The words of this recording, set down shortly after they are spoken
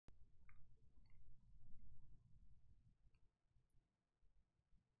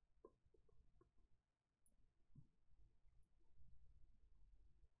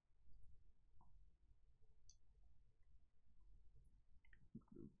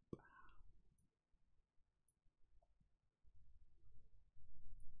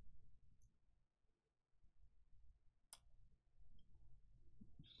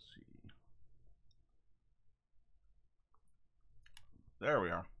There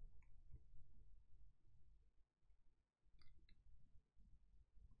we are.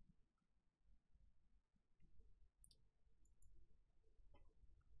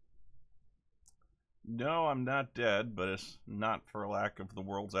 No, I'm not dead, but it's not for lack of the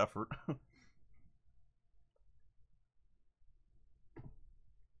world's effort.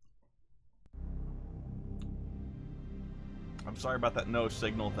 I'm sorry about that no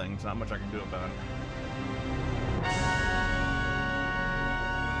signal thing. There's not much I can do about it.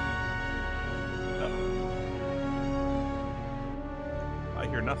 I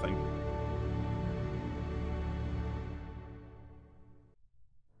hear nothing.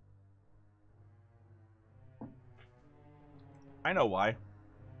 I know why.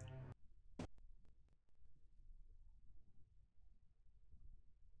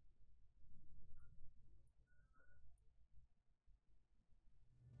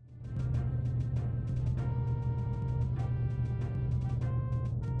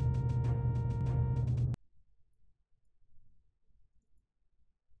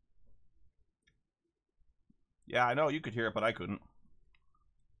 Yeah, I know you could hear it, but I couldn't.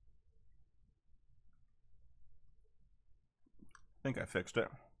 I think I fixed it.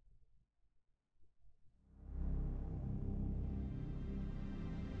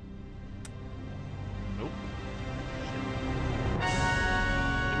 Nope.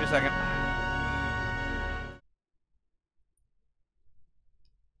 Give me a second.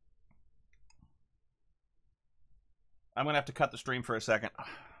 I'm gonna have to cut the stream for a second.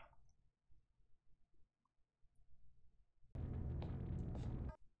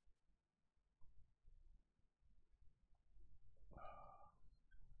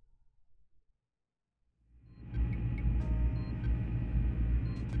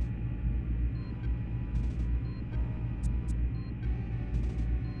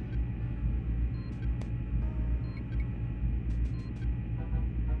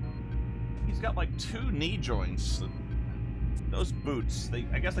 He's got like 2 knee joints. Those boots,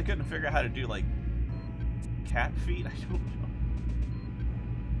 I guess they couldn't figure out how to do like cat feet. I don't know.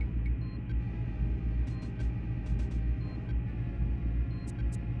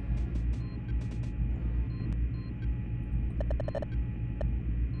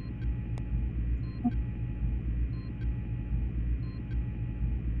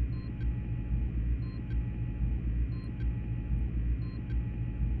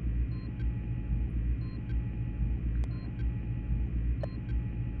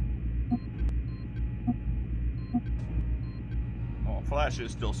 Flash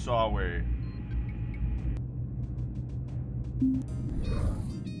is still Sawway.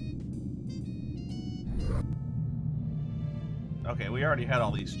 Okay, we already had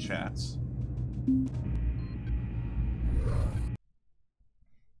all these chats.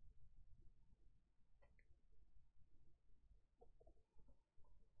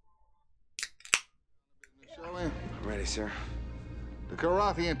 Shall we? Ready, sir. The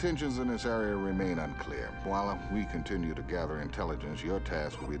Karathi intentions in this area remain unclear. While we continue to gather intelligence, your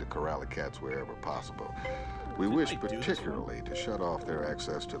task will be to corral the cats wherever possible. We wish particularly to shut off their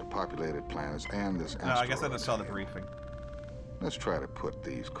access to the populated planets and this asteroid. No, I guess I just saw the briefing. Let's try to put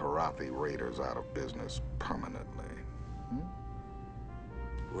these Karathi raiders out of business permanently.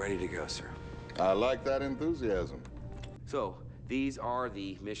 Ready to go, sir. I like that enthusiasm. So, these are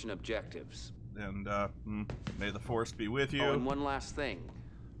the mission objectives. And, may the Force be with you. Oh, and one last thing.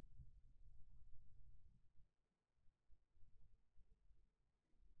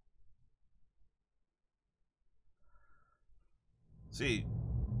 See,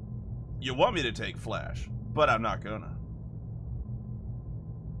 you want me to take Flash, but I'm not gonna.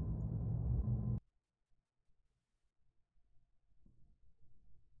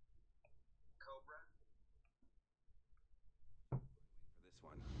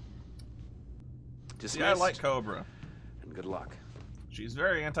 Dismissed. See, I like Cobra. And good luck. She's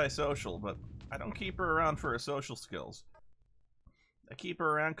very antisocial, but I don't keep her around for her social skills. I keep her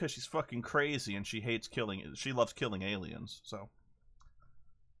around because she's fucking crazy and she hates killing. She loves killing aliens, so.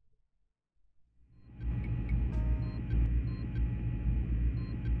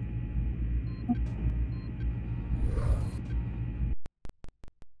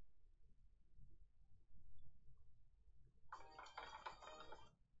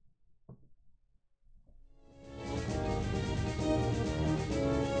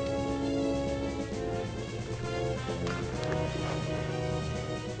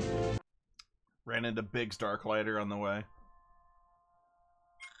 Ran into Big Starklighter on the way.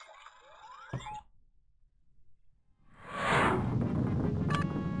 I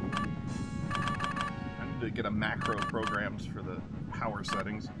need to get a macro programs for the power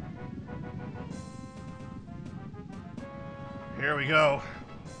settings. Here we go.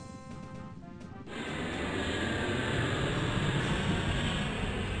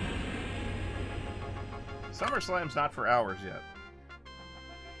 SummerSlam's not for hours yet.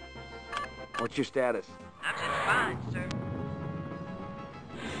 What's your status? I'm just fine, sir.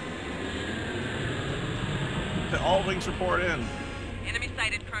 All wings report in. Enemy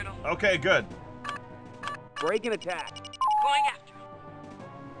sighted, Colonel. Okay, good. Break and attack. Going after.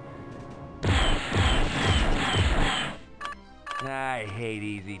 I hate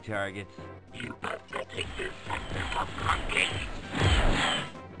easy targets. You pathetic descendant of monkeys.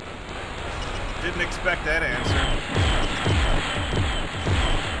 Didn't expect that answer.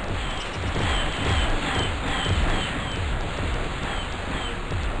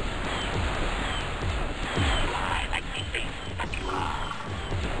 Fly like the beast that you are.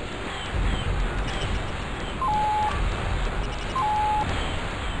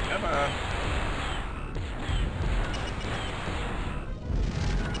 Come on.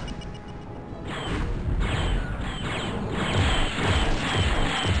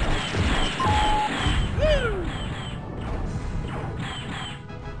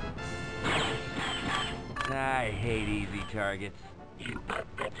 I hate easy targets. You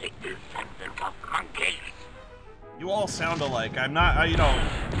pathetic descendant of monkeys. You all sound alike. I'm not, you know,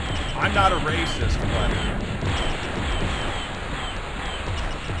 I'm not a racist, but...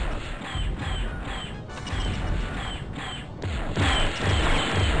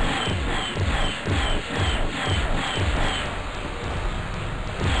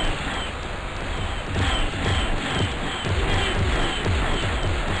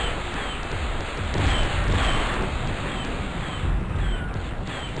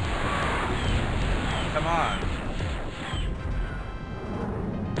 Come on.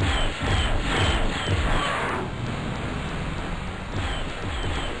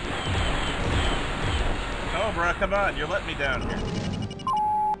 Cobra, come on, you're letting me down here.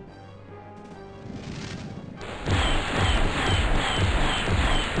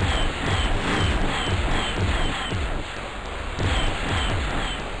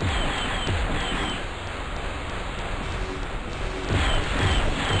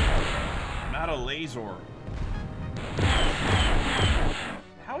 Not a laser.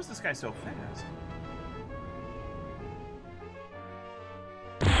 How is this guy so fast?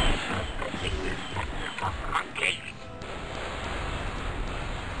 Pathetic descendant of monkeys.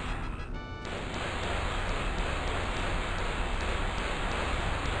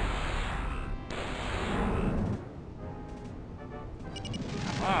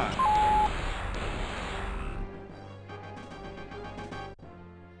 Come on.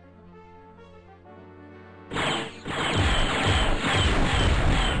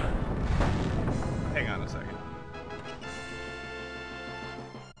 Hang on a second.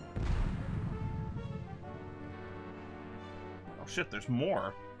 Oh shit, there's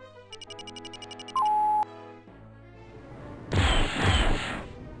more.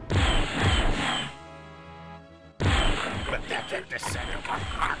 Pathetic descendant of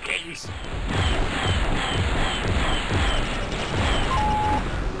monkeys.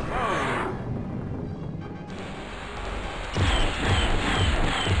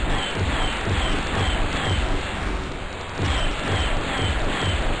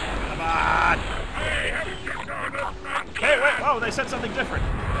 Come on! Hey, haven't you known of monkeys? Hey, wait! Oh, they said something different.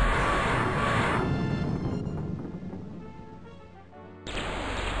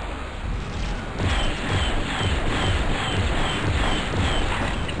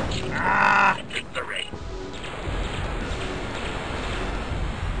 Ah! Victory.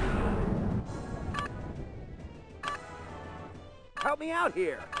 Help me out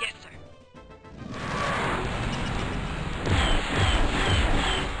here. Yes, sir.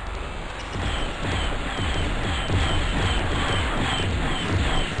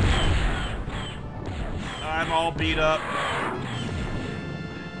 I'm all beat up.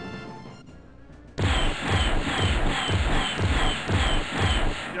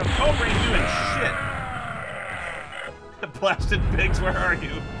 Yo, Cobra ain't doing shit. Blasted pigs, where are you?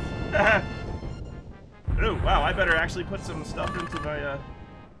 Ooh, wow, I better actually put some stuff into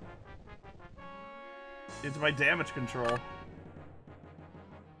my damage control.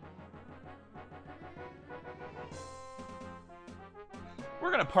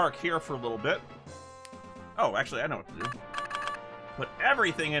 We're gonna park here for a little bit. Oh, actually, I know what to do. Put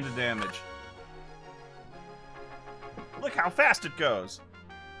everything into damage. Look how fast it goes.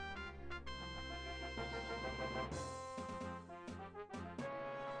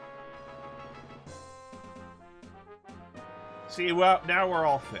 See, well, now we're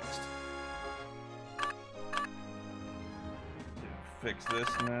all fixed. Fix this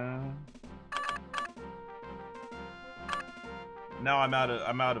now. Now I'm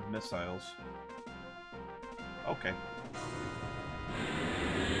out of missiles. Okay.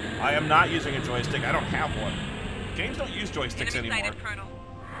 I am not using a joystick. I don't have one. Games don't use joysticks Enemy anymore. sighted, Colonel.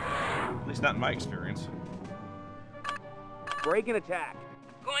 At least not in my experience. Break and attack.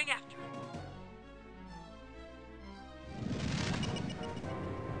 Going after him.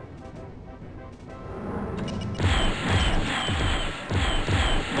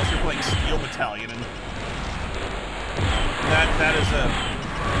 Unless you're playing Steel Battalion, and that is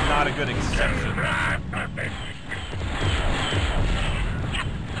not a good exception.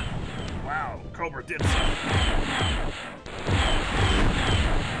 Wow, Cobra did something.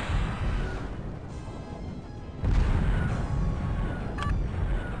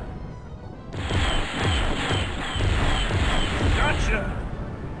 Gotcha!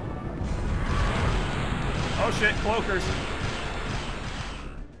 Oh shit, cloakers.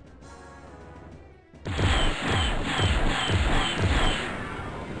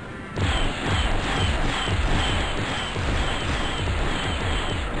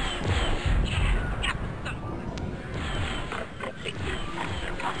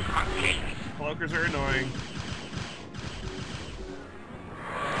 Cloakers are annoying.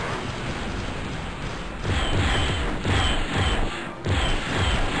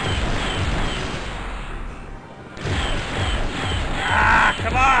 Ah,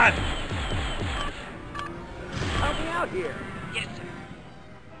 come on! Help me out here. Yes, sir.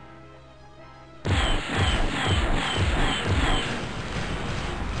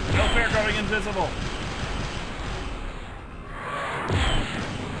 No fair going invisible.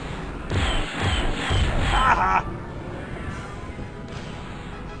 Haha!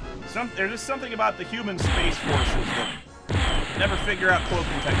 There's just something about the human space forces that never figure out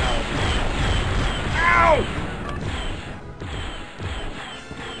cloaking technology. Ow!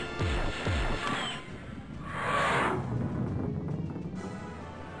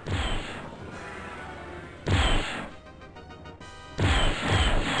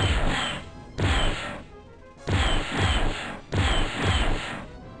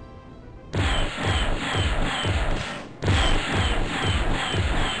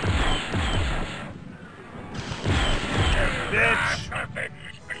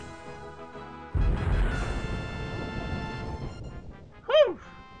 Whew.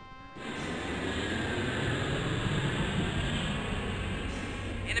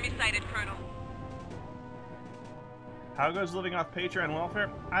 Enemy sighted, Colonel. How goes living off Patreon welfare?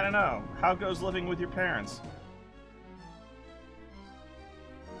 I don't know. How goes living with your parents?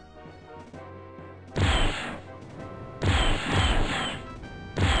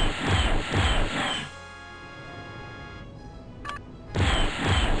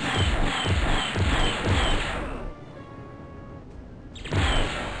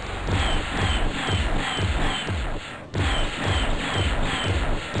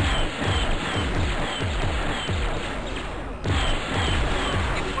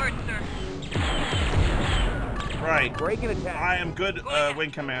 Give word, sir. Right. Break and attack. I am good,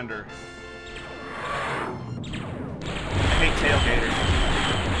 wing commander. I hate tailgaters.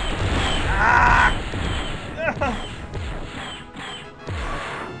 Ah!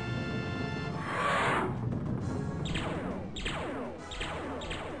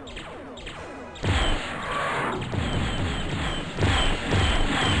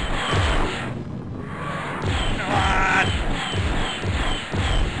 Come on!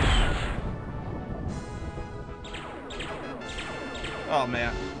 Oh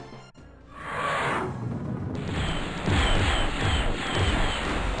man.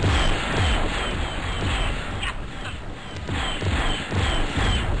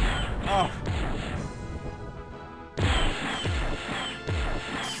 Oh.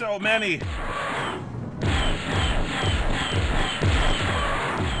 So many.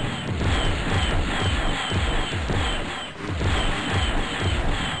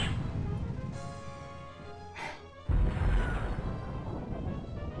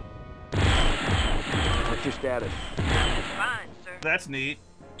 What's your status? Fine, sir. That's neat.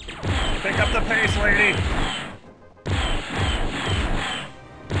 Pick up the pace, lady.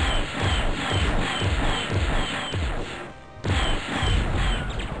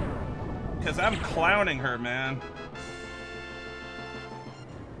 Because I'm clowning her, man.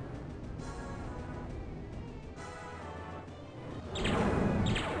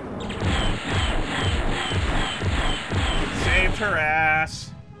 Saved her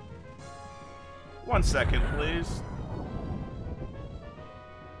ass. 1 second, please.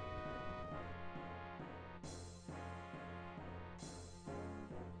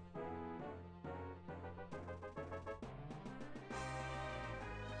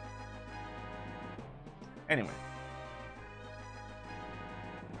 Anyway.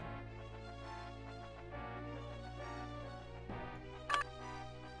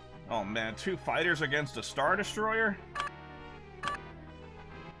 Oh man, 2 fighters against a Star Destroyer?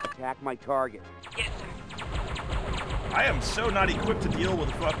 Attack my target. Yes, sir. I am so not equipped to deal with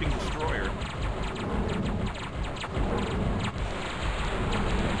a fucking destroyer.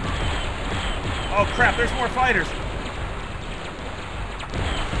 Oh crap, there's more fighters!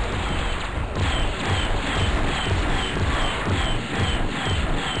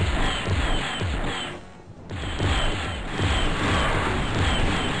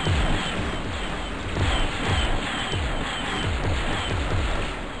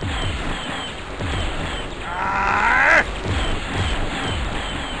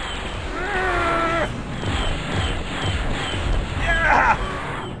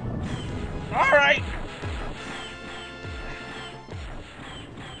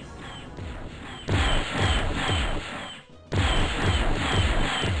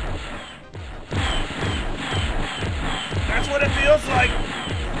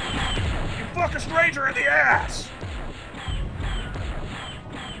 In the ass!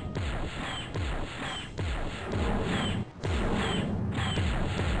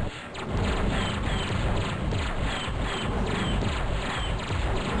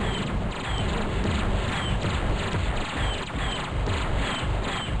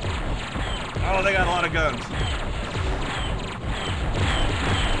 Oh, they got a lot of guns.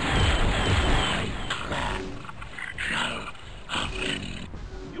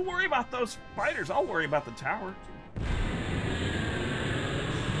 You worry about those fighters, I'll worry about the tower.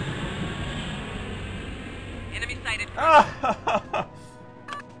 Enemy sighted.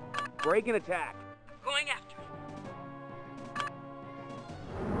 Break and attack. Going after.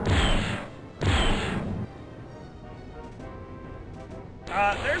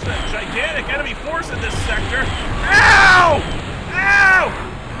 There's a gigantic enemy force in this sector. Ow! Ow!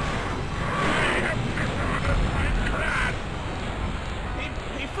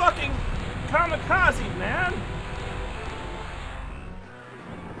 He fucking kamikaze, man.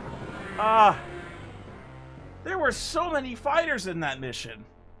 There were so many fighters in that mission.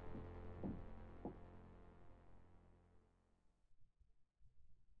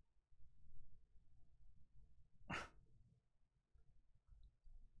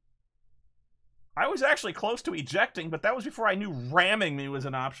 I was actually close to ejecting, but that was before I knew ramming me was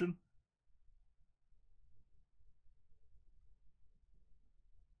an option.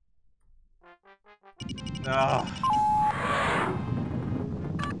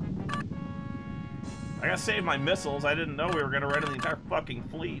 I gotta save my missiles. I didn't know we were gonna run in the entire fucking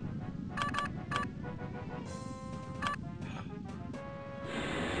fleet.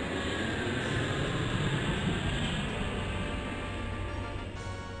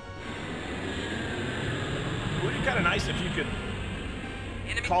 It would be kind of nice if you could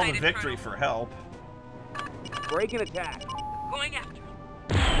call the victory for help. Break and attack. Going after.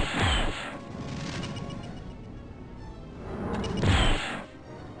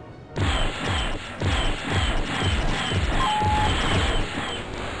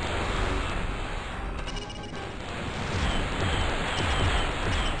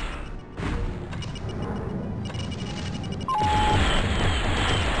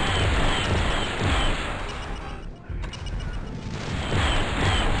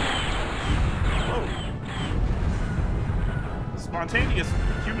 Spontaneous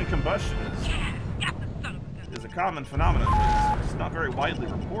human combustion is a common phenomenon, but it's not very widely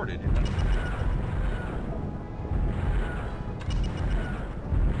reported. You know?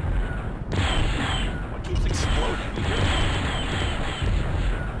 What keeps exploding?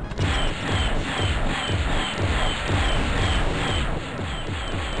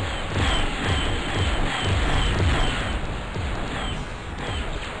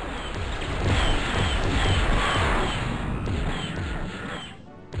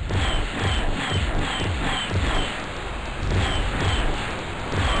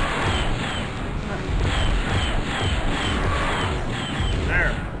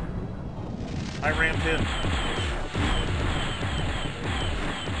 I rammed him.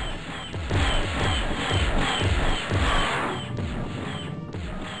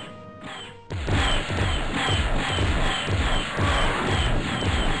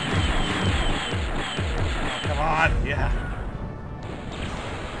 Come on, yeah.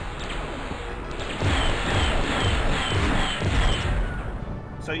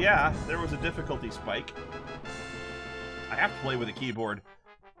 So yeah, there was a difficulty spike. I have to play with a keyboard.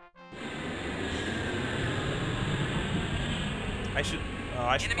 I should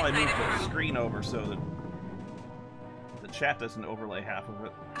probably move the screen over so that the chat doesn't overlay half of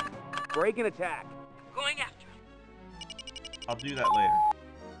it. Break and attack. Going after. I'll do that later.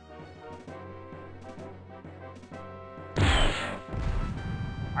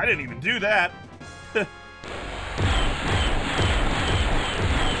 I didn't even do that.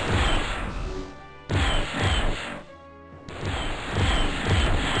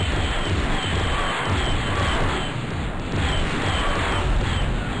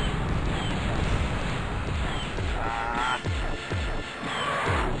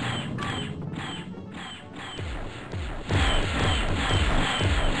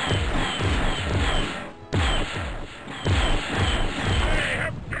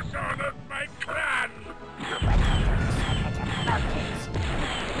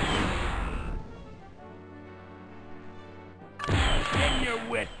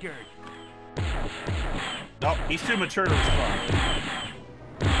 Nope, he's too mature to respond.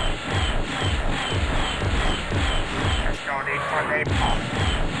 There's no need for napalm.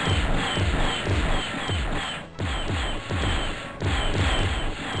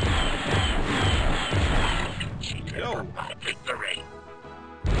 Yo. Victory.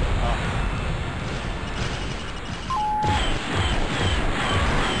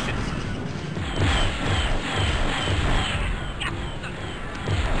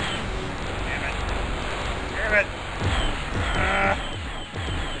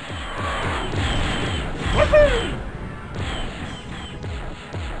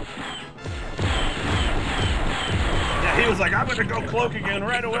 Yeah, he was like, I'm gonna go cloak again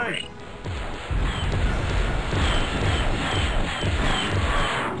right away.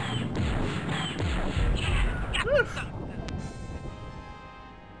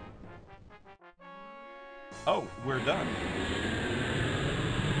 Oh, we're done.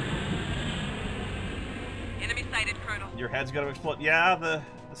 Enemy sighted, Colonel. Your head's gonna explode. Yeah, the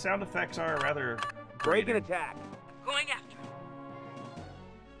sound effects are rather Break and grating. attack. Going after.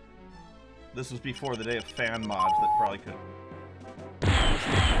 This was before the day of fan mods that probably could.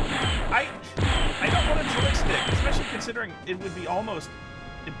 I don't want a joystick, especially considering it would be almost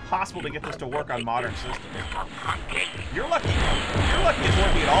impossible to get this to work on modern systems. You're lucky. You're lucky it's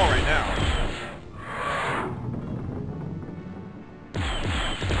working at all right now.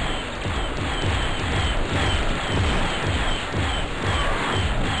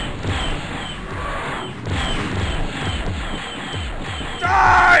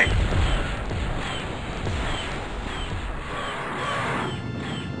 Die!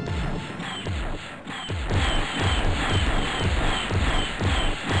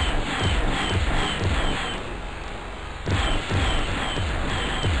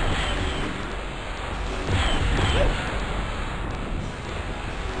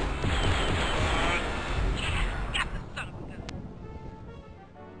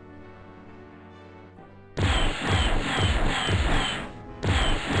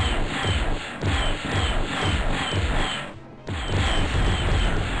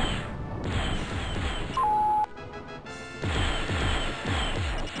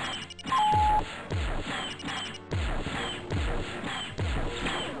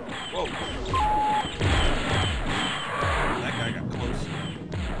 Whoa. That guy got close.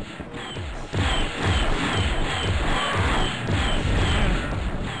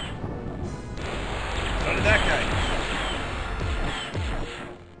 So did that guy.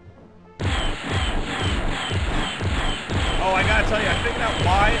 Oh, I gotta tell you, I figured out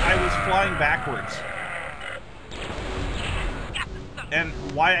why I was flying backwards. And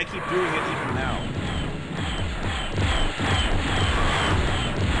why I keep doing it even now.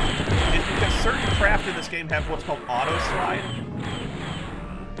 Certain craft in this game have what's called auto slide,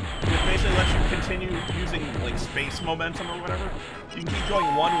 which basically lets you continue using like space momentum or whatever. You can keep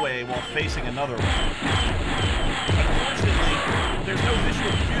going one way while facing another way. Unfortunately, there's no visual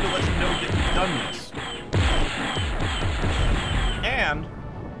cue to let you know that you've done this. And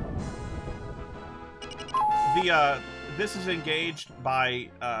this is engaged by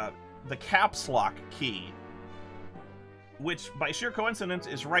the caps lock key, which, by sheer coincidence,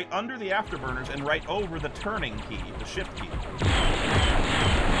 is right under the afterburners and right over the turning key, the shift key.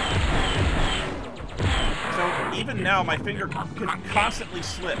 So even now, my finger constantly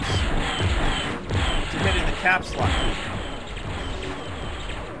slips to hitting the caps lock key.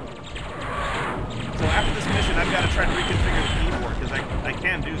 So after this mission, I've got to try to reconfigure the keyboard, because I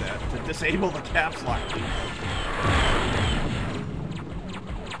can do that, to disable the caps lock key.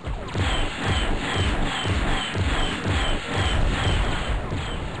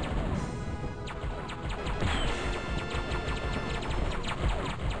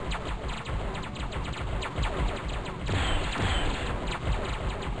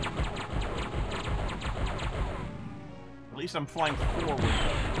 At least I'm flying forward, though.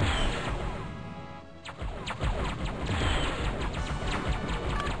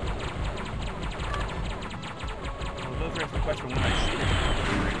 Well, those are the question when I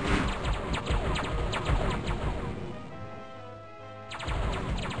shoot.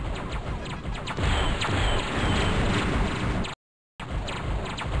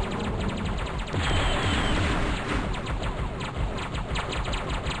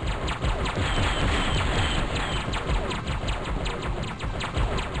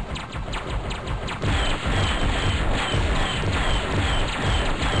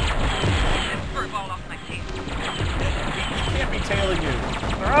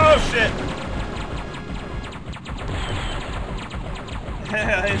 shit!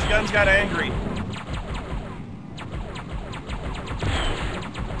 His guns got angry.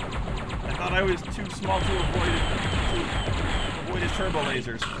 I thought I was too small to avoid his turbo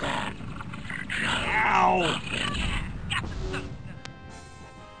lasers. Ow!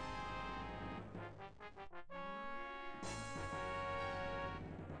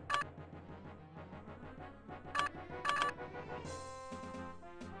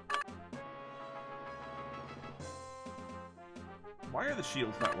 Why are the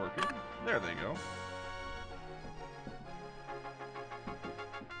shields not working? There they go.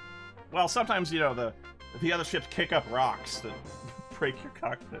 Well, sometimes, you know, the other ships kick up rocks that break your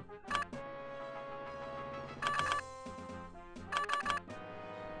cockpit.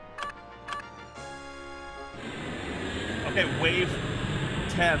 Okay, wave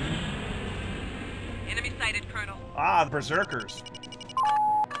 10. Enemy sighted, Colonel. Ah, the Berserkers.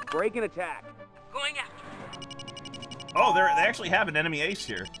 Break and attack. Going after. Oh, they actually have an enemy ace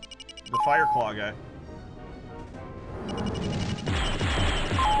here. The Fireclaw guy.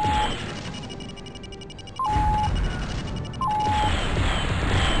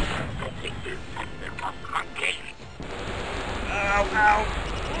 Ow, ow.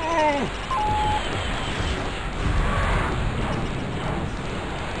 Ooh.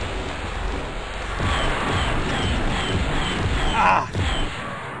 Ah.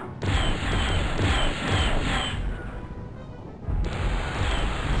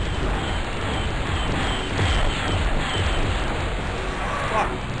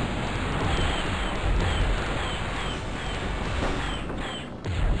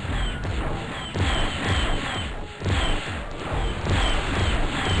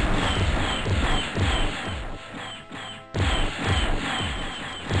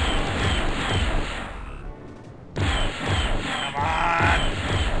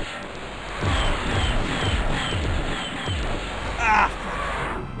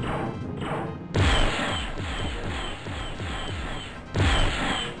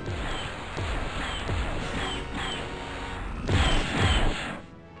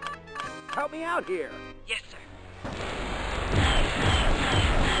 Help me out here. Yes, sir.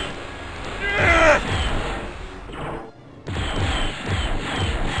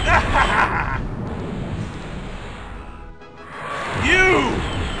 You!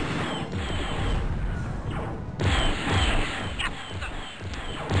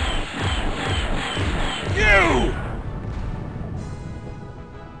 You!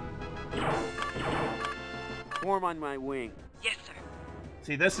 Form on my wing. Yes, sir.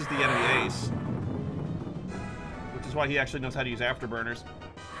 See, this is the enemy ace. Which is why he actually knows how to use afterburners.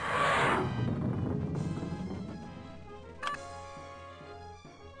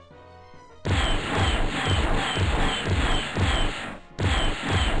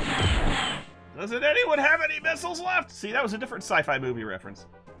 Doesn't anyone have any missiles left? See, that was a different sci-fi movie reference.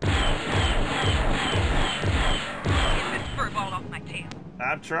 Get this fur ball off my tail.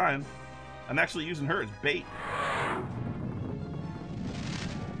 I'm trying. I'm actually using her as bait.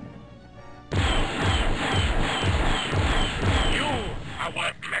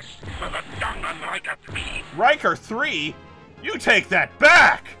 Worthless for the dung on Riker 3. Riker 3? You take that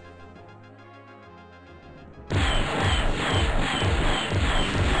back!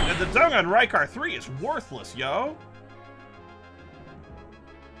 And the dung on Riker 3 is worthless, yo!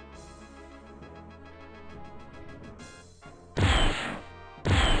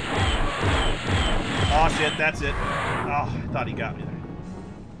 Oh shit, that's it. Oh, I thought he got me there.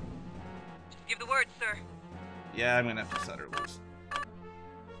 Just give the word, sir. Yeah, I'm gonna have to set her loose.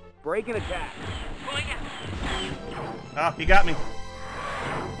 Break and attack. Going after. Oh, he got me.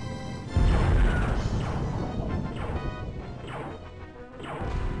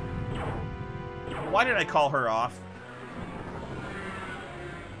 Why did I call her off?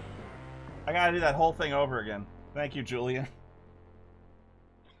 I gotta do that whole thing over again. Thank you, Julia.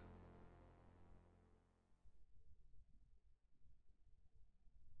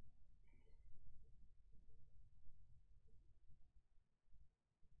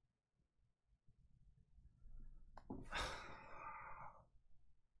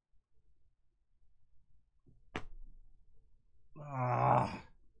 Ah.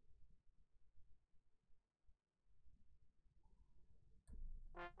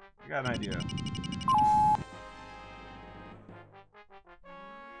 I got an idea.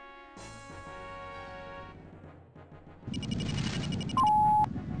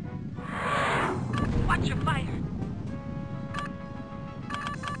 Watch your fire.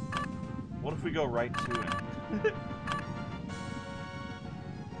 What if we go right to him?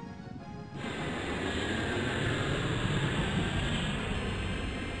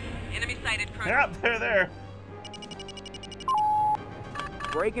 Enemy sighted, Colonel. Yeah, they're there.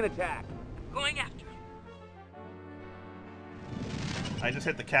 Break and attack. Going after him. I just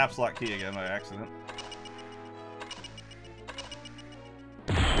hit the caps lock key again by accident.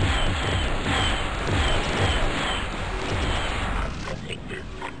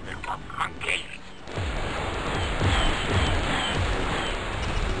 Monkey.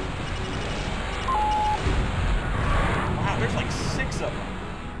 Wow, there's like 6 of them.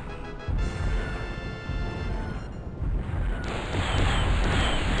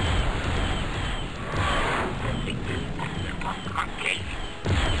 Monkey.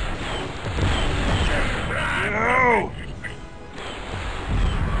 No!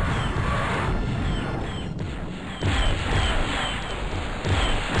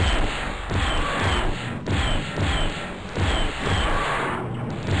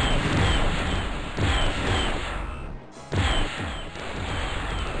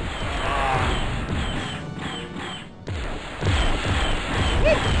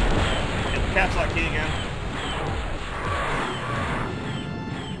 Hit the caps lock key again.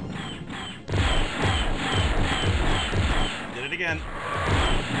 Did it again.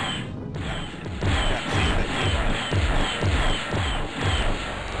 Gotta see if that key running.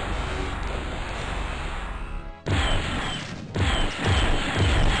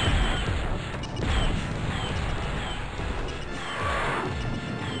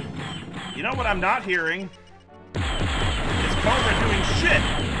 You know what I'm not hearing? Is Cobra doing shit!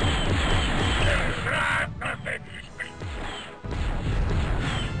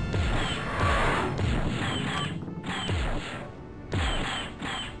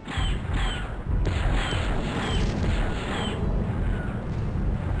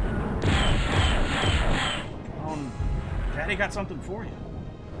 Daddy got something for you.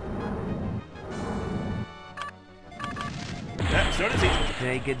 Yeah, so does he.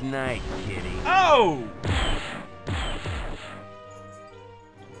 Say goodnight, kitty. Oh!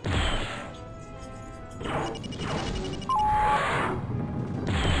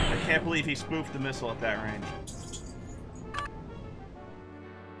 I can't believe he spoofed the missile at that range.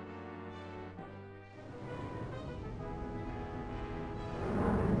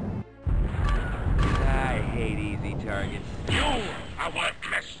 I hate easy targets. You are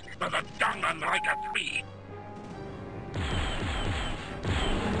worthless to the dung unlike a tree.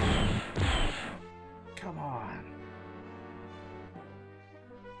 Come on.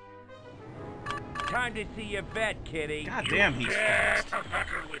 Time to see your vet, kitty. God damn, he's Dare fast. to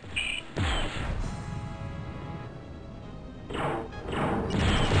battle with me.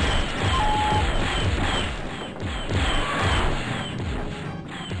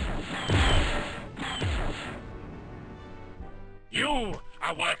 You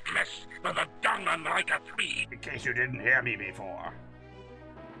are worthless to the dung unlike a tree. In case you didn't hear me before.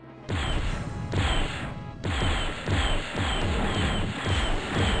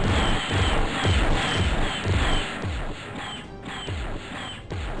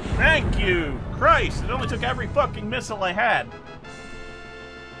 Thank you! Christ, it only took every fucking missile I had.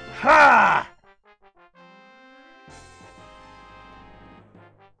 Ha!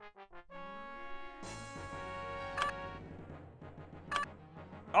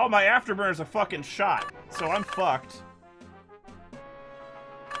 Oh, my afterburner's a fucking shot, so I'm fucked.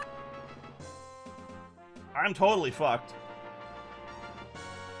 I'm totally fucked.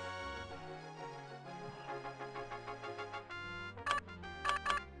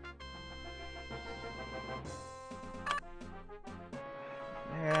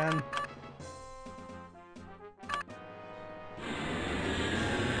 Man.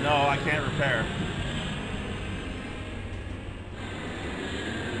 No, I can't repair.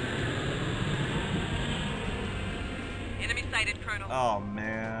 Enemy sighted, Colonel. Oh,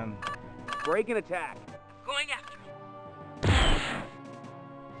 man. Break and attack. Going after him.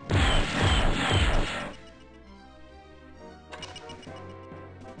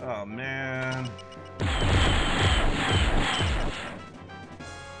 Oh, man.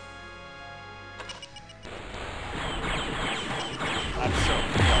 I'm so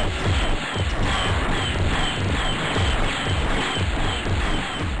fucked.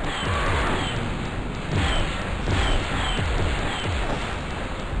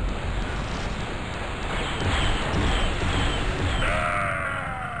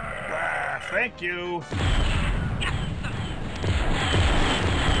 Ah, thank you.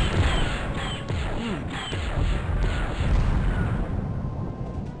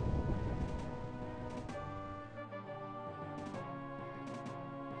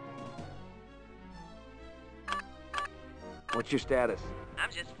 What's your status? I'm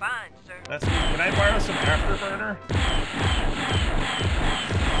Just fine, sir. That's me. Can I borrow some afterburner?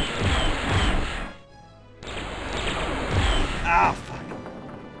 Ah, fuck.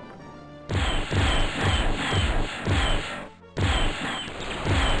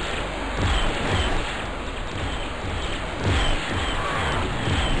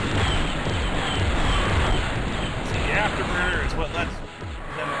 See, the afterburner is what lets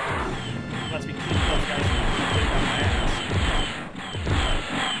me keep those guys from putting on my ass.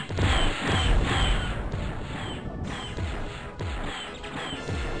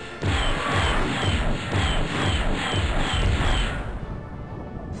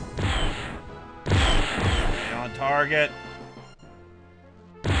 Stay on target.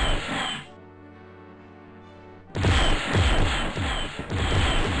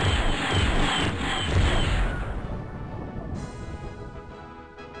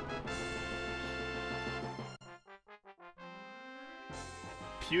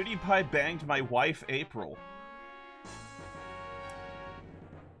 PewDiePie banged my wife, April.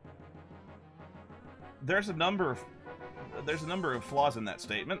 There's a number of flaws in that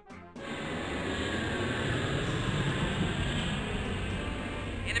statement.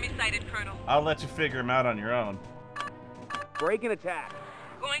 Enemy sighted, Colonel. I'll let you figure them out on your own. Break and attack.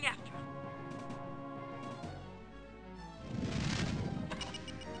 Going after him.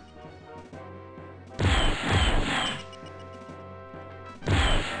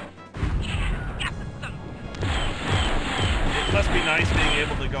 It must be nice being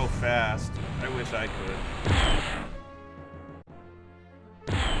able to go fast. I wish I could.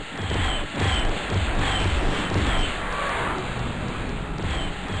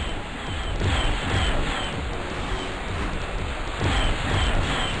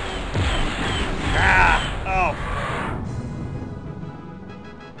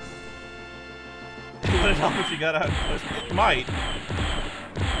 Would it help if you got out? It might.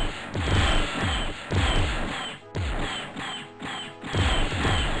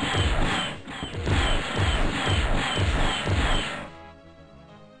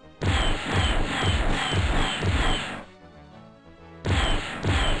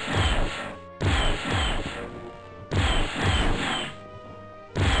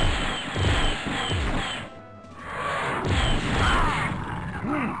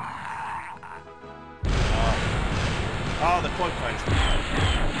 Oh, the cloak fights.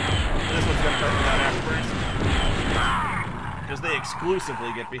 This one's gonna hurt without afterburners. Because they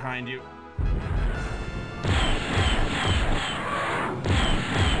exclusively get behind you.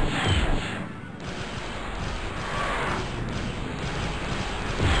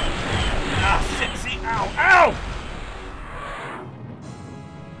 Ah, shit, see? Ow, ow!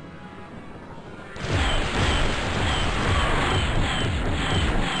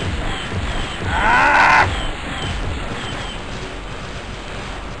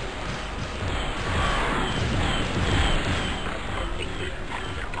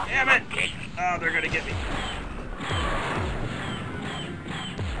 Damn it! Oh, they're gonna get me.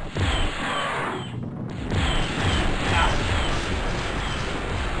 Ah.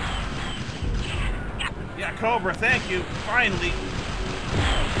 Yeah, Cobra, thank you. Finally.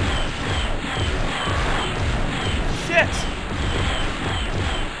 Shit!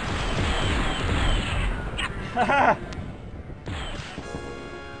 Haha!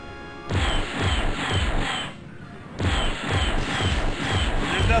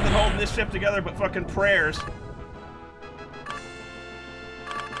 Nothing holding this ship together but fucking prayers.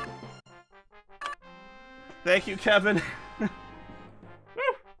 Thank you, Kevin.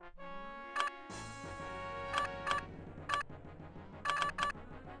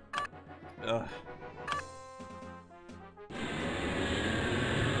 Ugh.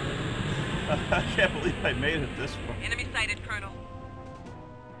 I can't believe I made it this far. Enemy sighted, Colonel.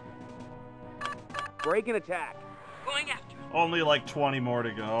 Break and attack. Going after him. Only like 20 more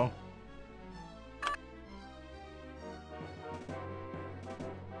to go.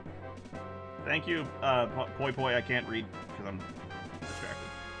 Thank you, Boy, I can't read because I'm distracted.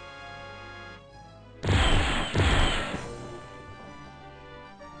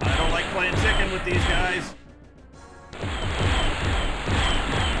 I don't like playing chicken with these guys.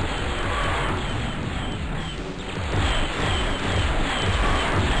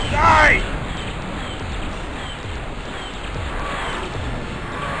 Die!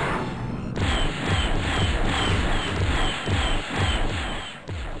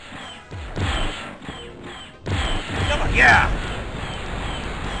 Come on, yeah!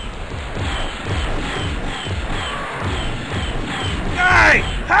 Die!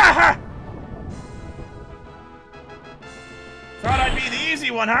 Ha ha! Thought I'd be the easy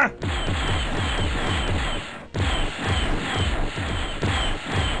one, huh?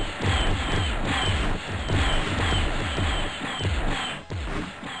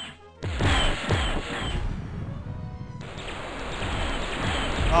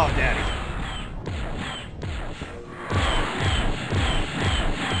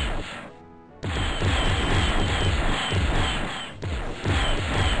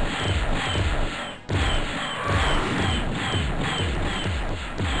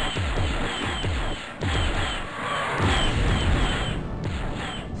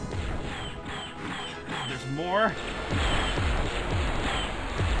 more.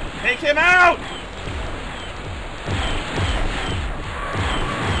 Take him out!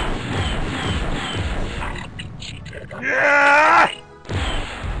 Yeah!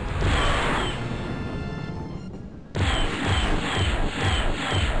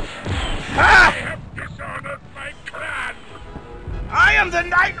 Ha! I have dishonored my clan! I am the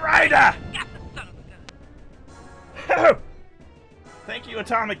Knight Rider! Got the son of a gun. Thank you,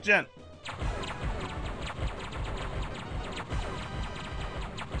 Atomic Gent.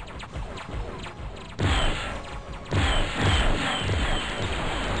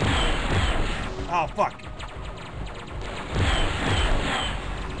 Oh, fuck.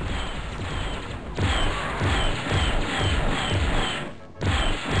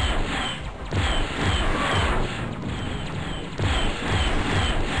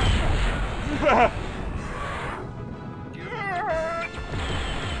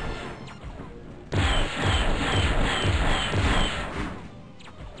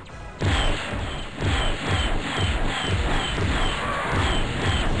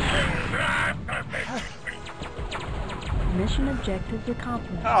 Mission objectives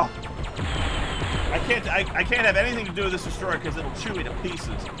accomplished. Oh. I can't have anything to do with this destroyer because it'll chew me to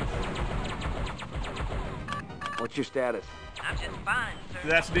pieces. What's your status? I'm just fine, sir.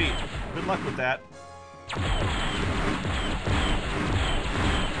 That's neat. Good luck with that.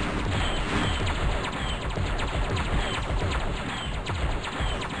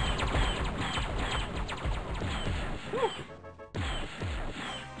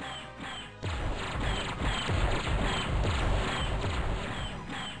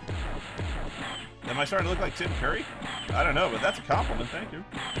 Am I starting to look like Tim Curry? I don't know, but that's a compliment. Thank you.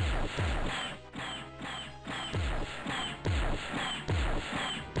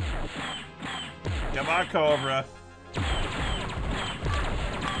 Come on, Cobra.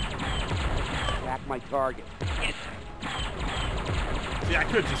 Attack my target. Yes, sir. See, I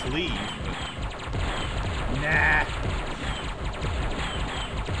could just leave, but... Nah.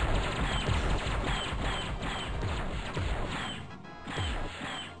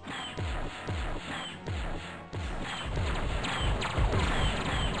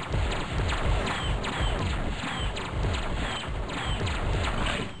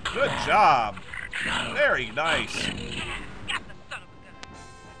 Good job. Very nice. Got the son of a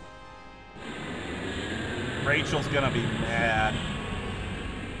gun. Rachel's gonna be mad.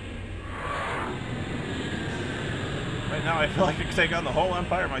 Right now I feel like I could take on the whole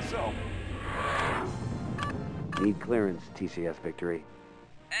Empire myself. Need clearance, TCS Victory.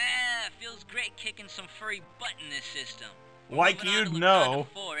 Feels great kicking some furry butt in this system. Like Moving on you'd to know.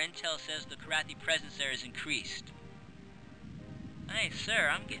 Lacanda 4, intel says the Karathi presence there is increased. Hey, sir,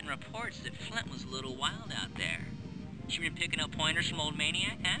 I'm getting reports that Flint was a little wild out there. She been picking up pointers from old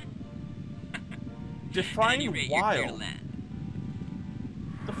Maniac, huh? Define At any rate, you're clear to wild. land.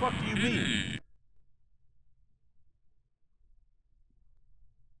 The fuck do you mean?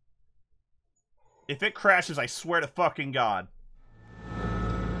 If it crashes, I swear to fucking God.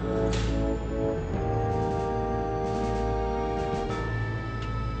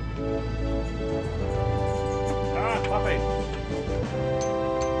 Ah, puppy.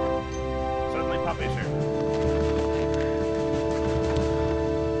 Suddenly puppy's here.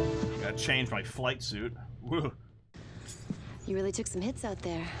 Gotta change my flight suit. Woo. You really took some hits out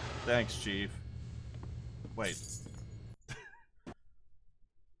there. Thanks, Chief. Wait.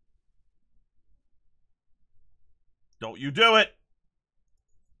 Don't you do it!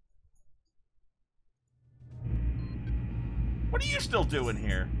 What are you still doing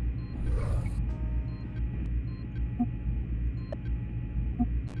here?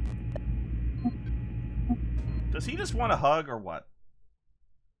 Does he just want a hug or what?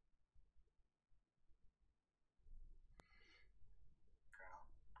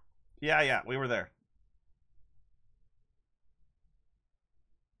 Yeah, we were there.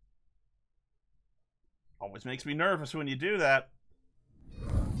 Always makes me nervous when you do that.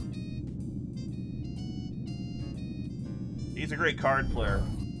 He's a great card player.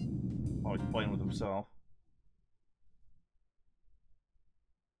 Always playing with himself.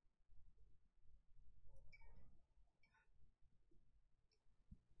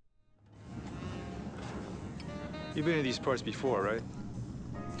 You've been in these parts before, right?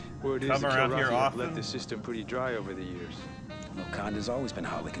 Word is Come the around here Kilrathi have often? left the system pretty dry over the years. Wakanda's always been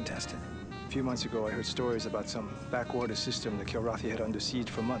hotly contested. A few months ago, I heard stories about some backwater system the Kilrathi had under siege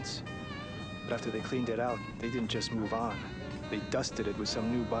for months. But after they cleaned it out, they didn't just move on. They dusted it with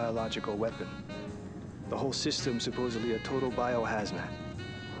some new biological weapon. The whole system supposedly a total biohazmat.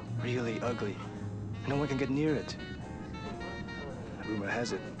 Really ugly. No one can get near it. Rumor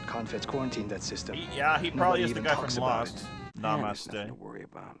has it, Confed's quarantined that system. Yeah, he probably Nobody is the even guy talks from about Lost. it. There's nothing Namaste. to worry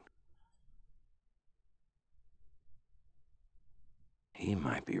about. He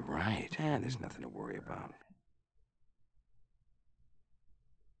might be right. There's nothing to worry about.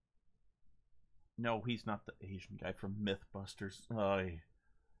 No, he's not the Asian guy from Mythbusters. Oy.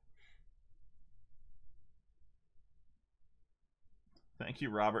 Thank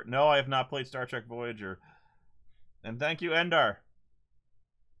you, Robert. No, I have not played Star Trek Voyager. And thank you, Endar.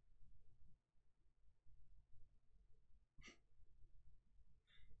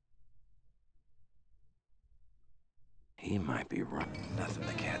 He might be right. Nothing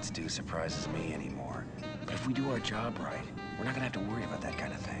the cats do surprises me anymore. But if we do our job right, we're not gonna have to worry about that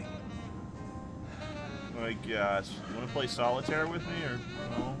kind of thing. My gosh. You want to play solitaire with me, or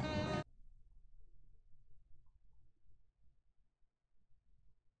no?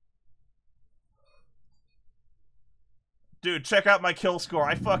 Dude, check out my kill score.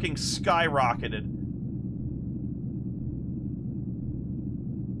 I fucking skyrocketed.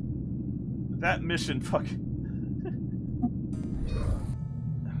 That mission fucking...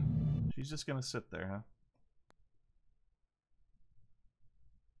 She's just gonna sit there, huh?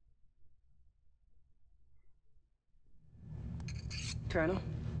 Colonel,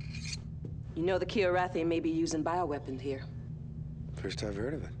 you know the Kiorathi may be using bioweapons here. First I've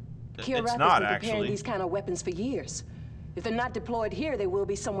heard of it. Kiorathi's been preparing these kind of weapons for years. If they're not deployed here, they will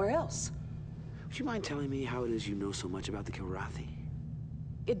be somewhere else. Would you mind telling me how it is you know so much about the Kilrathi?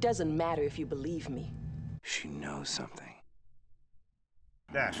 It doesn't matter if you believe me. She knows something.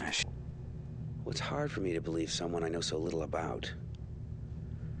 Dash. Well, it's hard for me to believe someone I know so little about.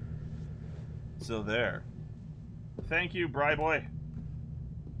 So there. Thank you, Bri Boy.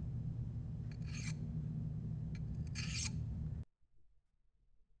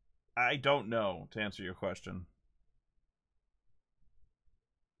 I don't know, to answer your question.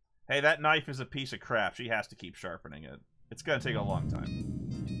 Hey, that knife is a piece of crap. She has to keep sharpening it. It's gonna take a long time.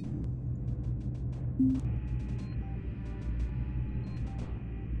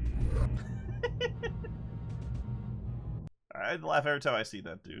 I'd laugh every time I see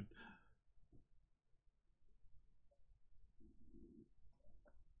that dude.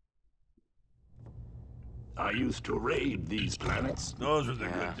 I used to raid these planets. Those were the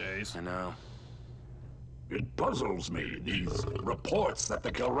good days. I know. It puzzles me, these reports that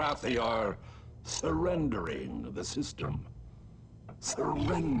the Kilrathi are surrendering the system.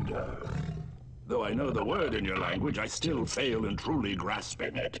 Surrender. Though I know the word in your language, I still fail in truly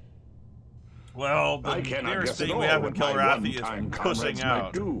grasping it. Well, the nearest thing we have in Kilrathi is pussing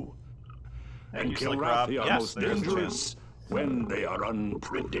out. And Kilrathi are most dangerous when they are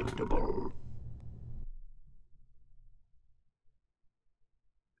unpredictable.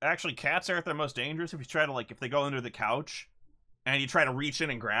 Actually, cats are at their most dangerous if you try to, like, if they go under the couch and you try to reach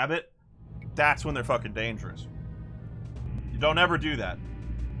in and grab it, that's when they're fucking dangerous. You don't ever do that.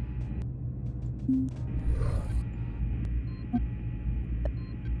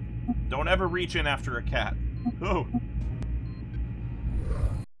 Don't ever reach in after a cat. Ooh.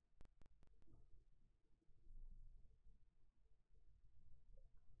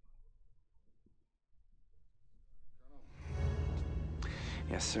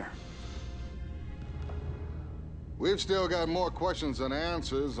 Yes, sir. We've still got more questions than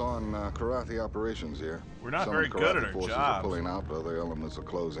answers on Kilrathi operations here. We're not Some very good at Kilrathi our forces jobs. are pulling out, other elements are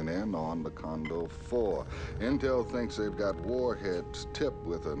closing in on the Kondo 4. Intel thinks they've got warheads tipped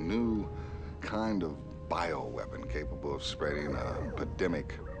with a new kind of bioweapon capable of spreading a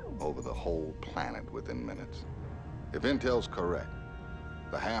epidemic over the whole planet within minutes. If Intel's correct,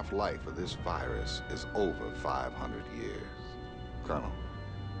 the half-life of this virus is over 500 years. Colonel,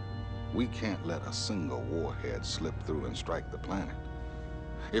 we can't let a single warhead slip through and strike the planet.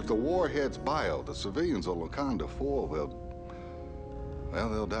 If the warhead's bio, the civilians on Wakanda 4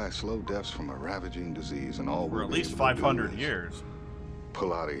 they'll die slow deaths from a ravaging disease, and all For we'll at be least able 500 to do is years.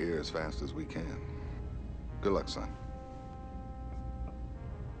 pull out of here as fast as we can. Good luck, son.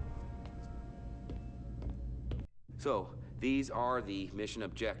 So, these are the mission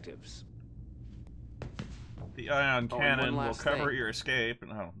objectives. The ion Oh, and cannon one will last cover thing. your escape,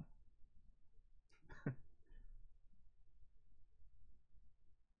 and I don't know.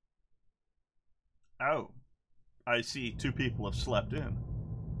 Oh, I see 2 people have slept in.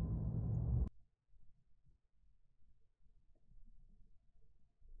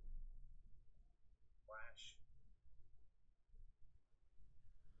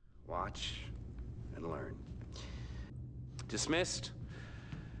 Watch and learn. Dismissed,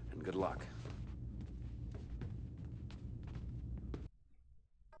 and good luck.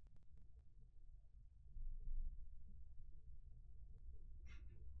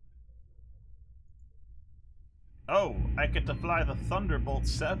 Oh, I get to fly the Thunderbolt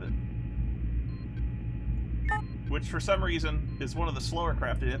 7. Which, for some reason, is one of the slower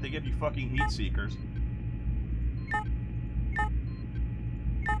craft. They give you fucking heat seekers.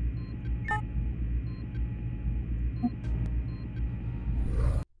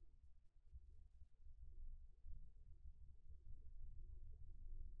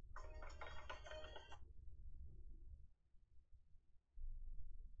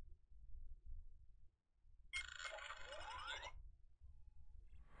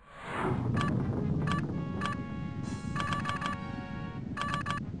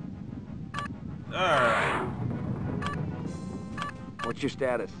 Alright. What's your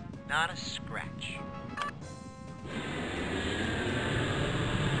status? Not a scratch.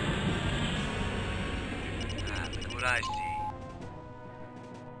 Ah, look what I see.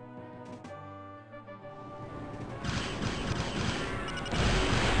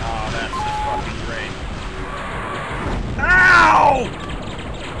 Oh, that's just fucking great. Ow!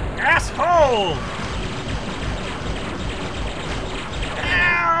 Asshole!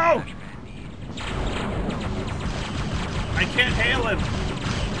 Ow! I can't hail him.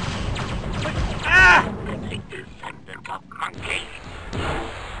 Ah!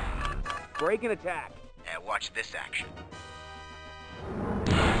 Break and attack. Watch this action.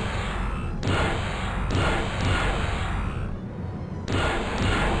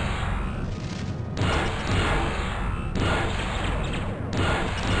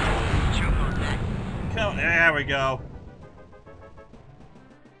 There we go.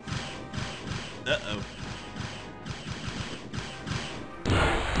 Uh-oh.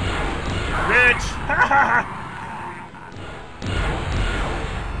 Bitch! Ha ha ha!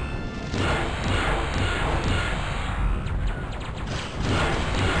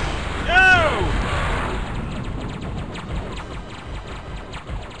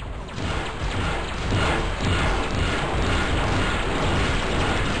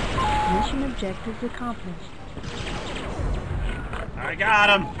 Mission objectives accomplished. I got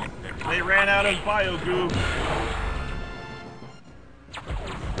him! They ran out of bio goo.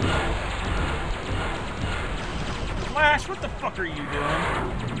 Flash, what the fuck are you doing?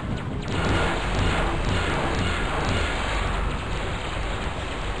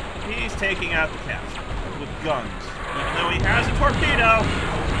 He's taking out the capsule with guns, even though he has a torpedo.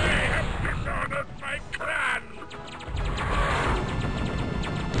 They have dishonored my clan.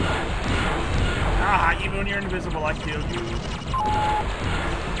 Ah, even when you're invisible, I killed you.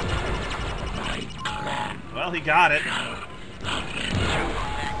 Well, he got it.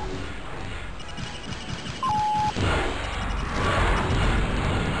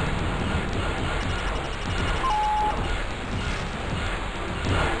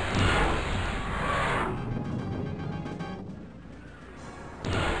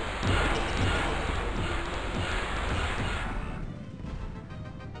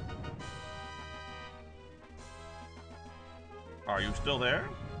 Are you still there?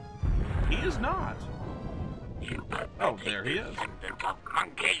 He is not. Oh, there he is. Ah,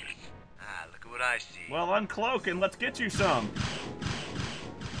 look at what I see. Well, uncloak and let's get you some.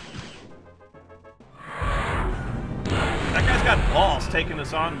 That guy's got balls taking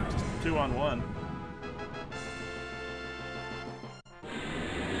us on 2-on-1.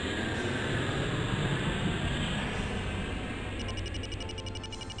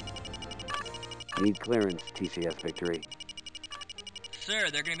 Need clearance, TCS Victory. Sir,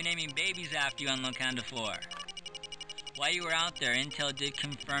 they're gonna be naming babies after you on Locanda 4. While you were out there, Intel did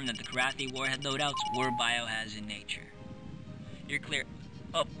confirm that the Karathi warhead loadouts were biohazard in nature. You're clear.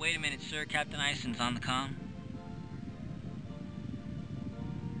 Oh, wait a minute, sir. Captain Ison's on the comm.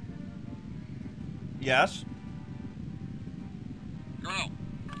 Yes? Colonel,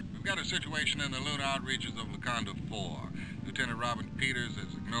 we've got a situation in the lunar outreaches of Locanda 4. Lieutenant Robin Peters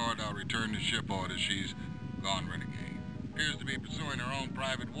has ignored our return to ship orders. She's gone renegade. Appears to be pursuing her own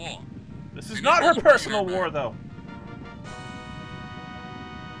private war. This is not her personal war, though.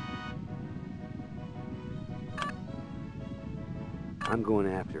 I'm going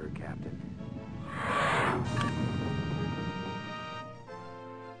after her, Captain.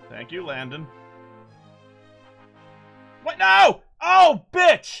 Thank you, Landon. What? No! Oh,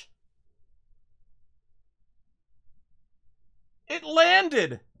 bitch! It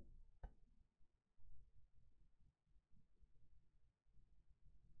landed!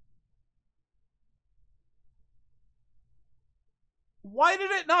 Why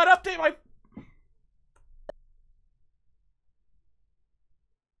did it not update my...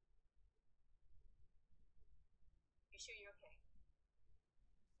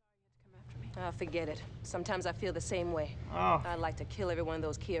 Forget it. Sometimes I feel the same way. Oh. I'd like to kill every one of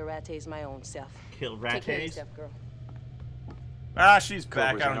those Kiarates my own self. Kill Take care of rates? yourself, girl. Ah, she's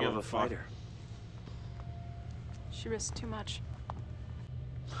back. Cobra's I don't a hell give of a a fuck. fighter. She risks too much.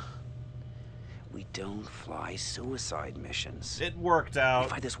 We don't fly suicide missions. It worked out. You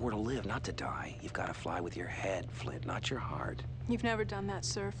fight this war to live, not to die. You've got to fly with your head, Flint, not your heart. You've never done that,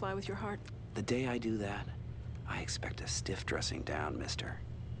 sir. Fly with your heart. The day I do that, I expect a stiff dressing down, mister.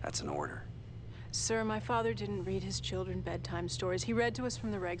 That's an order. Sir, my father didn't read his children bedtime stories. He read to us from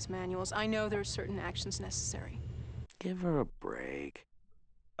the regs manuals. I know there are certain actions necessary. Give her a break.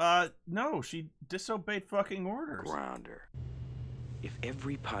 No, she disobeyed fucking orders. Ground her. If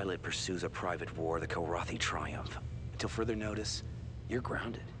every pilot pursues a private war, the Kilrathi triumph. Until further notice, you're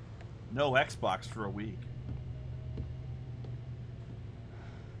grounded. No Xbox for a week.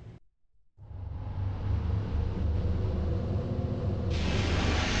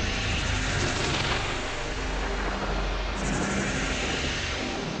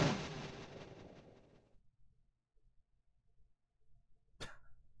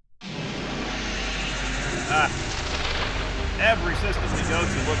 Every system we go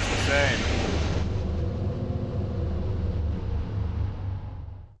to looks the same.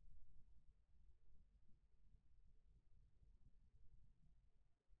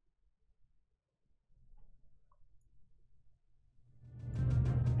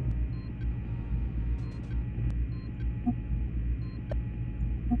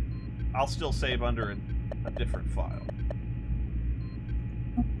 I'll still save under a different file.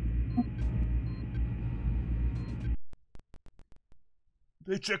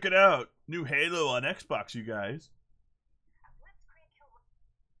 Hey, check it out. New Halo on Xbox, you guys.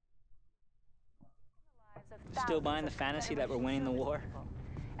 Still buying the fantasy that we're winning the war?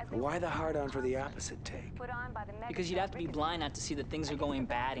 Why the hard-on for the opposite take? Because you'd have to be blind not to see that things are going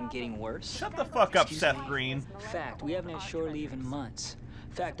bad and getting worse. Shut the fuck up, Seth Green. Fact, we haven't had shore leave in months.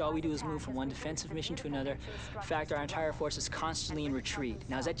 Fact, all we do is move from one defensive mission to another. Fact, our entire force is constantly in retreat.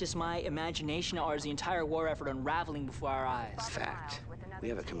 Now, is that just my imagination, or is the entire war effort unraveling before our eyes? Fact. We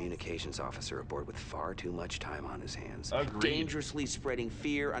have a communications officer aboard with far too much time on his hands. Agreed. Dangerously spreading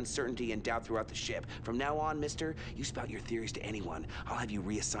fear, uncertainty, and doubt throughout the ship. From now on, mister, you spout your theories to anyone. I'll have you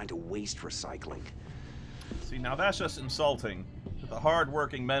reassigned to waste recycling. See, now that's just insulting to the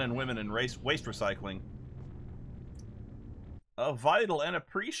hard-working men and women in waste recycling. A vital and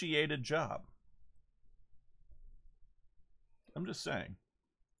appreciated job. I'm just saying.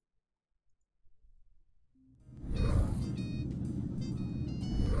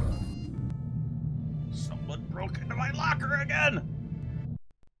 Someone broke into my locker again!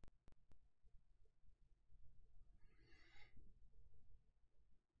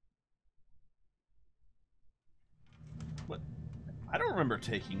 What? I don't remember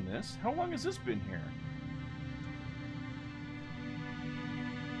taking this. How long has this been here?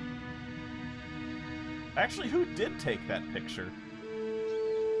 Actually, who did take that picture?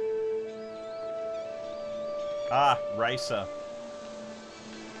 Ah, Risa.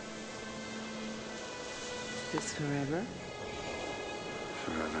 This forever?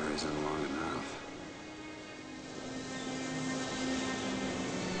 Forever isn't long enough.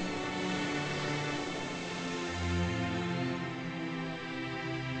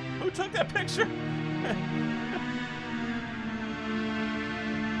 Who took that picture?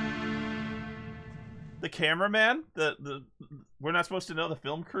 The cameraman? We're not supposed to know the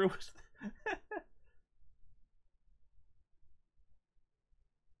film crew?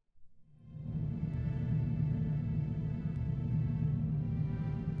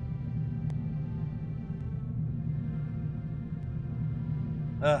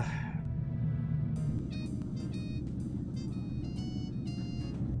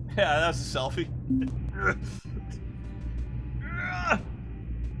 Yeah, that was a selfie.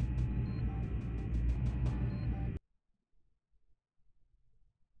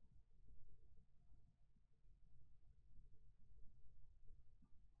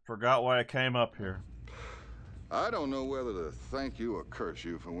 Forgot why I came up here. I don't know whether to thank you or curse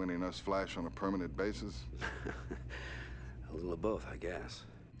you for winning us Flash on a permanent basis. A little of both, I guess.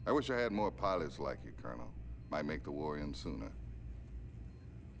 I wish I had more pilots like you, Colonel. Might make the war end sooner.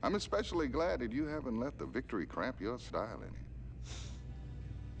 I'm especially glad that you haven't let the victory cramp your style any.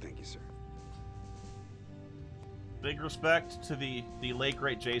 Thank you, sir. Big respect to the late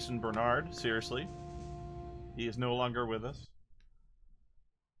great Jason Bernard, seriously. He is no longer with us.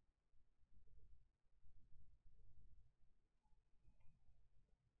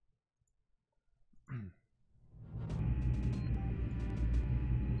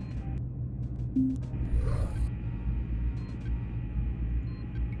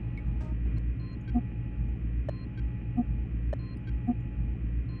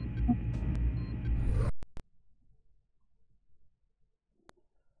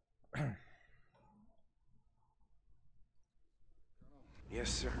 Yes,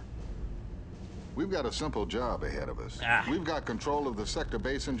 sir. We've got a simple job ahead of us. We've got control of the sector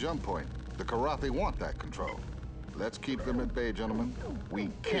base and jump point. The Karathi want that control. Let's keep them at bay, gentlemen. We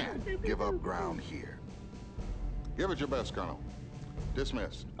can't give up ground here. Give it your best, Colonel.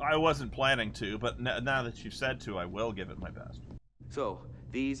 Dismissed. I wasn't planning to, but now that you've said to, I will give it my best. So,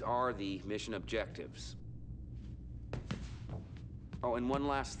 these are the mission objectives. Oh, and one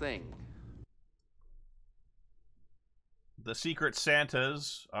last thing. The Secret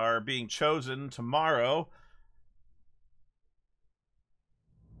Santas are being chosen tomorrow.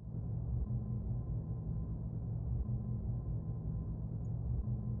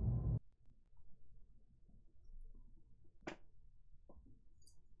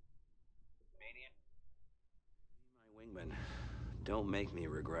 My wingman. Don't make me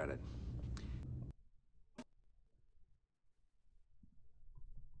regret it.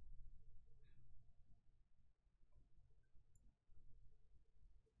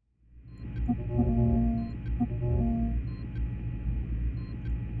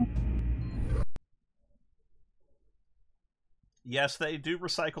 Yes, they do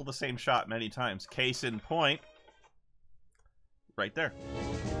recycle the same shot many times. Case in point, right there.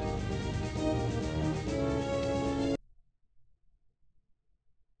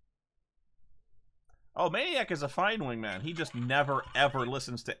 Oh, Maniac is a fine wingman. He just never, ever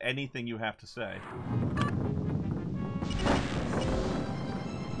listens to anything you have to say.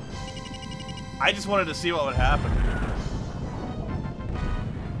 I just wanted to see what would happen.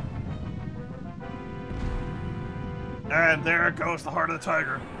 And there goes the heart of the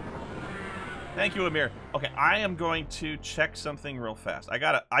tiger. Thank you, Amir. Okay, I am going to check something real fast. I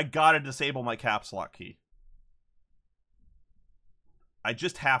gotta disable my caps lock key. I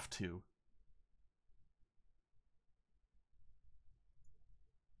just have to.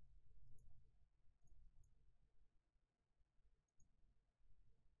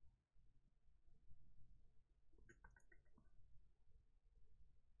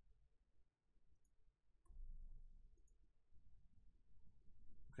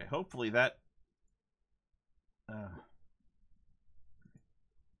 Okay, hopefully that...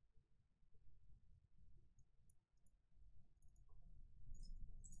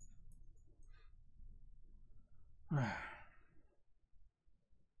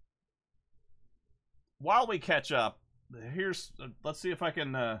 While we catch up, here's... let's see if I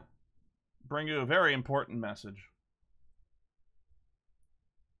can bring you a very important message.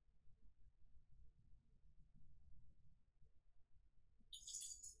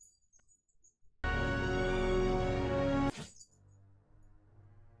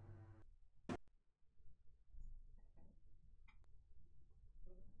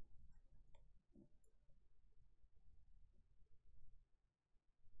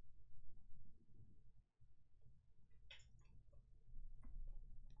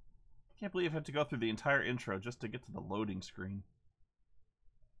 I can't believe I have to go through the entire intro just to get to the loading screen.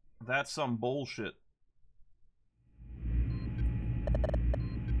 That's some bullshit.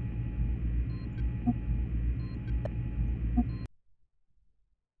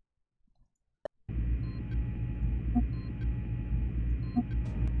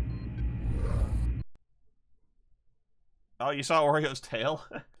 Oh, you saw Oreo's tail?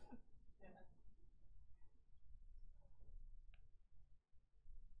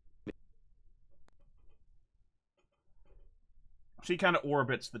 She kind of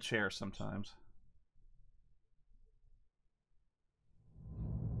orbits the chair sometimes.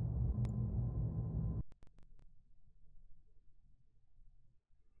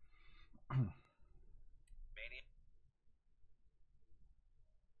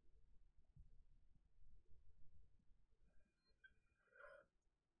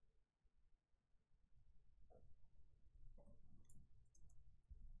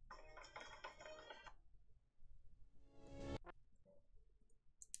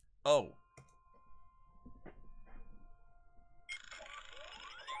 Oh.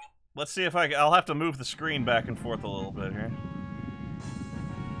 Let's see if I'll have to move the screen back and forth a little bit here.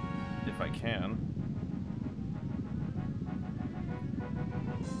 If I can.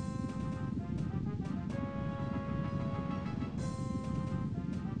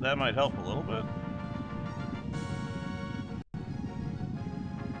 That might help a little bit.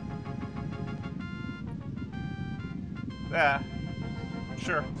 Yeah.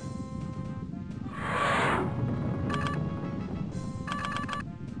 Sure.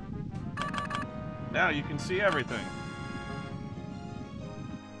 Now you can see everything.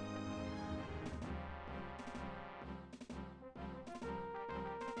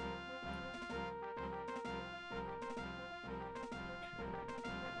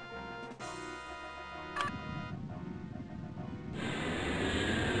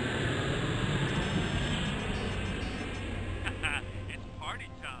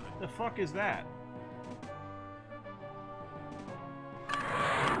 The fuck is that?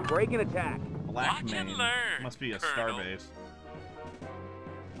 Break and attack. Black Main. Must be a starbase.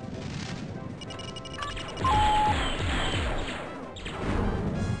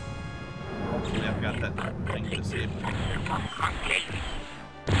 Hopefully I've got that thing disabled.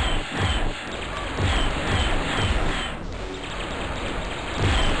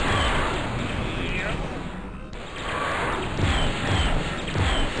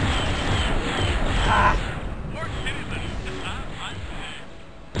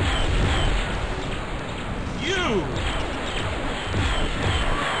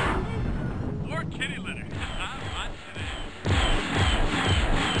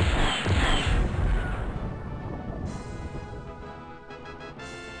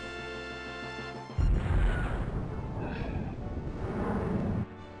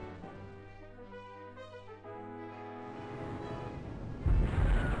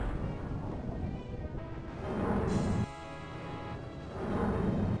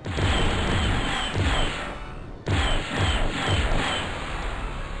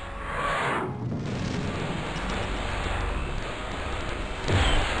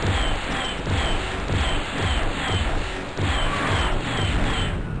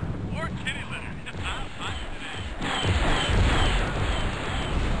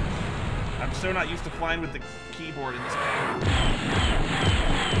 So not used to flying with the keyboard in this game. I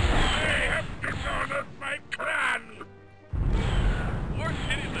have dishonored my clan!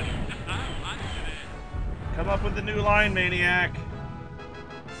 Come up with the new line, Maniac.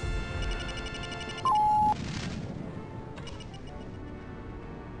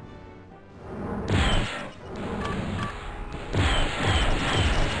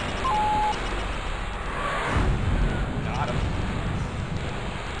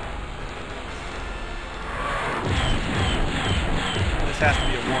 Has to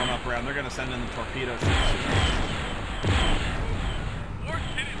be a warm-up round. They're going to send in the torpedo ships soon.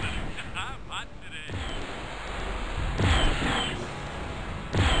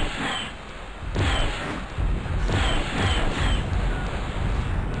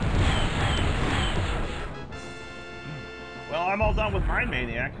 Well, I'm all done with mine,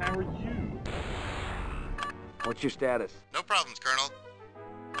 Maniac. How are you? What's your status? No problems, Colonel.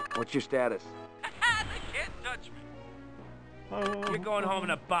 What's your status? They can't touch me. You're going home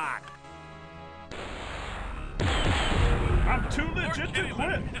in a box. I'm too legit to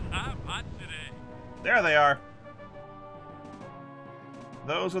quit. There they are.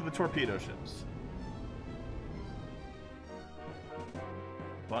 Those are the torpedo ships.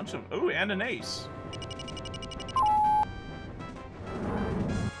 Bunch of... Ooh, and an ace.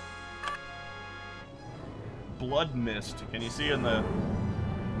 Blood Mist. Can you see in the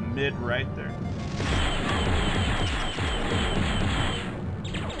mid right there?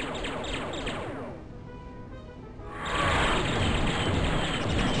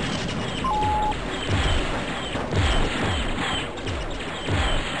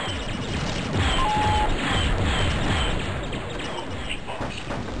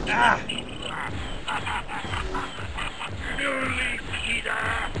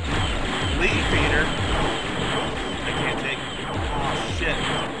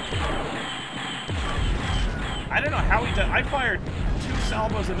 I fired 2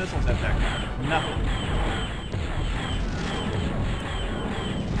 salvos of missiles at that guy. Nothing.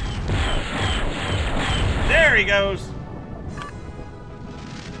 There he goes.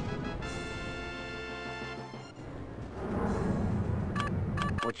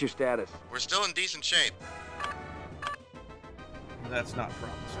 What's your status? We're still in decent shape. That's not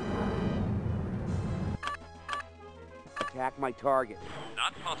promising. Attack my target.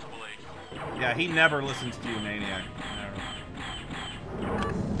 Not possible, Ace. Yeah, he never listens to you, Maniac. Never.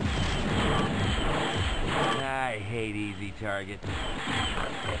 I hate easy targets.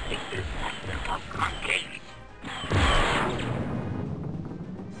 Need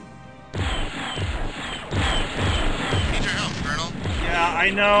your help, Colonel. Yeah, I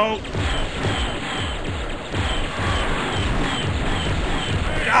know.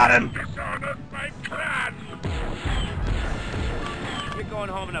 Got him. Dishonored my clan! You're going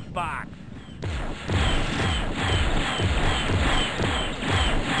home in a box.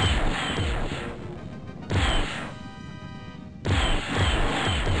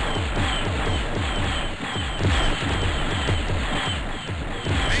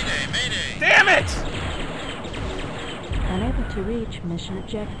 Mayday, mayday! Damn it! Unable to reach mission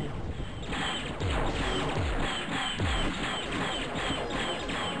objective.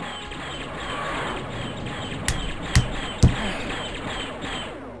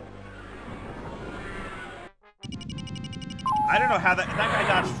 I don't know how that guy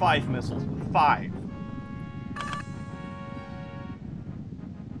dodged 5 missiles. 5.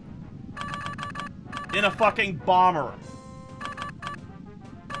 In a fucking bomber.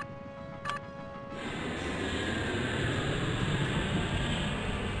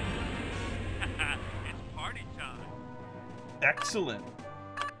 It's party time. Excellent.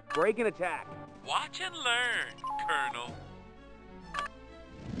 Break and attack. Watch and learn, Colonel.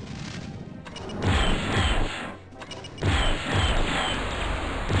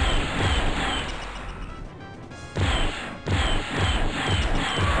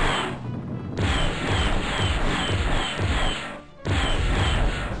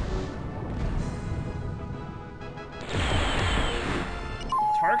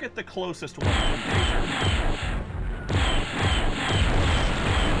 Target the closest one.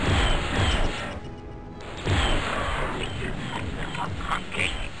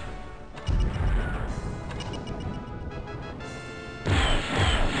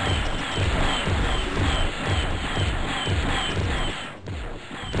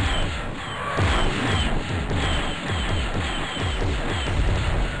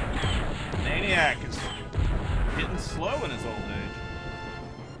 Maniac is getting slow in his old age.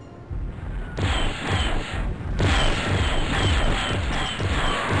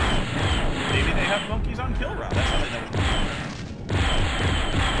 Maybe they have monkeys on kill route. That's how they know what monkeys are.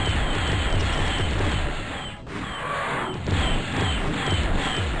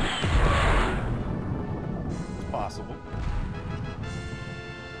 It's possible.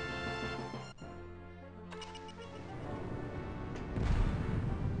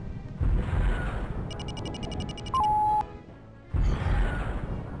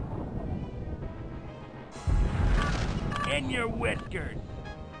 In your whiskers.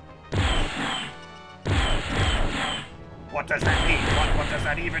 What does that mean? What does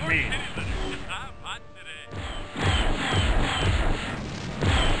that even mean? I'm hot today.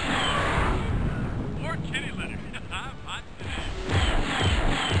 More kitty litter. I'm hot today.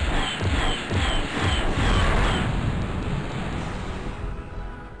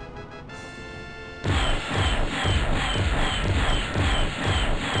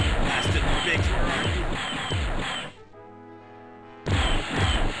 Blasted Biggs, where are you?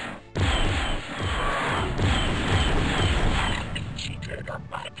 Cheated of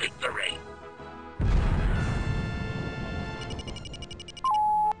my victory.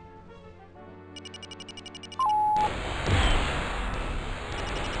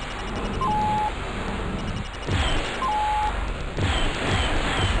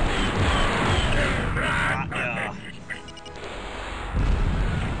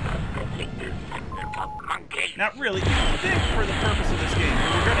 Not really. You think for the purpose of this game,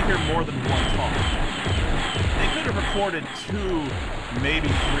 we're going to hear more than one talk. They could have recorded 2, maybe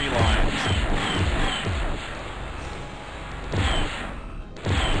 3 lines.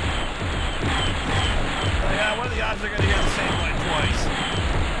 But yeah, what are the odds they're going to hear the same line twice?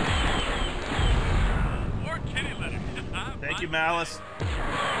 More kitty litter. Thank you, Malice.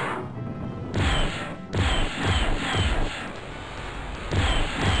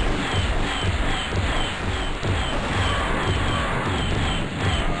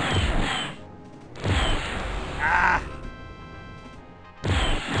 Ah!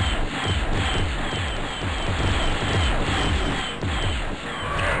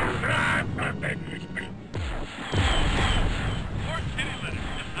 More kitty litter.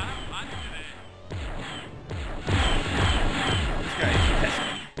 I'm hot today. This guy is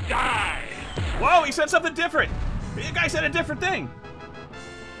pesky. Die! Whoa, he said something different! The guy said a different thing!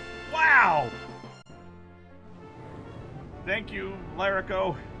 Wow! Thank you,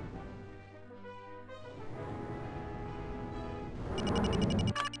 Larico.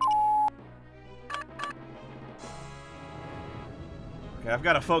 Okay, I've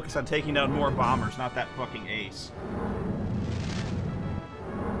got to focus on taking down more bombers, not that fucking ace.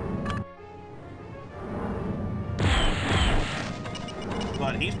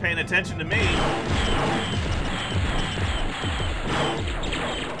 But he's paying attention to me.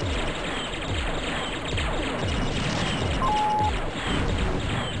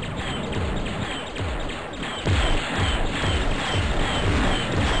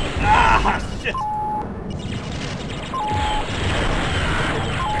 Ah, shit!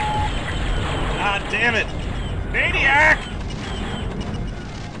 God damn it! Maniac!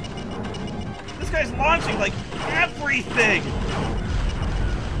 This guy's launching like everything!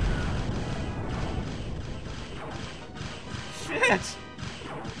 Shit!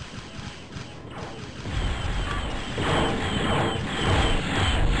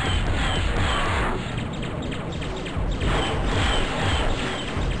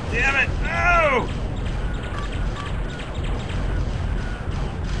 Damn it! No!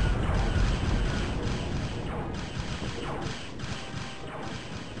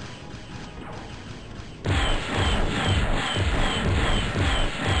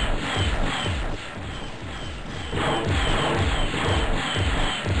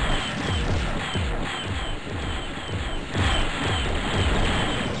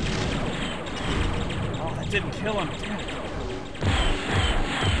 kill him.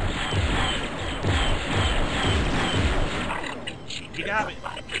 You got me.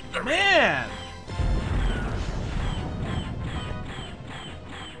 Man!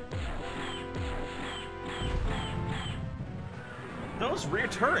 Those rear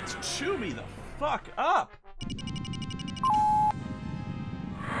turrets chew me the fuck up.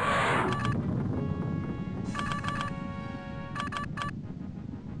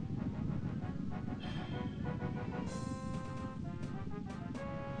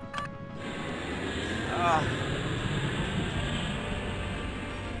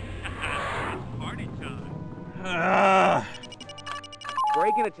 Party time.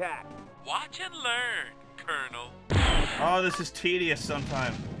 Break and attack. Watch and learn, Colonel. Oh, this is tedious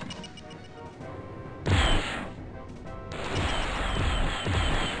sometimes.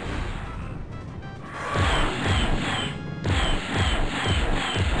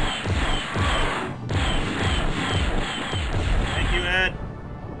 Thank you, Ed.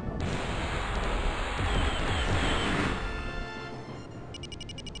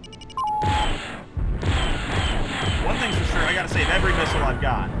 One thing's for sure, I gotta save every missile I've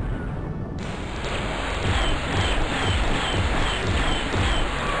got.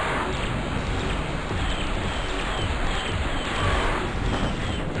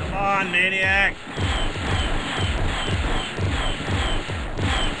 Come on, maniac!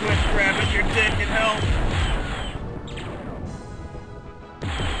 Quit grabbing your dick and help!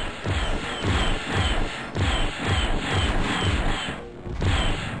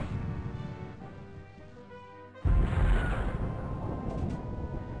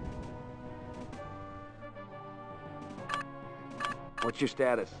 What's your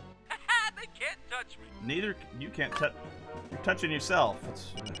status? They can't touch me. Neither you can't touch. You're touching yourself.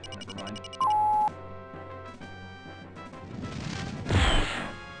 It's never mind.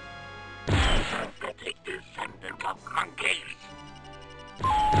 Pathetic descendant of monkeys.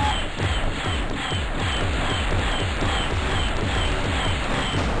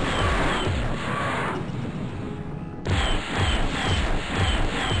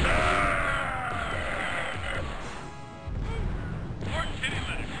 More kitty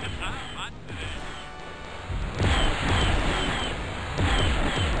litter. I'm hot today.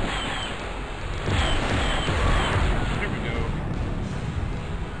 There we go.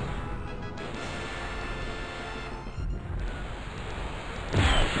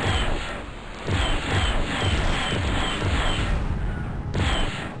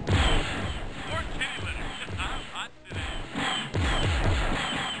 More kitty litter. I'm hot today.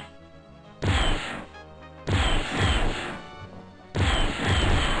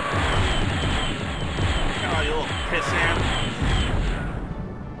 Oh, you little pissant.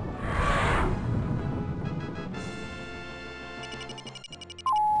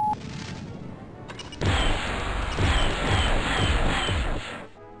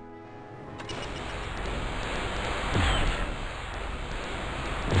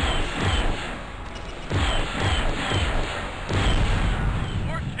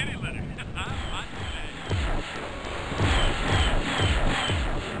 More kitty litter. I'm hot today.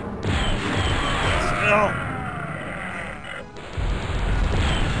 Still.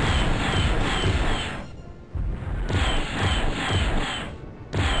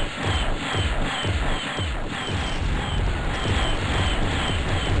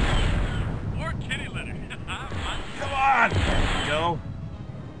 More kitty litter. I'm hot. Come on. There we go.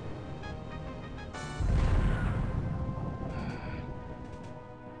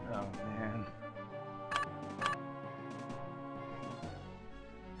 Oh man.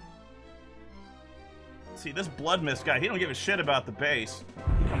 See, this blood mist guy, he don't give a shit about the base.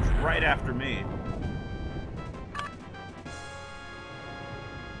 He comes right after me.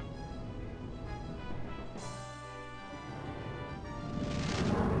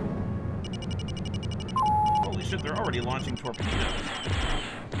 Holy shit, they're already launching torpedoes.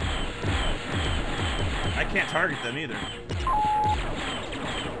 I can't target them either.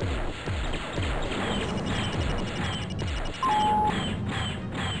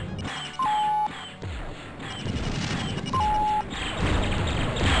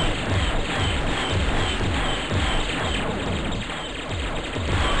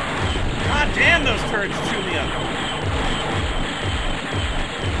 God damn, those turrets chew me up.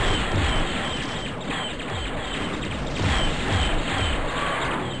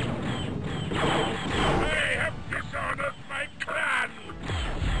 They have dishonored my clan.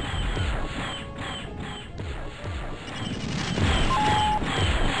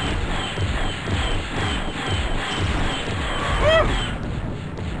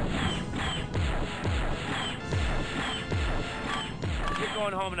 You're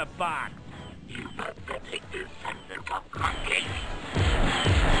going home in a box. You pathetic descendant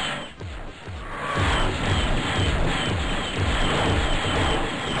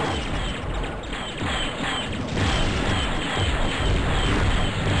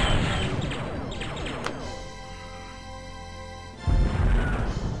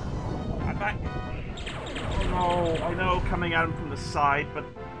coming at him from the side, but...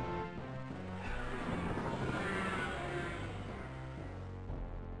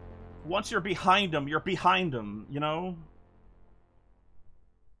 Once you're behind him, you know?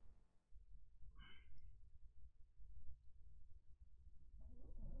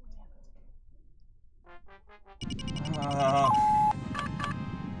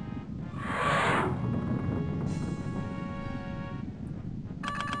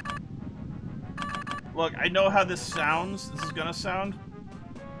 Look, I know how this sounds. This is gonna sound.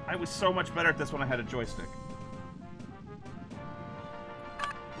 I was so much better at this when I had a joystick.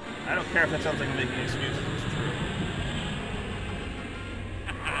 I don't care if that sounds like I'm making excuses. It's true.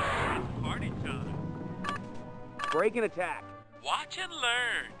 Party time. Break and attack. Watch and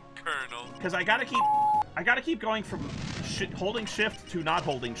learn, Colonel. Because I gotta keep going from holding shift to not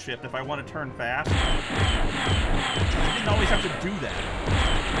holding shift if I want to turn fast. I didn't always have to do that.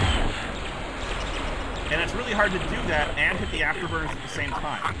 And it's really hard to do that and hit the afterburners at the same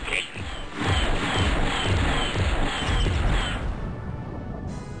time.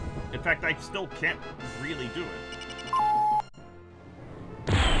 In fact, I still can't really do it.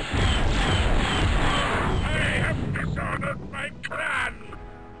 I have dishonored my clan!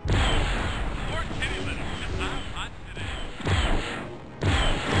 More kitty litter. I'm hot today.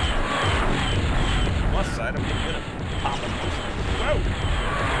 Plus side, I'm getting good at popping those things. Whoa!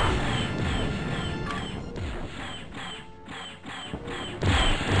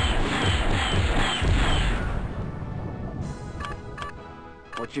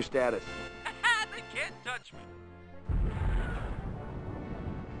 What's your status? They can't touch me.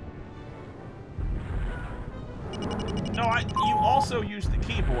 No, you also use the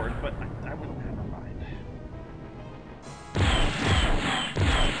keyboard, but I wouldn't never mind.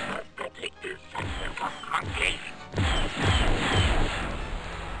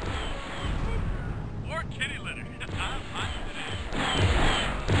 More kitty litter. I'm hot today.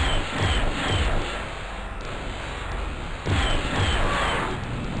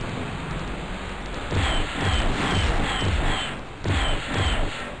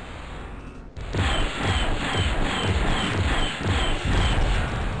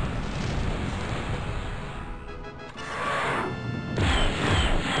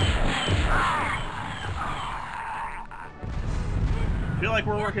 I feel like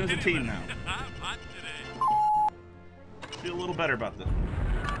we're working as a team now. Feel a little better about this.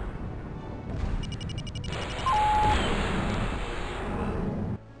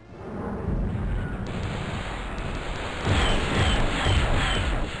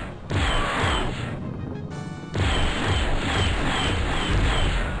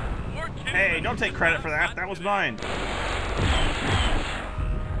 Hey, don't take credit for that. That was mine.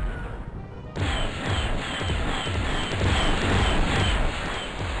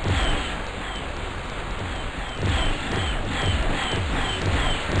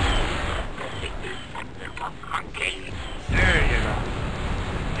 There you go.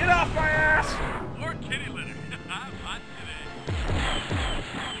 Get off my ass! More kitty litter. I'm hot today.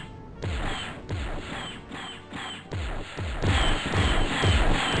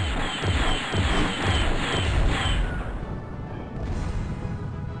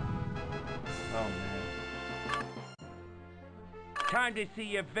 Oh, man. Time to see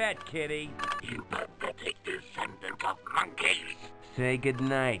your vet, kitty. You pathetic descendant of monkeys. Say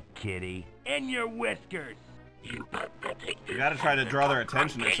goodnight, kitty. And your whiskers. You pathetic. You gotta try to draw their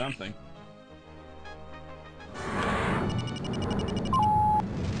attention to something.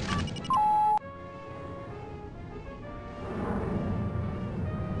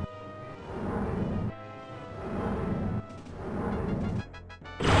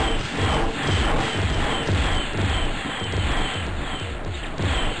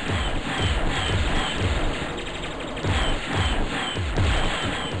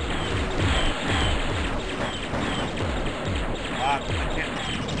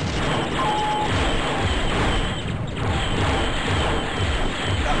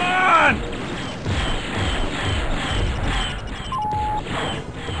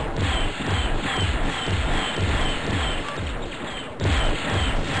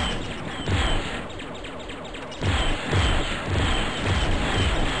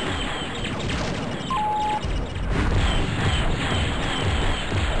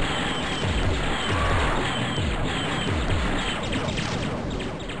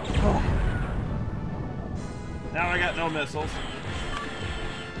 Now I got no missiles.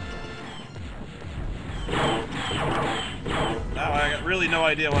 Now I got really no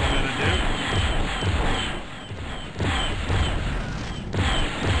idea what I'm gonna do.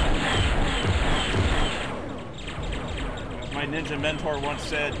 As my ninja mentor once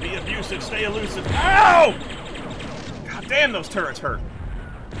said, be abusive, stay elusive. Ow! God Damn, those turrets hurt.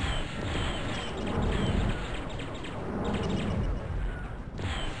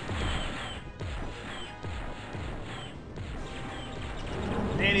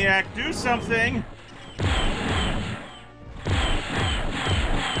 Maniac, do something!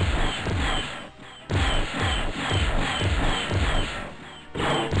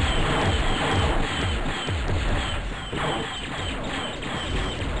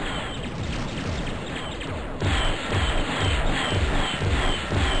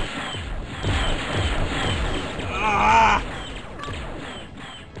 Ah!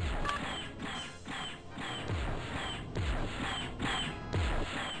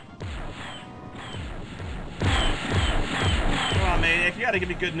 Come on, Maniac, you gotta give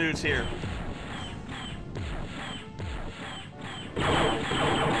me good news here.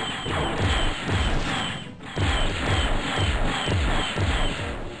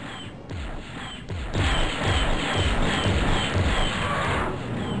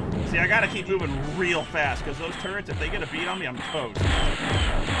 See, I gotta keep moving real fast, because those turrets, if they get a beat on me, I'm toast.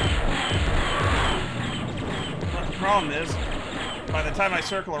 But the problem is, by the time I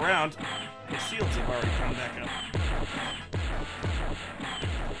circle around, the shields have already come back up.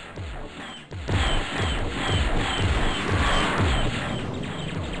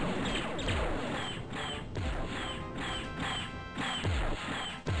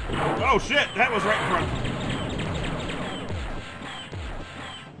 Oh shit, that was right in front.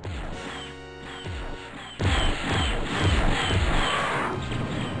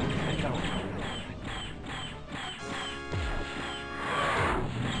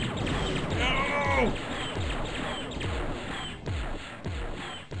 No!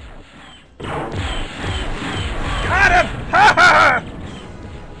 Got him! Ha ha!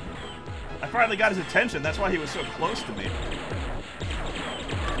 I finally got his attention, that's why he was so close to me.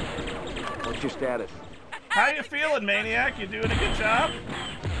 What's your status? How you feeling, Maniac? You doing a good job?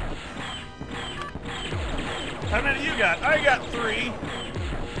 How many you got? I got 3.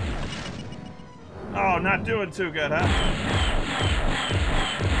 Oh, not doing too good, huh?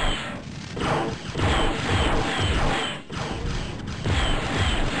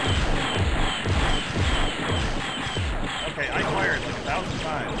 Okay, I fired like 1,000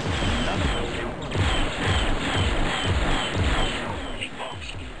 times. None of them came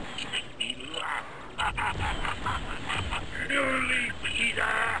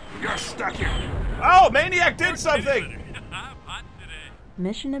You're stuck here. Oh, Maniac did something!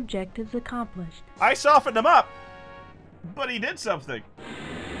 Mission objectives accomplished. I softened him up, but he did something.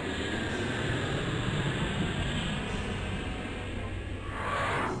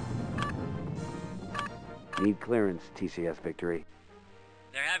 Need clearance, TCS Victory.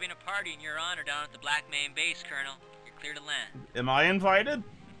 They're having a party in your honor down at the Black Main base, Colonel. You're clear to land. Am I invited?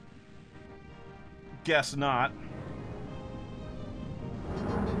 Guess not.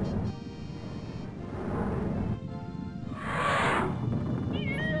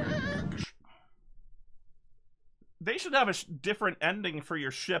 They should have a different ending for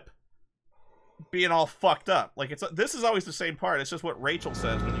your ship being all fucked up. Like, this is always the same part. It's just what Rachel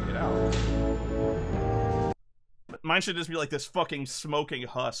says when you get out. But mine should just be like this fucking smoking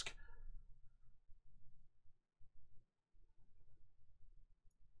husk.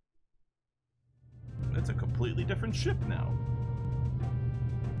 It's a completely different ship now.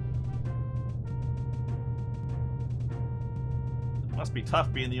 It must be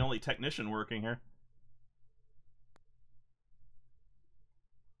tough being the only technician working here.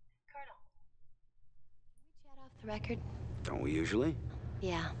 The record? Don't we usually?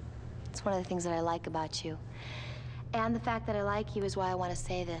 Yeah. It's one of the things that I like about you. And the fact that I like you is why I want to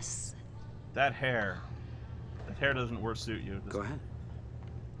say this. That hair. That hair doesn't suit you. Go ahead.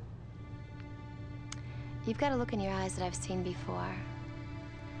 You've got a look in your eyes that I've seen before.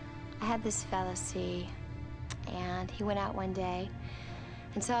 I had this fella see, and he went out one day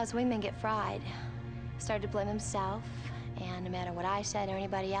and saw his wingman get fried. Started to blame himself, and no matter what I said or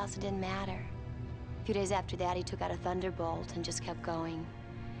anybody else, it didn't matter. A few days after that, he took out a thunderbolt and just kept going.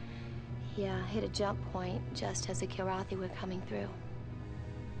 He hit a jump point just as the Kilrathi were coming through.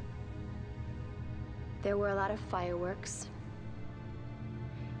 There were a lot of fireworks.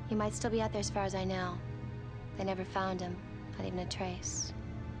 He might still be out there as far as I know. They never found him, not even a trace.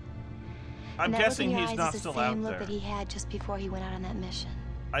 I'm guessing he's not still out there. The same look that he had just before he went out on that mission.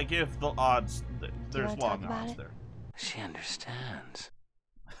 I give the odds. There's long odds there. She understands.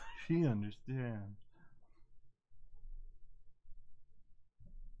 She understands.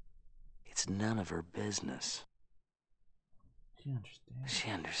 It's none of her business. She understands. She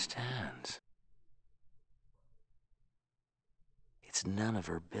understands. It's none of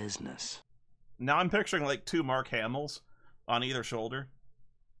her business. Now I'm picturing like 2 Mark Hamills on either shoulder.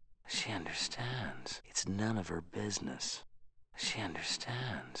 She understands. It's none of her business. She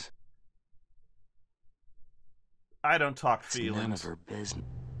understands. I don't talk It's feelings. none of her business.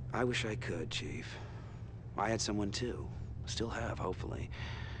 I wish I could, Chief. I had someone too. Still have, hopefully.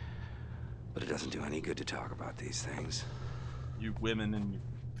 But it doesn't do any good to talk about these things. You women and your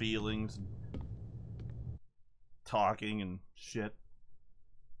feelings and talking and shit.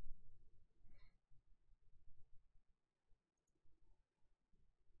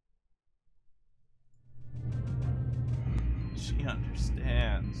 She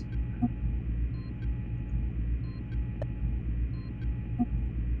understands.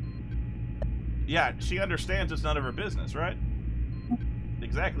 Yeah, she understands it's none of her business, right?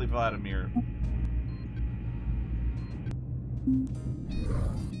 Exactly, Vladimir.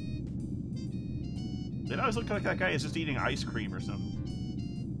 It always look like that guy is just eating ice cream or something.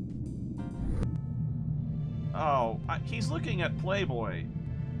 Oh, he's looking at Playboy.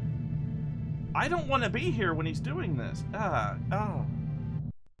 I don't want to be here when he's doing this. Oh.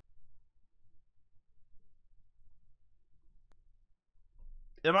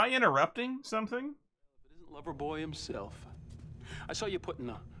 Am I interrupting something? It isn't Loverboy himself. I saw you putting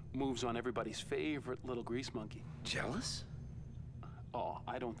the moves on everybody's favorite little grease monkey. Jealous? Oh,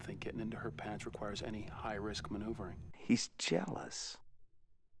 I don't think getting into her pants requires any high-risk maneuvering. He's jealous.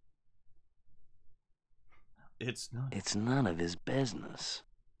 It's none of his business.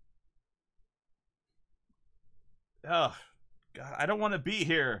 Ugh. God, I don't want to be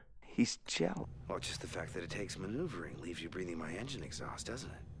here. He's jealous. Well, just the fact that it takes maneuvering leaves you breathing my engine exhaust,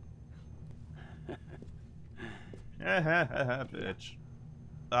 doesn't it? Bitch.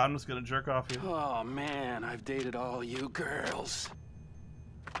 I'm just gonna jerk off here. Oh, man, I've dated all you girls.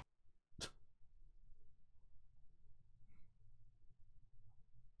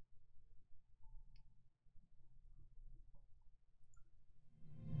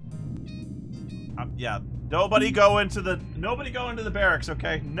 Yeah, nobody go into the barracks,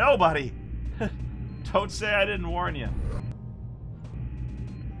 okay? Nobody. Don't say I didn't warn you.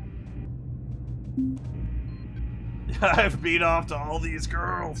 I've beat off to all these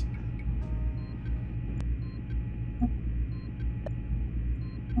girls.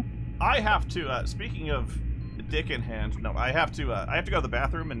 I have to, speaking of dick in hand, no, I have to go to the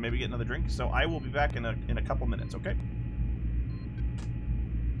bathroom and maybe get another drink, so I will be back in a couple minutes, okay?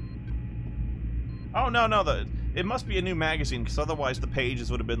 Oh, no, it must be a new magazine, because otherwise the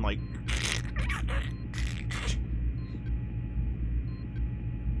pages would have been like...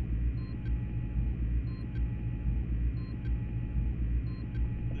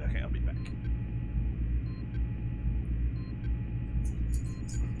 Okay, I'll be back.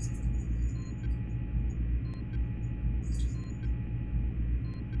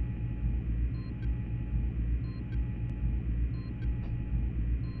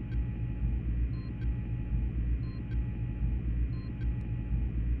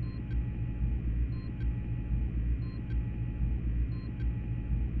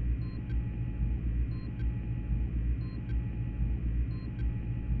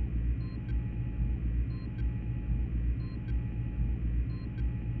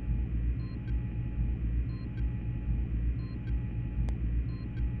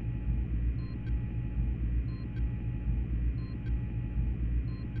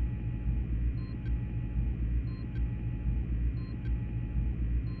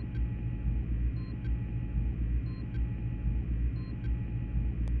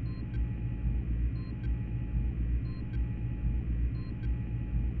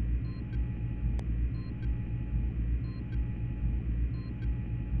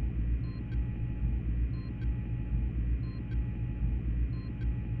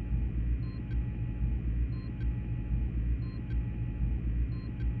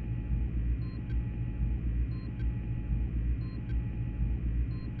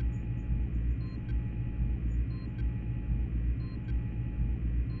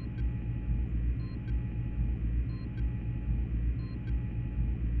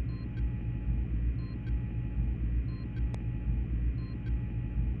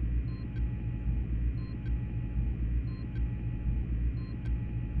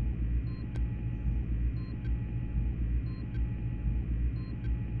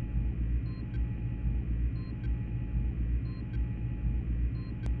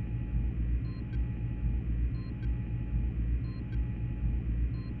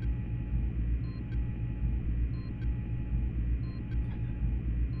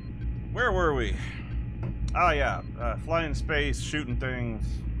 Where were we? Oh yeah, flying in space, shooting things.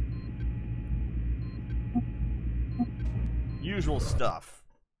 Usual stuff.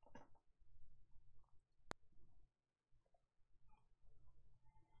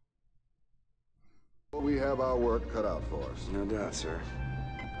 have our work cut out for us. No doubt, sir.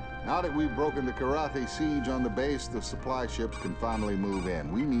 Now that we've broken the Karathi siege on the base, the supply ships can finally move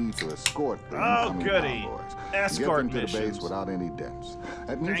in. We need to escort the incoming convoys. Escort get them to the missions. base without any dents.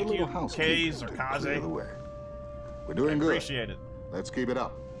 That means Thank a little you, housekeeping Kaze or to Kaze. clear the way. We're doing good. Appreciate it. Let's keep it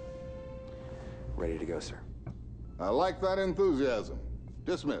up. Ready to go, sir. I like that enthusiasm.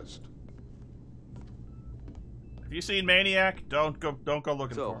 Dismissed. Have you seen Maniac? Don't go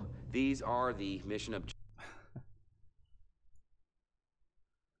looking for him. These are the mission objectives.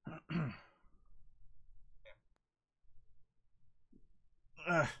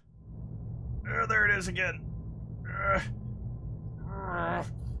 There it is again.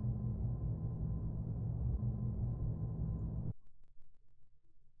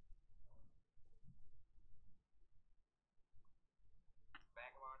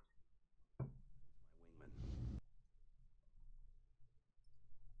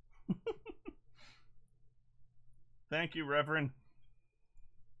 Thank you, Reverend.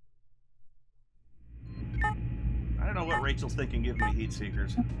 I don't know what Rachel's thinking giving me heat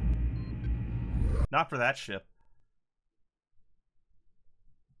seekers. Not for that ship.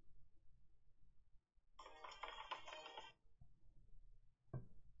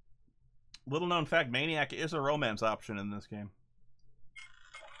 Little known fact, Maniac is a romance option in this game.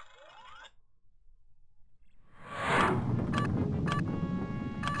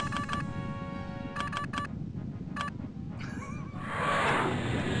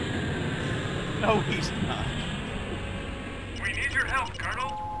 No, he's not. We need your help,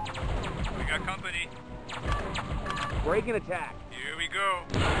 Colonel. We got company. Break and attack. Here we go.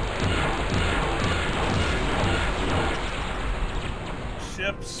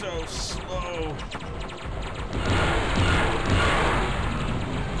 Ship's so slow.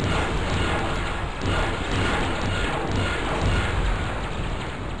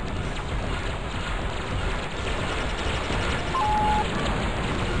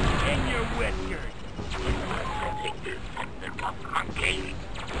 In your whiskers. Monkey.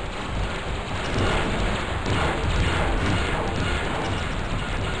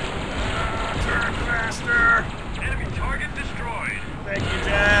 Turn faster. Enemy target destroyed. Thank you,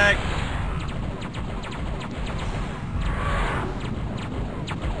 Jack.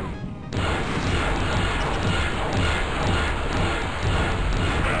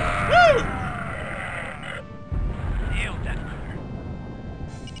 Woo! Nailed that.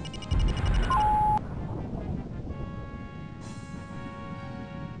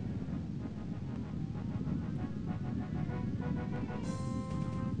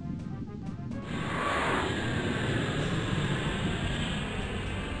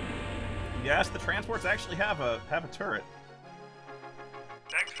 Yes, the transports actually have a turret.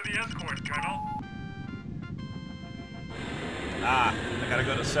 Thanks for the escort, Colonel. Ah, I gotta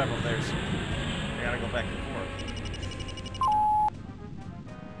go to several. I gotta go back and forth.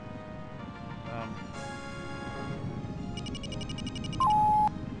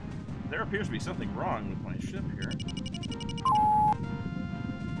 There appears to be something wrong with my ship here.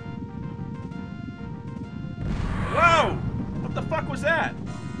 Whoa! What the fuck was that?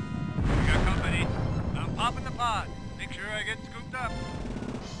 We got company. I'm popping the pod. Make sure I get scooped up.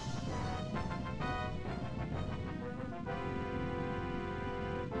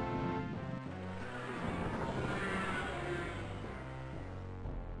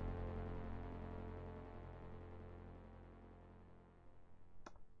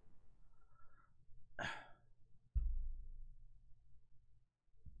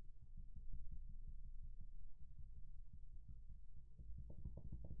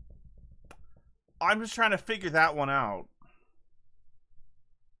 I'm just trying to figure that one out.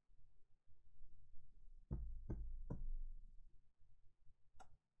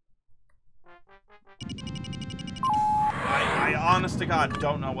 I honest to God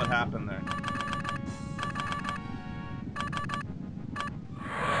don't know what happened there.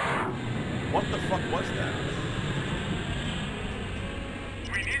 What the fuck was that?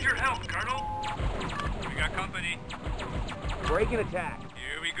 We need your help, Colonel. We got company. Break and attack.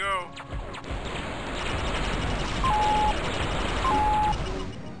 Here we go.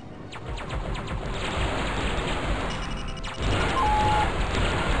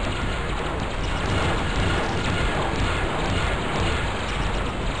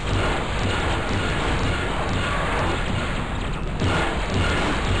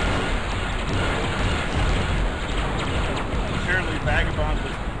 Apparently Vagabond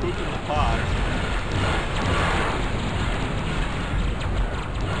was pooping the pod.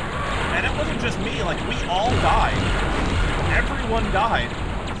 And it wasn't just me, like, we all died. Everyone died.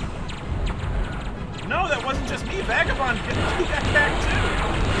 No, that wasn't just me. Vagabond, he got tagged too.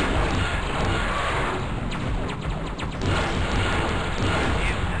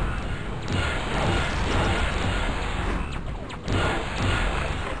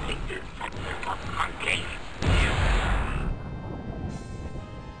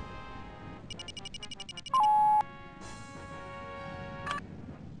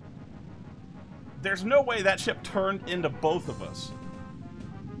 There's no way that ship turned into both of us.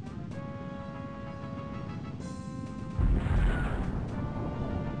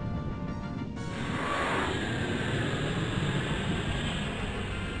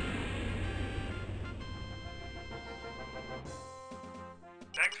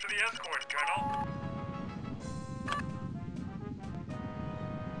 Thanks for the escort, Colonel.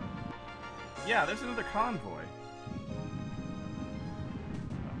 Yeah, there's another convoy.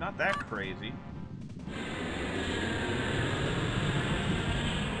 Not that crazy.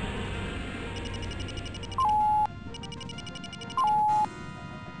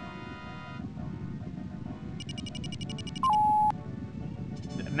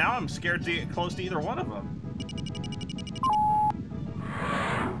 Now I'm scared to get close to either one of them.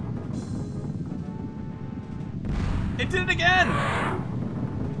 It did it again!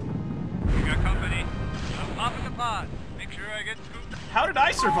 We got company. I'm popping the pod. Make sure I get scooped. How did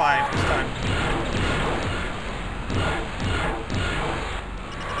I survive this time?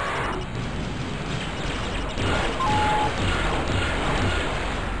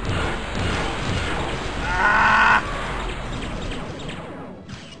 Ah!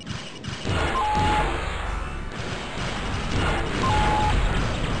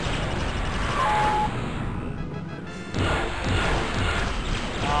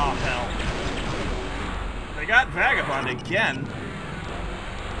 Oh, hell. They got Vagabond again.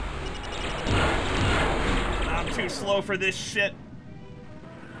 I'm too slow for this shit.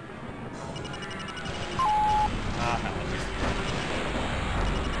 Ah, hell.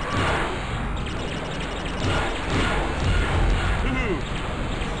 Ooh,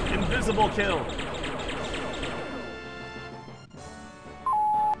 invisible kill.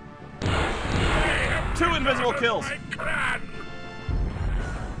 Two invisible kills.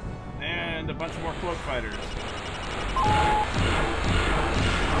 And a bunch more cloak fighters.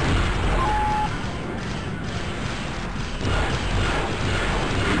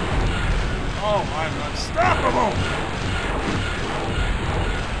 Oh, I'm unstoppable!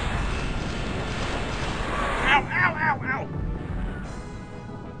 Ow, ow, ow, ow!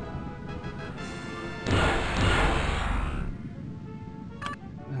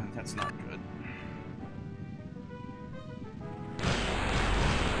 That's not good.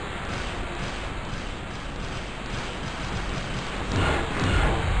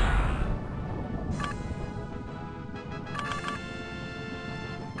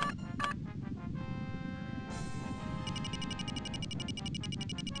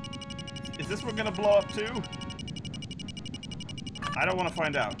 Is this one gonna blow up too? I don't want to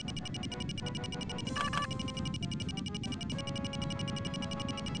find out.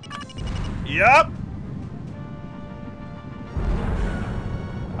 Yup!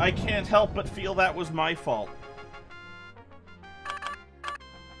 I can't help but feel that was my fault.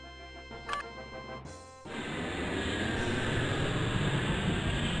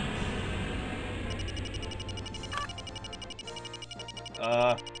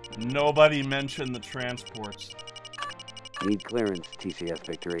 Nobody mentioned the transports. Need clearance, TCS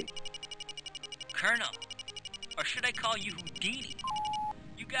Victory. Colonel, or should I call you Houdini?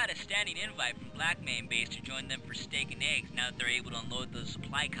 You got a standing invite from Black Main Base to join them for steak and eggs now that they're able to unload the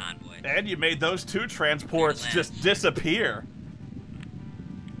supply convoy. And you made those two transports just disappear.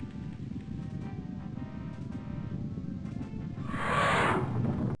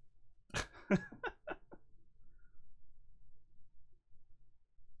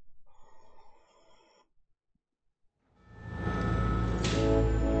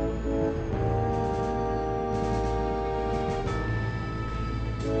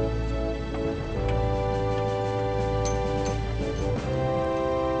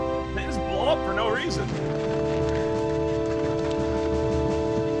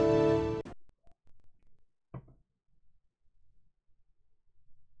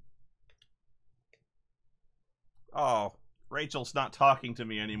 Oh, Rachel's not talking to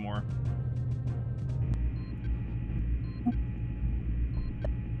me anymore.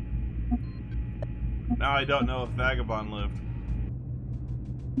 Now I don't know if Vagabond lived.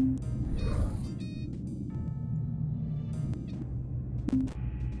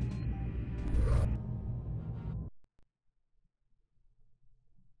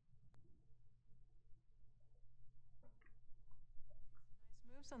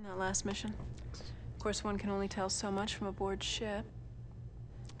 Moves on that last mission. Of course, one can only tell so much from aboard ship.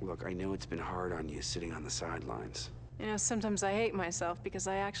 Look, I know it's been hard on you sitting on the sidelines. You know, sometimes I hate myself because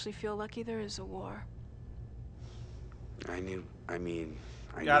I actually feel lucky there is a war. I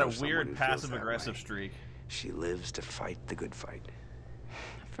got a weird passive-aggressive streak. She lives to fight the good fight.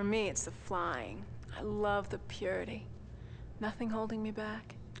 For me, it's the flying. I love the purity. Nothing holding me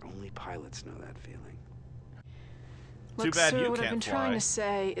back. Only pilots know that feeling. Look, Too bad sir, you what I've can't been trying fly. to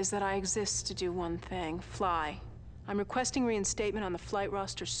say is that I exist to do one thing, fly. I'm requesting reinstatement on the flight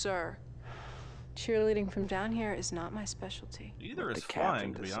roster, sir. Cheerleading from down here is not my specialty. Either Let is the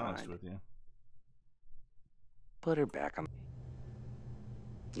captain flying, to be honest decide. with you. Put her back on.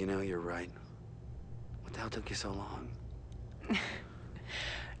 You know, you're right. What the hell took you so long?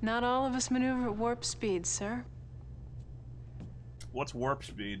 Not all of us maneuver at warp speed, sir. What's warp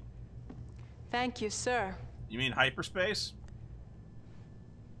speed? Thank you, sir. You mean hyperspace?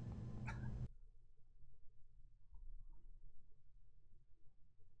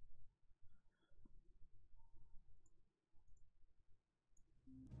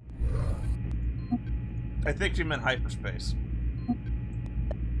 I think you meant hyperspace.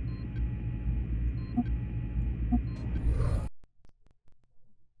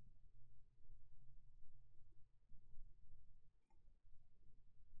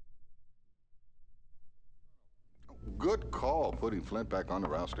 Good call putting Flint back on the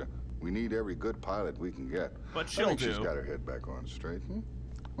roster. We need every good pilot we can get. But I she'll think she's do. got her head back on straight.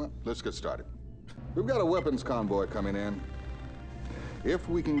 Well, let's get started. We've got a weapons convoy coming in. If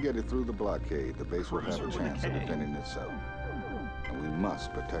we can get it through the blockade, the base will have a chance of defending itself. And we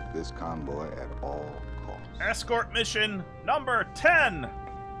must protect this convoy at all costs. Escort mission number 10!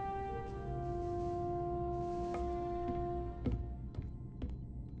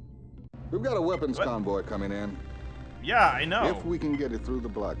 We've got a weapons convoy coming in. Yeah, I know. If we can get it through the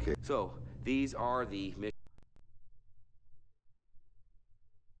blockade. So, these are the missions.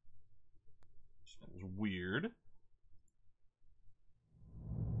 That was weird.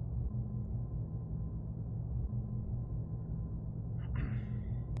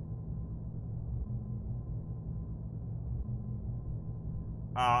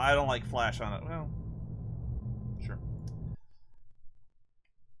 I don't like flash on it. Well, sure.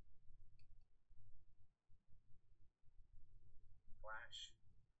 Flash.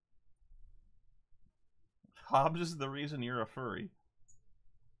 Hobbs is the reason you're a furry.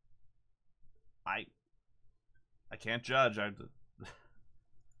 I can't judge.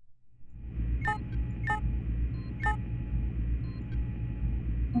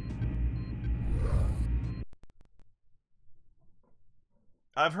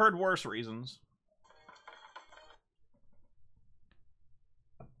 I've heard worse reasons.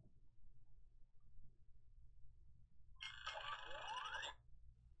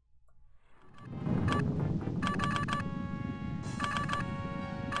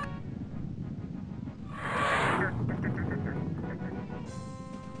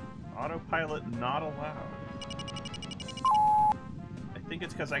 Autopilot not allowed. I think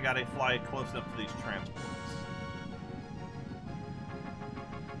it's because I gotta fly close enough to these transports.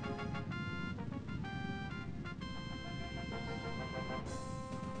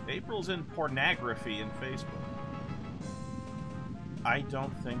 April's in pornography in Facebook. I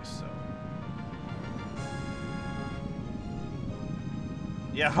don't think so.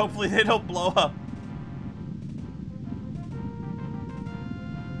 Yeah, hopefully they don't blow up.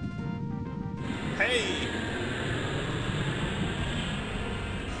 Hey!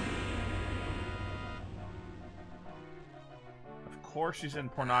 Of course she's in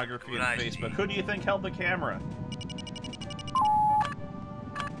pornography and Facebook. Who do you think held the camera?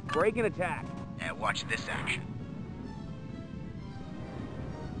 Break and attack. Yeah, watch this action.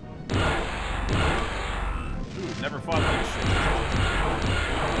 Ooh, never fought this shit.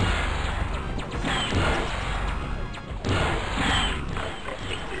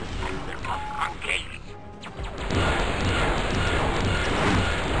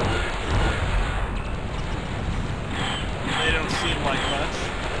 They don't seem like much.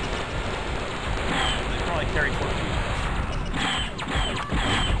 They probably carry torpedoes.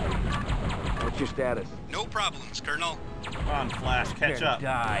 What's your status? No problems, Colonel. Come on, Flash, catch up.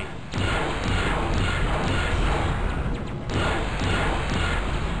 Die.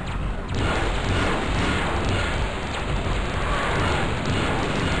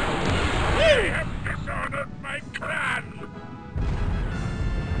 They have dishonored my clan!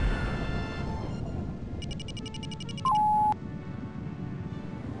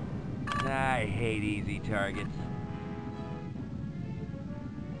 I hate easy targets.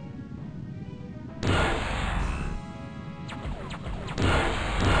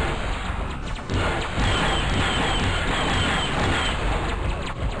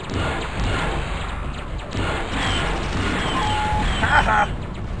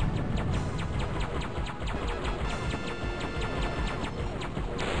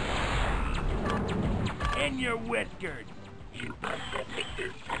 In your whiskers. You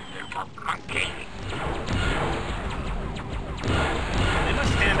monkey!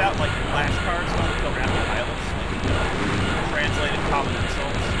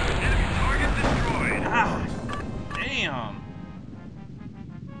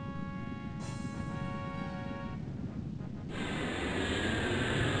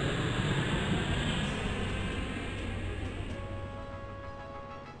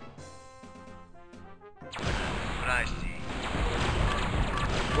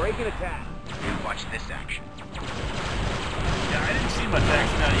 Break and attack. And watch this action. Yeah, I didn't see much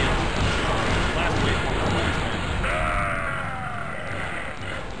action out of you last week.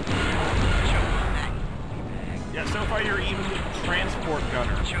 Yeah, so far you're even with transport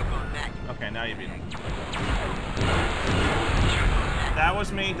gunner. Okay, now you beat him. That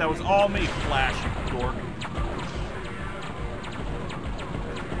was me. That was all me, Flash, you dork.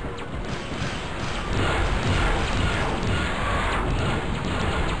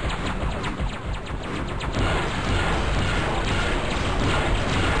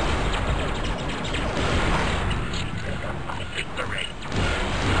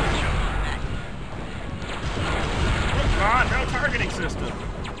 No targeting system.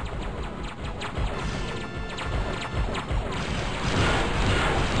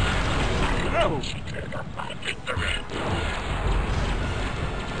 No.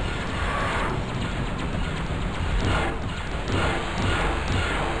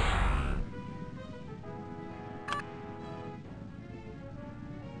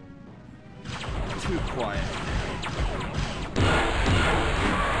 Too quiet.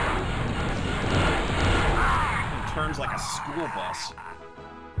 Turns like a school bus.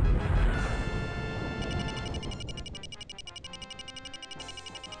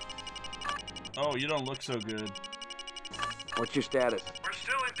 Oh, you don't look so good. What's your status? We're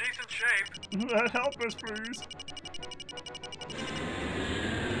still in decent shape. Help us, please.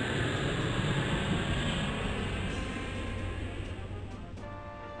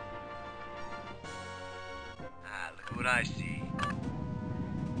 Look what I see.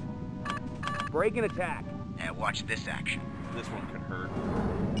 Break and attack. And watch this action. This one could hurt.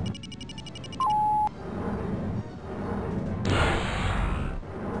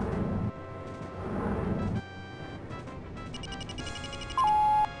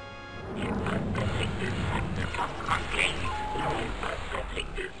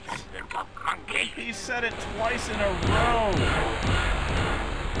 He said it twice in a row.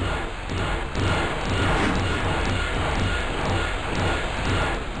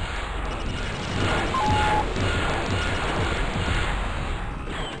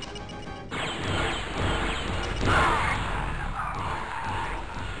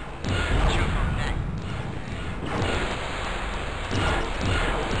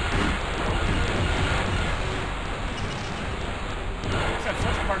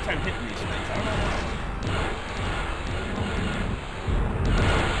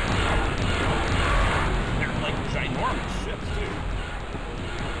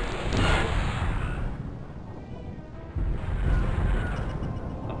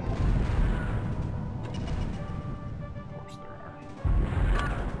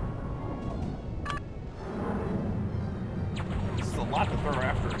 Lot to throw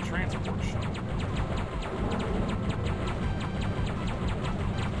after a transport shuttle.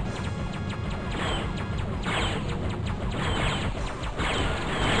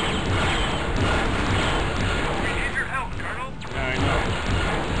 We need your help, Colonel. I know.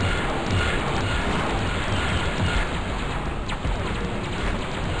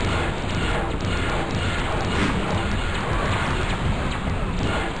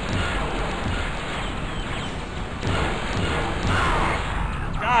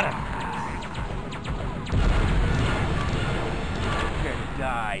 Got him. You're gonna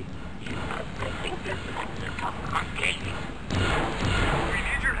die. We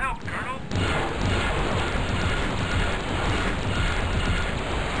need your help, Colonel.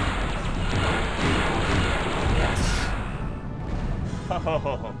 Yes.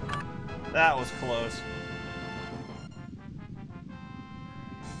 Oh, that was close.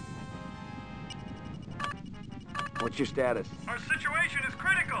 What's your status? Our situation is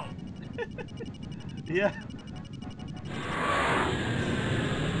critical. Yeah.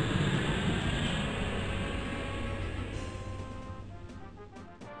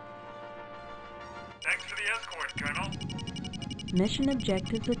 Thanks for the escort, Colonel. Mission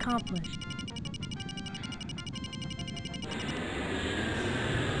objectives accomplished.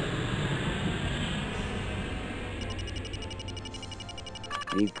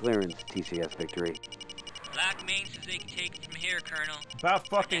 Need clearance, TCS Victory. Black Main says they can take it from here, Colonel. About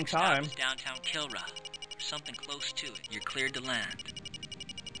fucking time. Next stop is downtown Kilra. Or something close to it. You're cleared to land.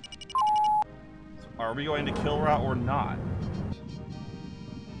 Are we going to Kilra or not?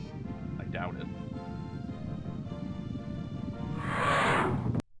 I doubt it.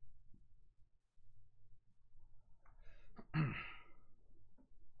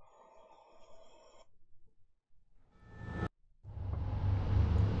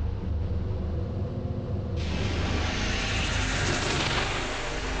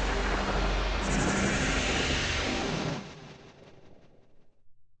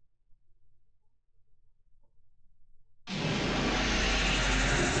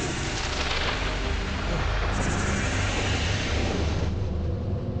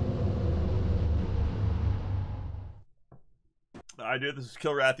 I do. This is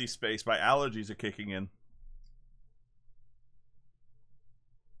Kilrathi Space. My allergies are kicking in.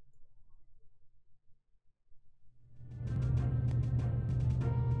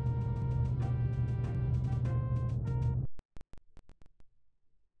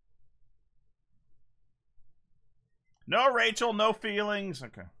 No, Rachel, no feelings.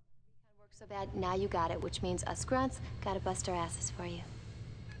 Okay. Work so bad, now you got it, which means us grunts gotta bust our asses for you.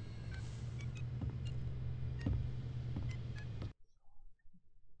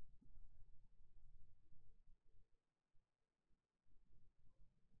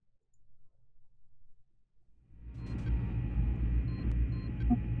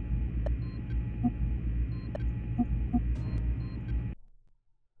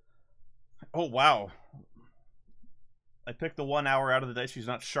 Oh, wow. I picked the 1 hour out of the day she's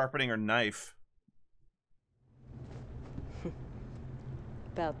not sharpening her knife.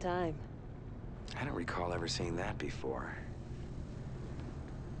 About time. I don't recall ever seeing that before.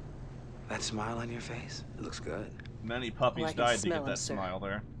 That smile on your face? It looks good. Many puppies died to get that sir. smile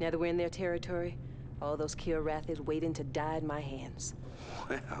there. Now that we're in their territory, all those Kilrathis waiting to die in my hands.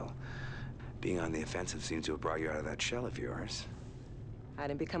 Well, being on the offensive seems to have brought you out of that shell of yours. I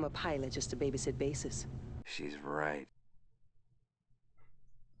didn't become a pilot just to babysit bases. She's right.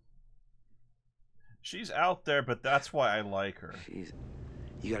 She's out there, but that's why I like her.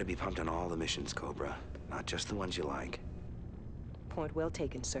 You gotta be pumped on all the missions, Cobra. Not just the ones you like. Point well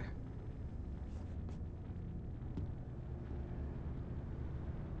taken, sir.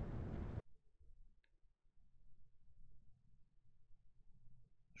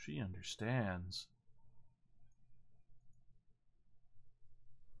 She understands.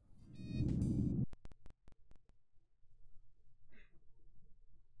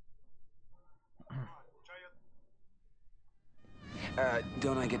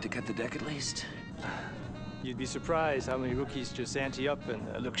 Don't I get to cut the deck at least? You'd be surprised how many rookies just ante up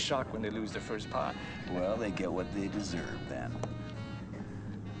and look shocked when they lose their first pot. Well, they get what they deserve, then.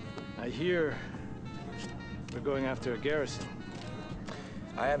 I hear we're going after a garrison.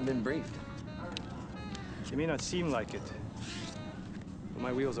 I haven't been briefed. It may not seem like it, but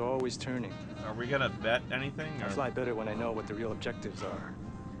my wheels are always turning. Are we gonna bet anything? I fly better when I know what the real objectives are.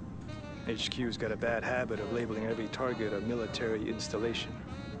 HQ's got a bad habit of labeling every target a military installation,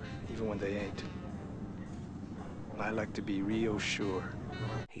 even when they ain't. I like to be real sure.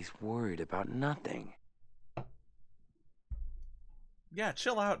 He's worried about nothing. Yeah,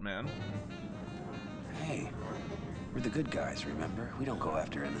 chill out, man. Hey, we're the good guys, remember? We don't go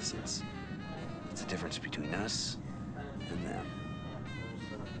after innocents. It's the difference between us and them.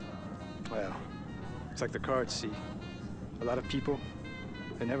 Well, it's like the cards, see. A lot of people,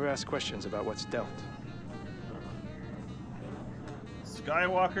 they never ask questions about what's dealt.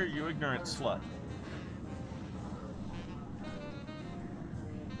 Skywalker, you ignorant slut.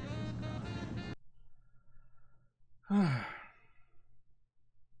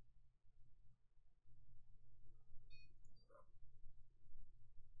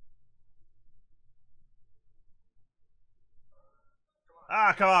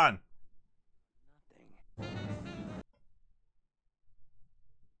 Ah, come on.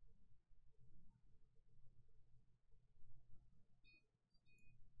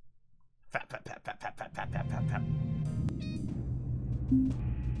 Fap, fap, fap, fap, fap, fap, fap, fap, fap.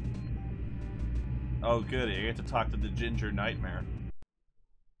 Oh, good. I get to talk to the Ginger Nightmare.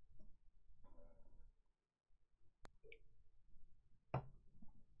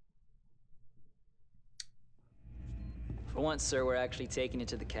 For once, sir, we're actually taking it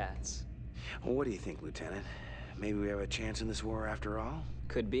to the cats. Well, what do you think, Lieutenant? Maybe we have a chance in this war after all?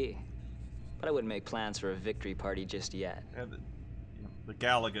 Could be. But I wouldn't make plans for a victory party just yet. Yeah, the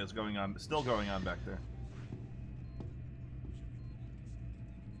Galaga is going on, still going on back there.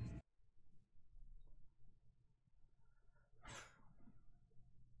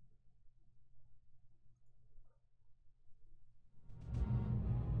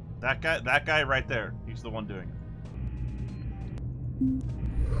 That guy right there, he's the one doing it.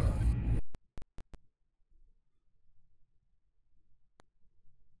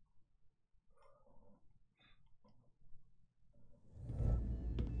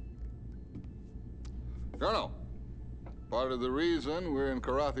 Colonel, part of the reason we're in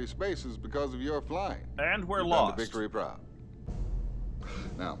Kilrathi space is because of your flying. And we're You've lost. done the victory proud.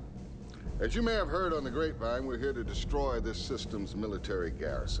 Now, as you may have heard on the grapevine, we're here to destroy this system's military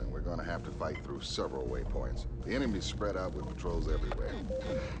garrison. We're going to have to fight through several waypoints. The enemy's spread out with patrols everywhere.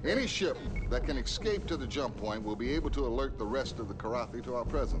 Any ship that can escape to the jump point will be able to alert the rest of the Kilrathi to our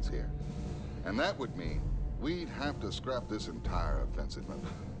presence here. And that would mean we'd have to scrap this entire offensive.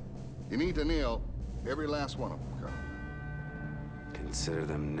 You need to nail every last one of them, Colonel. Consider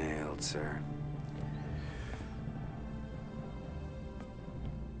them nailed, sir.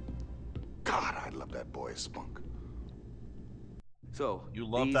 God, I love that boy's spunk. So, you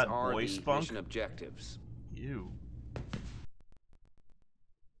love these that are boy the spunk? mission objectives. You.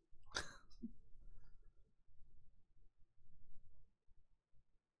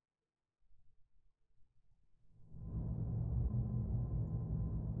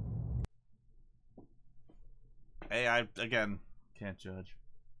 Hey, I, again, can't judge.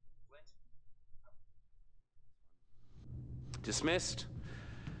 Dismissed,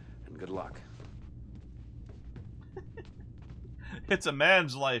 and good luck. It's a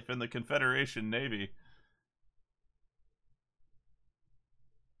man's life in the Confederation Navy.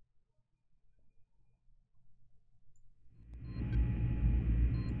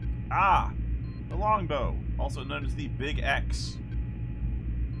 Ah! The longbow, also known as the Big X.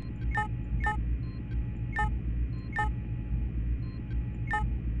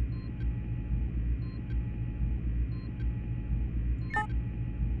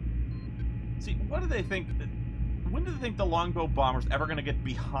 See, what do they think? When do they think the longbow bomber's ever going to get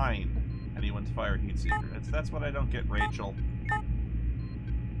behind anyone's fire heat seeker? That's what I don't get, Rachel.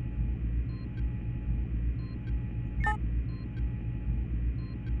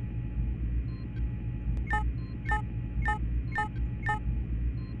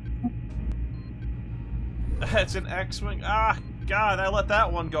 That's an X-Wing. Ah, God, I let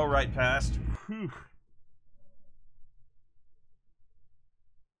that one go right past. Whew.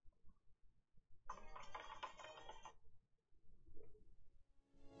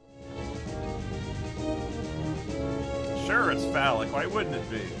 Sure, it's phallic. Why wouldn't it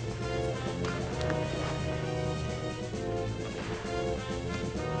be?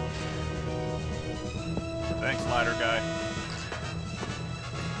 Thanks, ladder guy.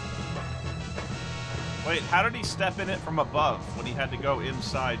 Wait, how did he step in it from above when he had to go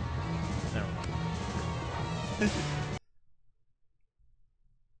inside? Never mind.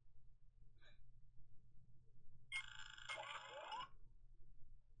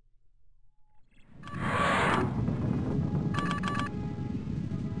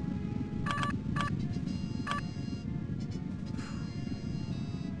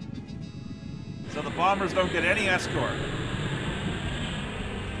 So the bombers don't get any escort.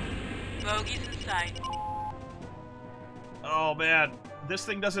 Bogies in sight. Oh man, this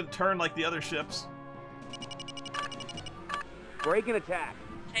thing doesn't turn like the other ships. Break and attack.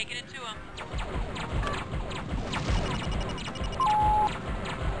 Taking it to him.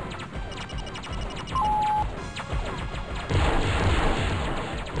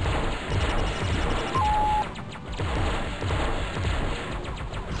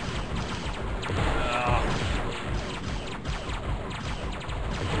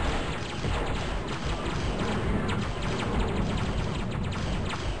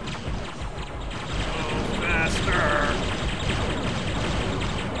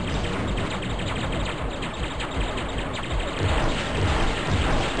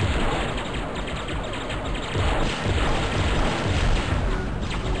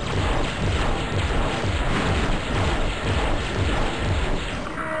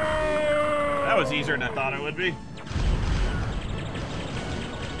 Easier than I thought it would be.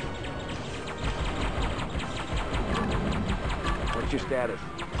 What's your status?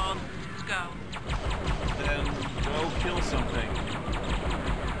 Let's go. Then go kill something.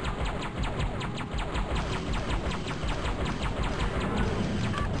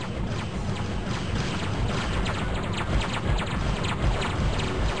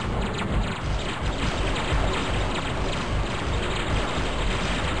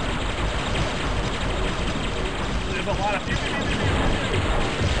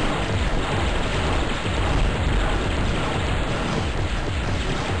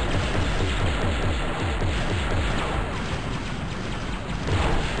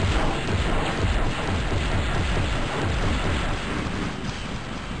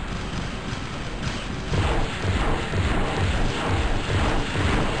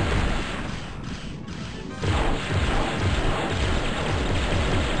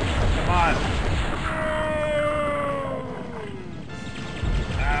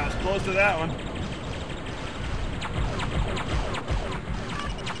 To that one.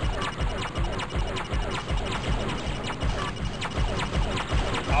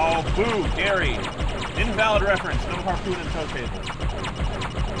 Oh, boo, Gary. Invalid reference. No harpoon and tow cables.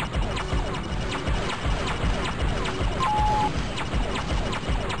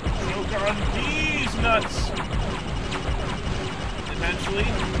 Choke on these nuts. Eventually.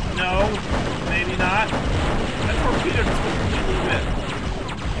 No. Maybe not. That torpedo just completely whiffed.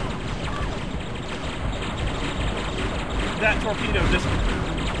 that torpedo just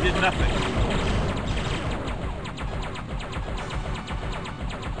did nothing.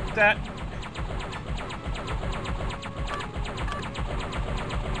 That...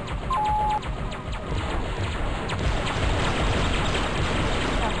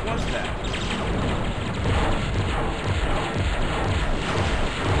 What was that?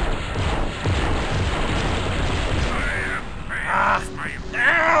 Ah!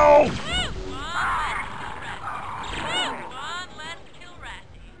 Ow!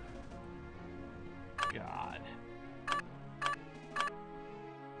 God.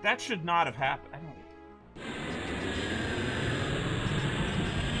 That should not have happened. I don't...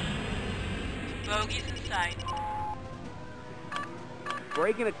 Bogies in sight.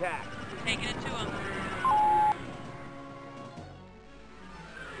 Break and attack. Taking it to him.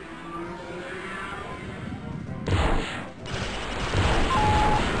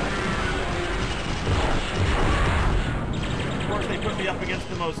 Of course, they put me up against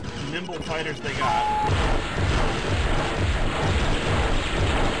the most nimble fighters they got.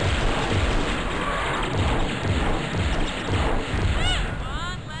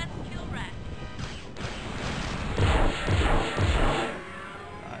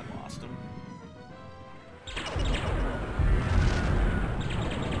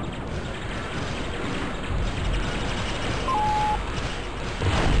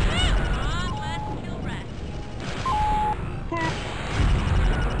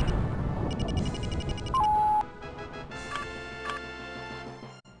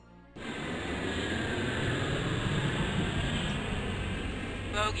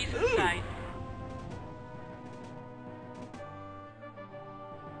 Bogies in sight.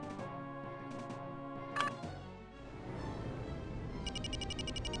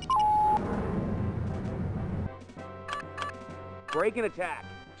 Break and attack.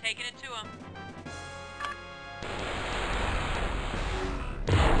 Taking it to him.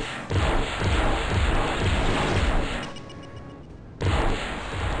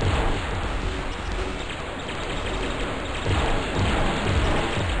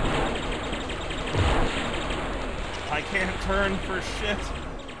 I can't turn for shit.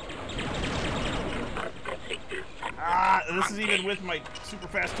 Ah, this is even with my super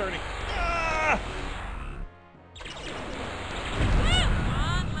fast turning. Ah!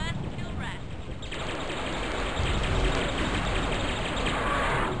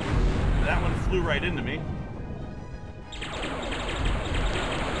 That one flew right into me.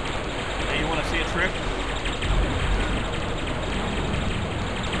 Hey, you want to see a trick?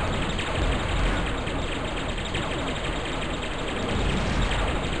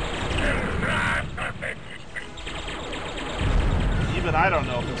 Even I don't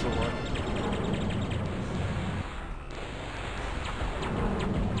know if this will work.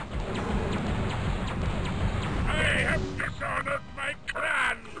 I have dishonored my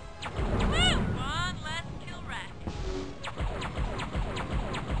clan! One less kill rack.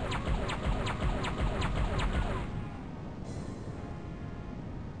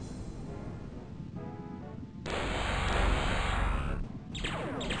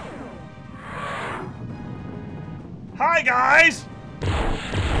 Hi, guys!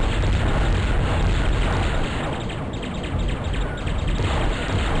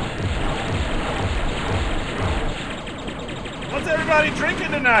 What's everybody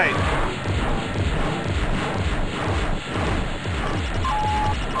drinking tonight?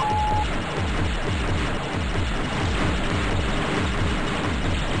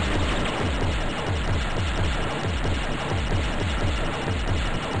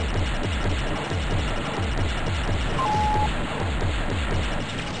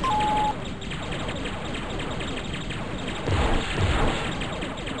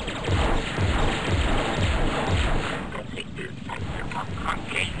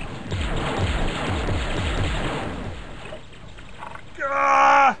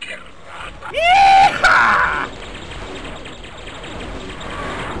 Ah! Yeehaw!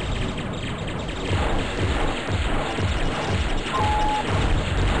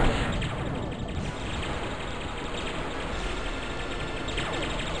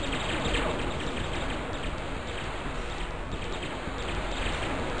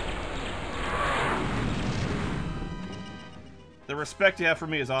 The respect you have for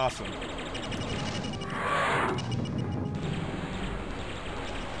me is awesome.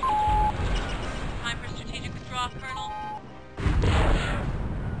 Time for strategic withdrawal, Colonel.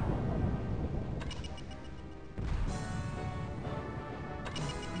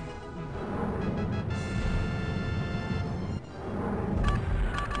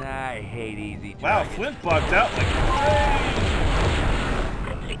 I hate easy targets. Wow, Flint bugged out like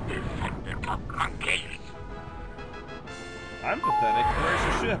crazy. I'm pathetic. Where's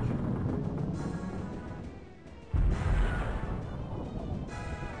your ship?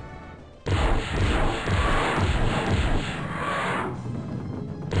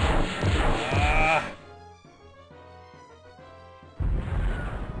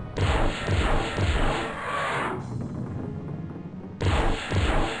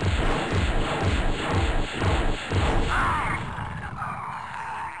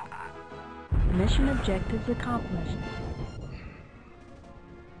 Mission objectives accomplished.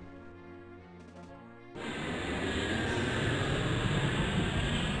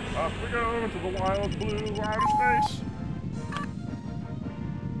 Off we go into the wild blue outer space.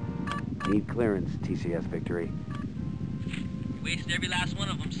 Need clearance, TCS Victory. You wasted every last one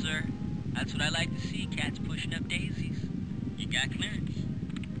of them, sir. That's what I like to see, cats pushing up daisies. You got clearance.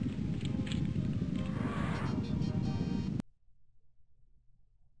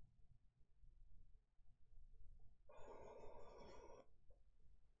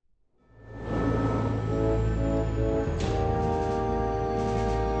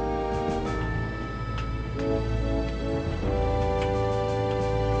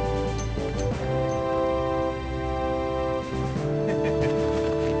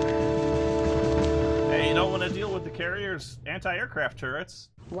 Carrier's anti-aircraft turrets.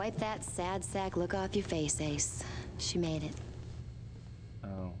 Wipe that sad sack look off your face, Ace. She made it.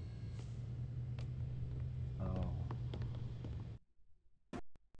 Oh. Oh.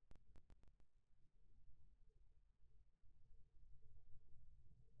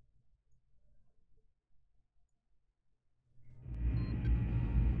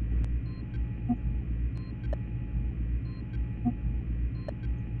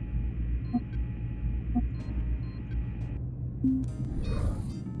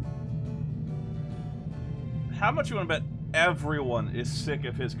 How much you want to bet everyone is sick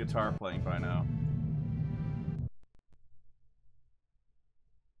of his guitar playing by now?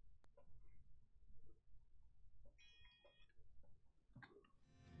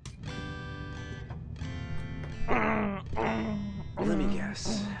 Let me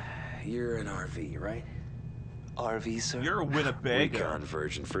guess. You're an RV, right? RV, sir? You're a Winnebago. Recon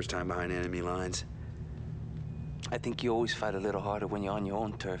virgin, first time behind enemy lines. I think you always fight a little harder when you're on your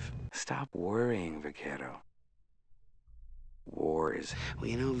own turf. Stop worrying, Vaquero. War is... Well,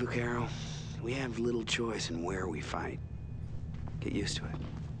 you know, Vaquero, we have little choice in where we fight. Get used to it.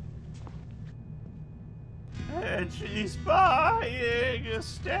 And she's buying a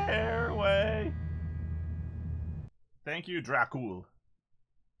stairway. Thank you, Dracul.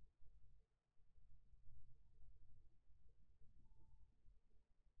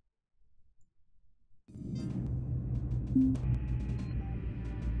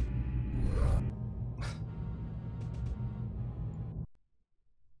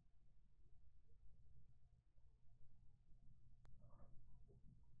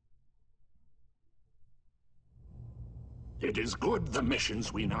 It is good the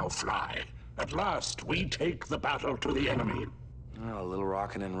missions we now fly. At last, we take the battle to the enemy. Well, a little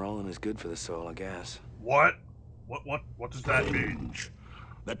rocking and rolling is good for the soul, I guess. What? What does that mean?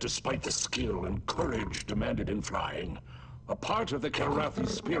 That despite the skill and courage demanded in flying, a part of the Kilrathi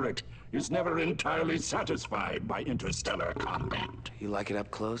spirit is never entirely satisfied by interstellar combat. You like it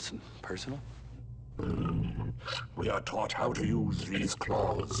up close and personal? We are taught how to use these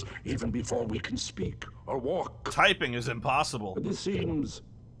claws even before we can speak or walk. Typing is impossible. This seems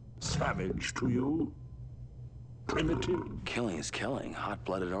savage to you? Primitive? Killing is killing,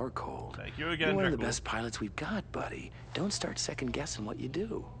 hot-blooded or cold. Thank you again, You're one of the Dracul. best pilots we've got, buddy. Don't start second-guessing what you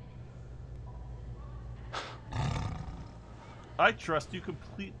do. I trust you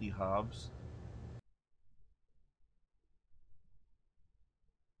completely, Hobbs.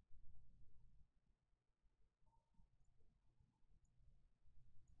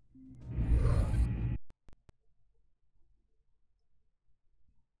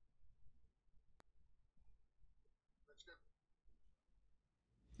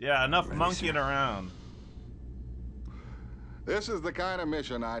 Yeah, enough monkeying around. This is the kind of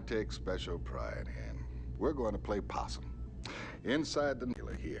mission I take special pride in. We're going to play possum. Inside the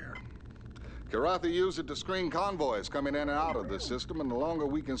nebula here. Kilrathi used it to screen convoys coming in and out of the system, and the longer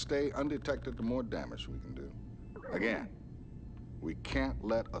we can stay undetected, the more damage we can do. Again, we can't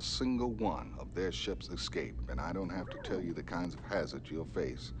let a single one of their ships escape, and I don't have to tell you the kinds of hazards you'll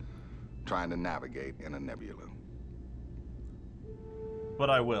face trying to navigate in a nebula. But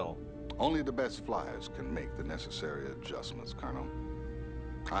I will. Only the best flyers can make the necessary adjustments, Colonel.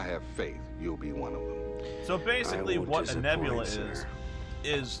 I have faith you'll be one of them. So basically what a nebula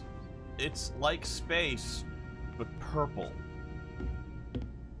is it's like space, but purple.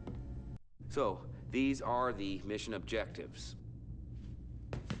 So, These are the mission objectives.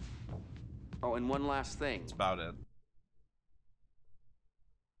 Oh, and one last thing. That's about it.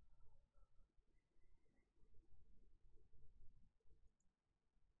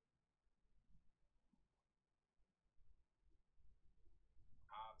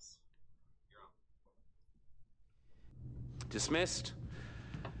 Dismissed,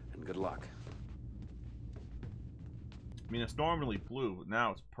 and good luck. I mean, it's normally blue, but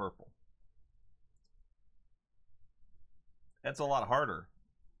now it's purple. That's a lot harder.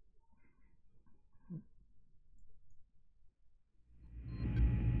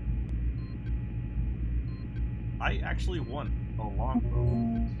 I actually won a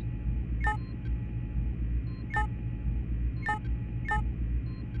longbow.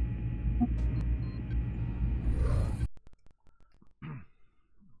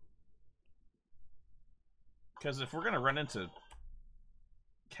 Because if we're going to run into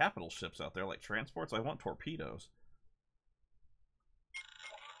capital ships out there, like transports, I want torpedoes.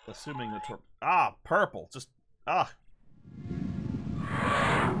 Assuming the purple. Just, I'm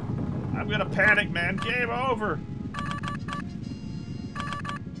gonna panic, man. Game over.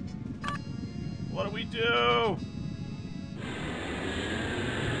 What do we do?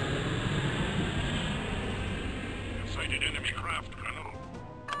 Sighted enemy craft, Colonel.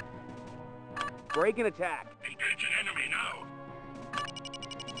 Break and attack. Engage an enemy now.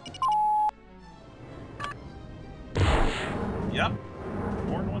 Yep.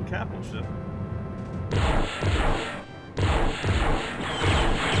 More than one capital ship.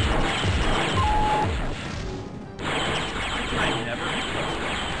 I never.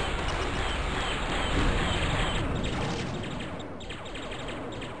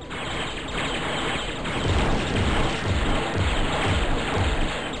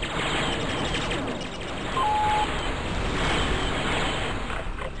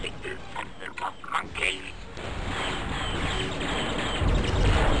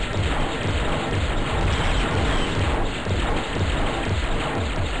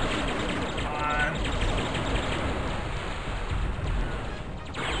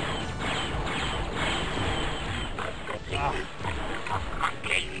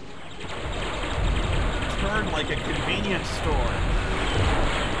 Like a convenience store.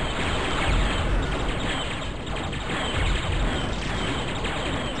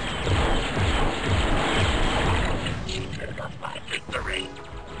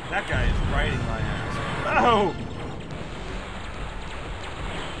 That guy is riding my ass. Oh!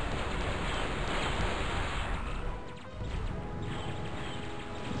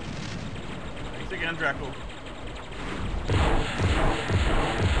 Thanks again, Draco.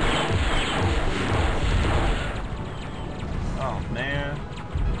 Oh, man.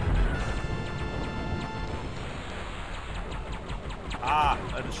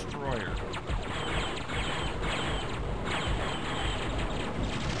 A destroyer.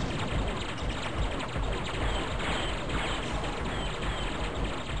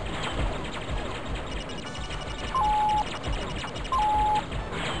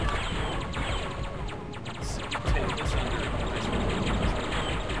 Take this under.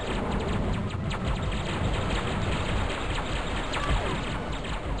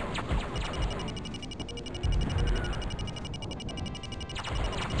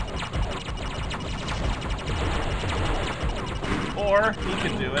 Or he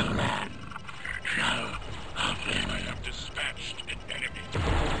can do it. I have dispatched an enemy.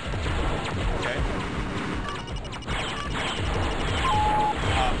 Okay.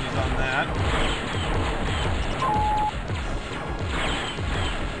 He's on that.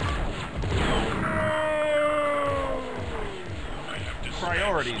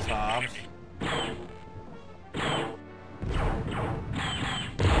 Priorities, Hobbs.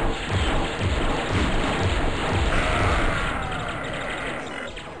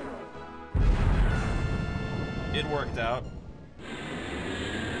 It worked out.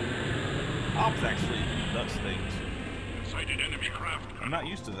 Hobbs actually does things. Sighted enemy craft. I'm not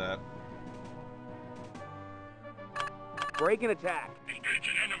used to that. Break and attack. Engage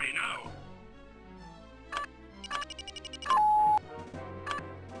an enemy now.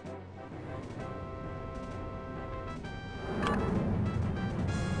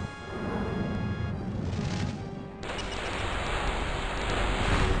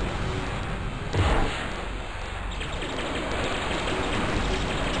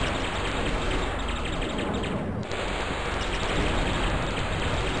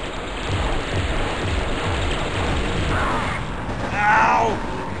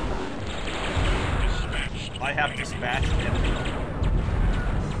 I have dispatched enemy.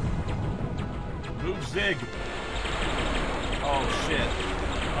 Move Zig. Oh shit.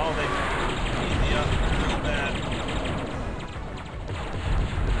 Oh, they beat me up real bad.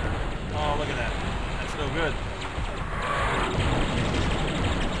 Oh, look at that. That's no good.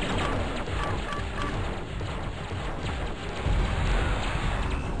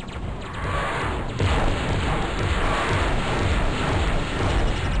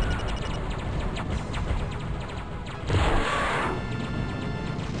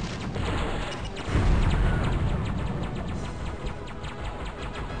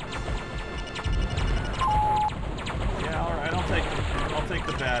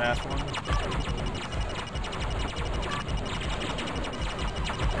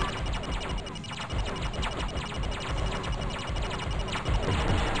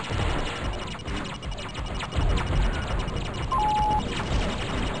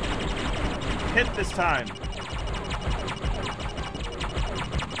 Hit this time.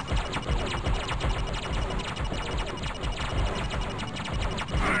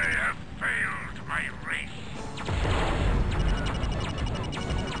 I have failed my race.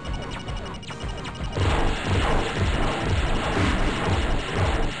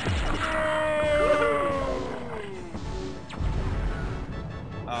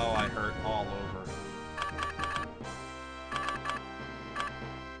 Oh, I hurt all over.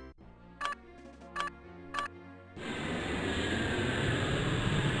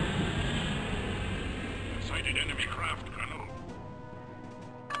 Sighted enemy craft, Colonel.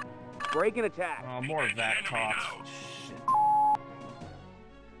 Break and attack. Oh, more of that talk. Shit.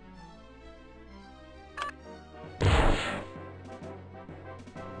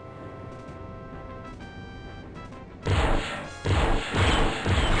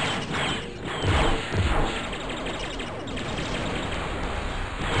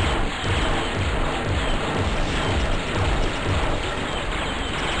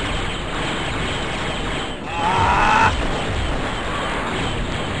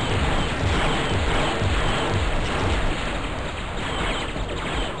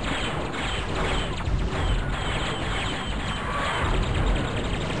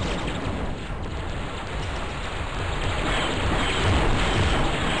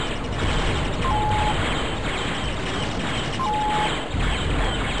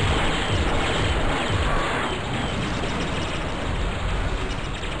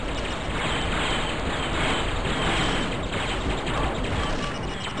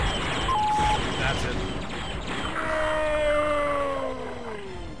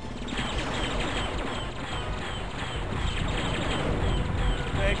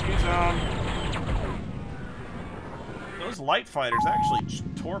 Those light fighters actually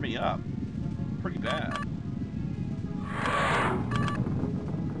tore me up pretty bad.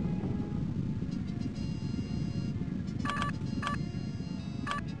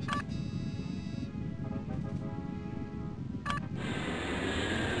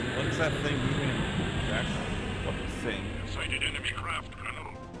 What is that thing moving in the background? What thing? Sighted enemy craft,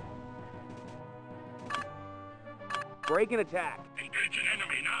 Colonel. Break and attack. Engage an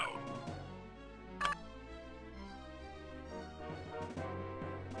enemy now.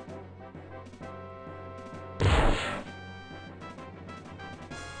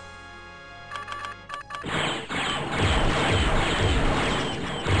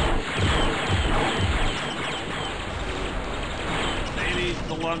 Maybe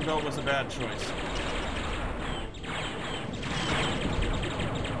the longbow was a bad choice.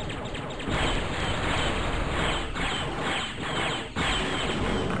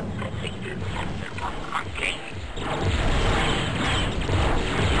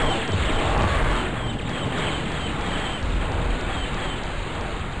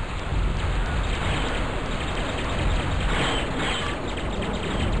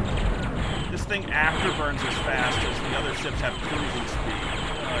 This thing afterburns as fast as the other ships have cruising speed.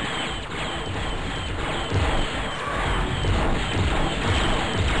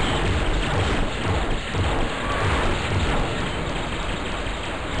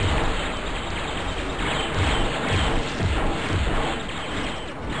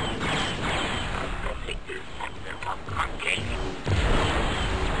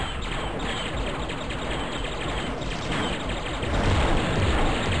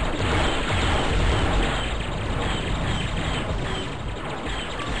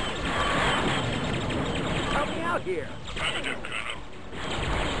 Here.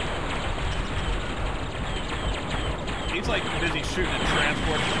 He's like busy shooting at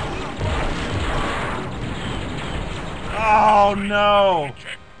transport. Oh no!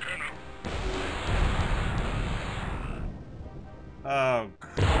 Oh.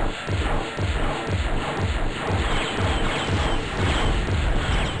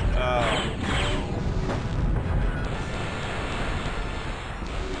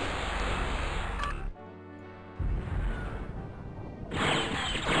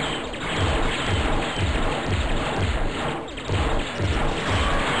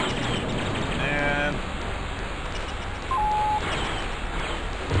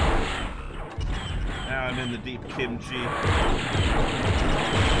 kimchi.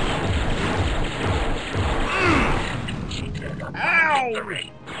 Ow!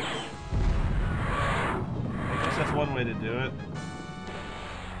 I guess that's one way to do it.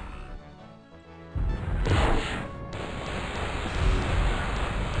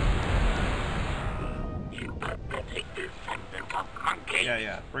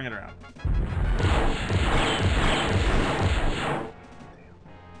 Yeah, bring it around.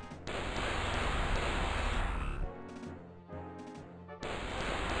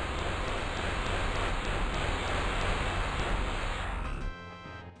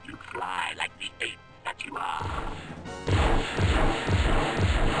 You fly like the ape that you are.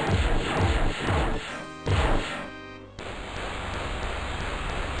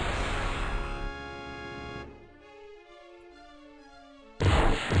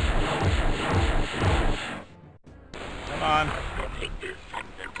 Come on.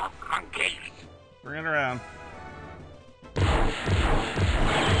 Bring it around.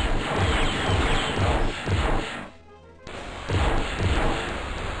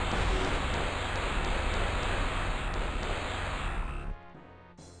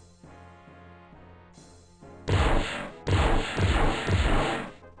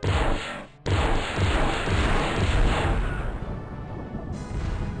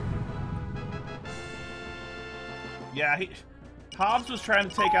 Yeah, Hobbs was trying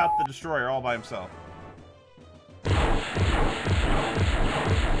to take out the destroyer all by himself.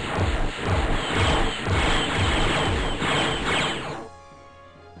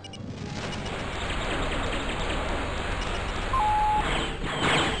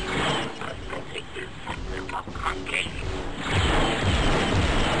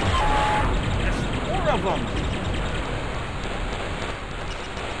 There's 4 of them.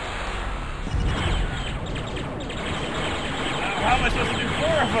 How am I supposed to do 4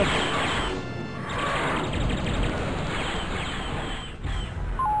 of them?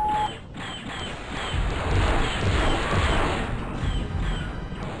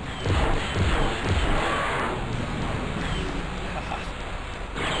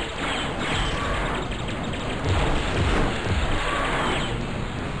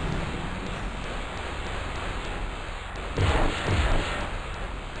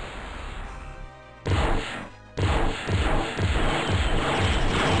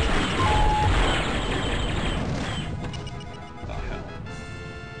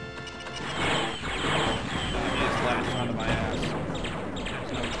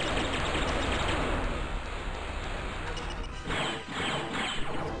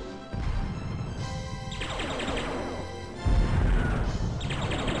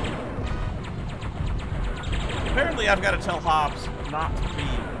 Apparently, I've got to tell Hobbs not to be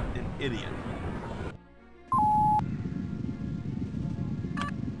an idiot.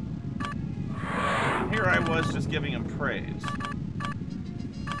 And here I was just giving him praise.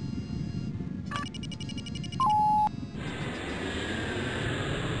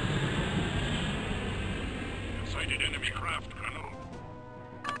 Sighted enemy craft, Colonel.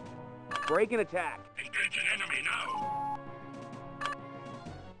 Break and attack. Engaging enemy now.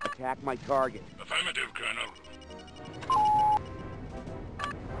 Attack my target. Affirmative, Colonel.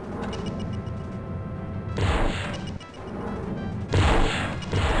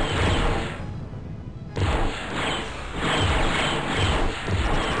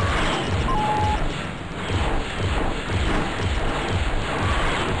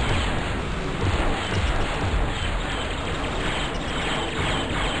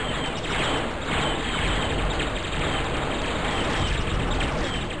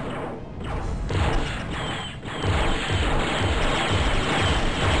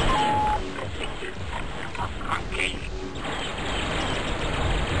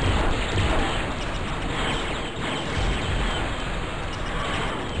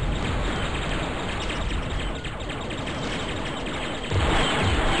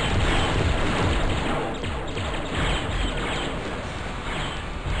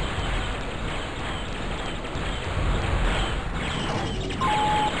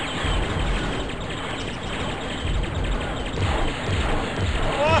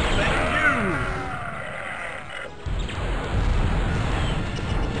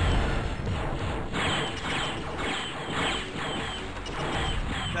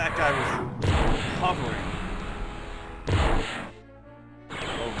 That guy was hovering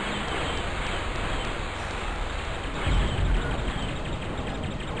over me.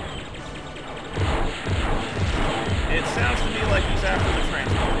 It sounds to me like he's after the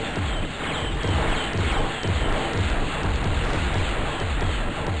transport.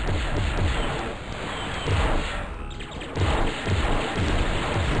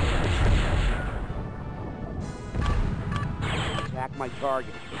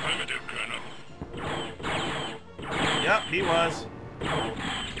 Affirmative, Colonel. Yep, he was.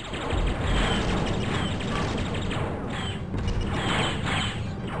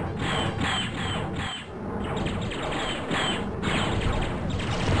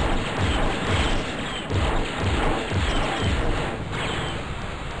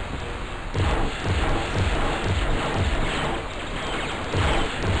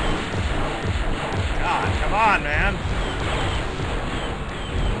 God, come on, man.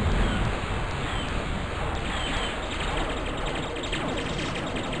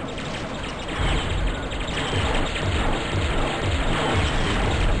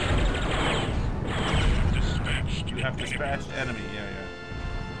 You have dispatched enemy, yeah.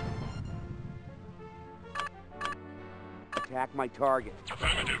 Attack my target.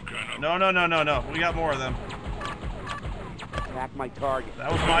 Affirmative, Colonel. No. We got more of them. Attack my target.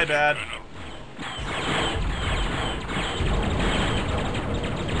 That was my bad.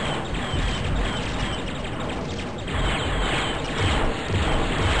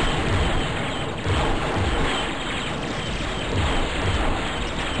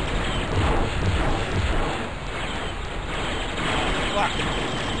 Fuck.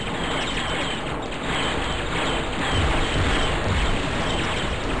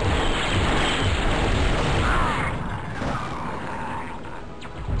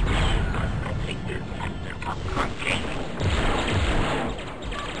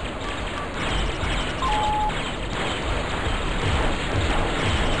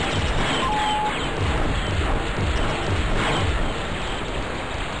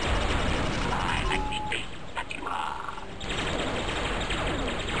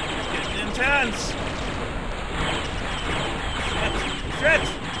 Intense. Shit.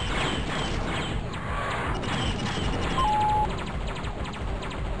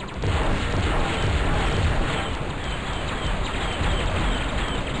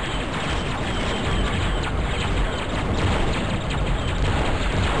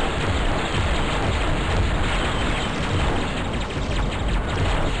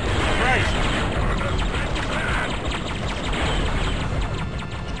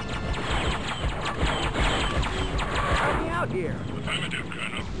 Here. Affirmative,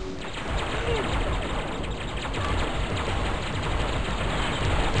 Colonel.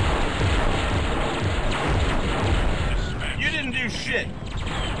 You didn't do shit.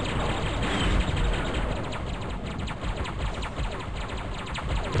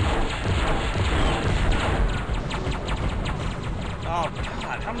 Oh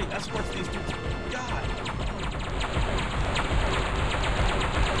God, how many escorts these dudes? God.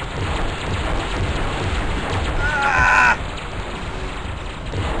 Ah!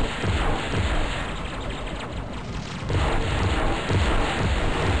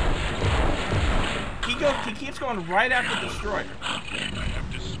 He keeps going right after the destroyer.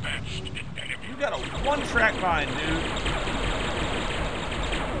 You got a one-track mind, dude.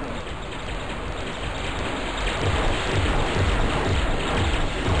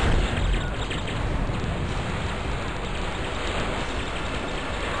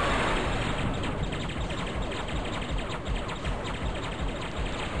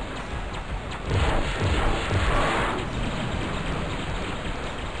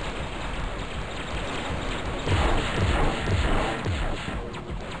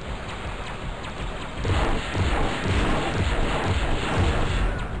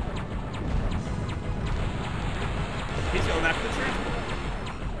 He's going after the transport.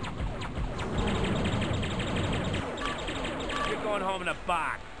 You're going home in a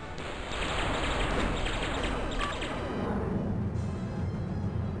box.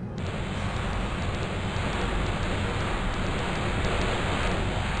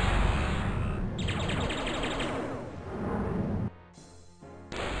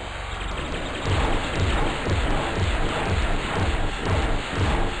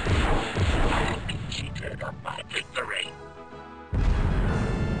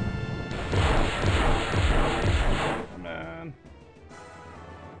 Man.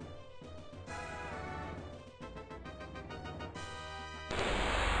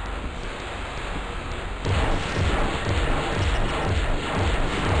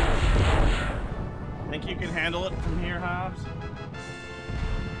 Think you can handle it from here, Hobbs?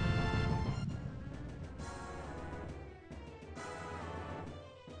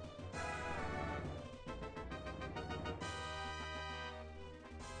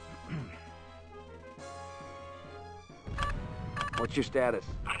 What's your status?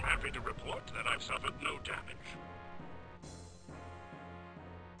 I'm happy to report that I've suffered no damage.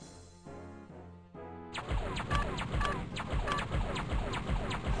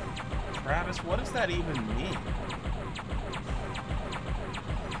 Travis, what does that even mean?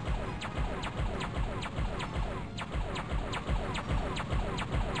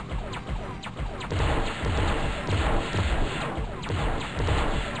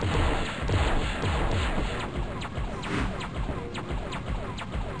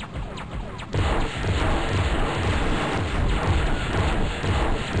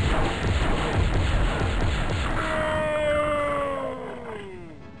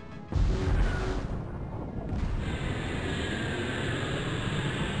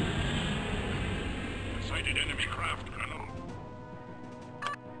 Sighted enemy craft, Colonel.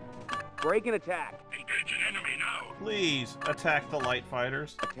 Break and attack. Engage an enemy now. Please attack the light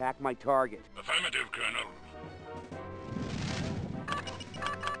fighters. Attack my target. Affirmative, Colonel.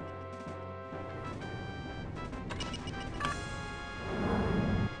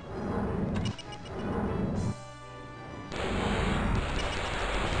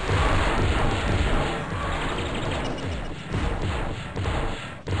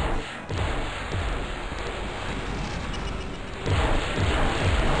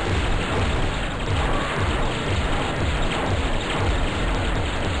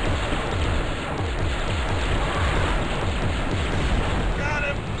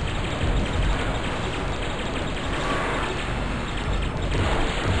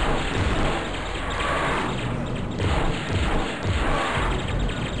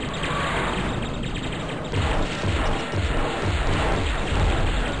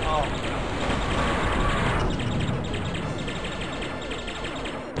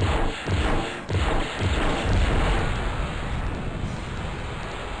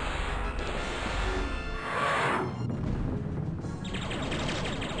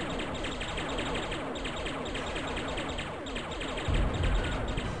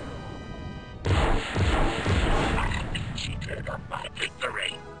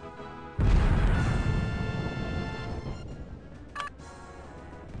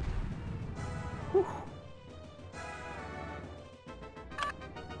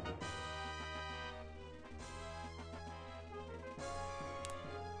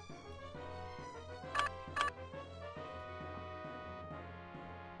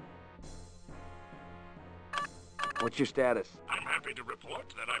 What's your status? I'm happy to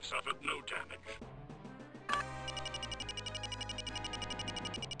report that I've suffered no damage.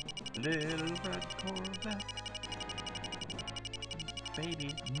 Little red Corvette.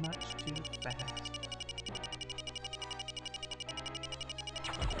 Baby, much too fast.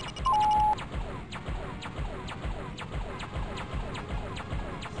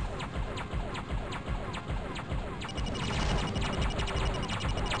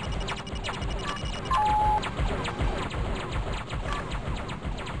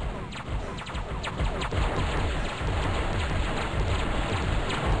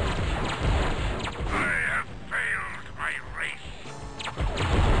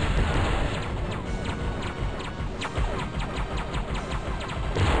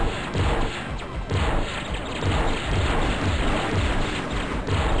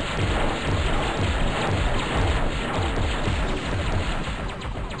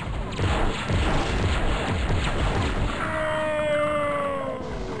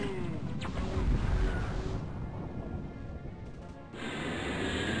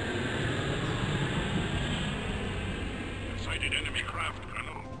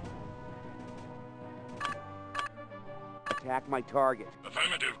 Attack my target.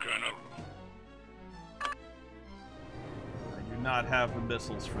 Affirmative, Colonel. I do not have the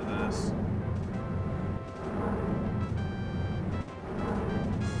missiles for this.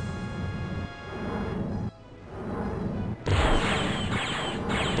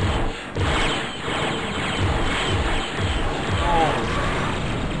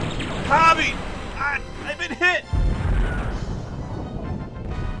 Hobby! I've been hit!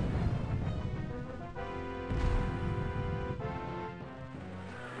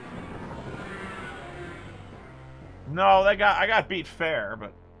 No, I got beat fair,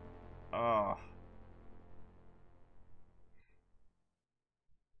 but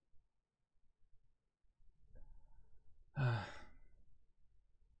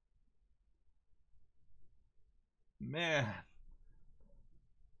man.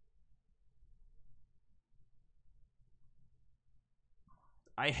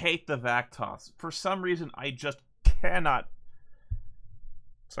 I hate the Vactos. For some reason, I just cannot.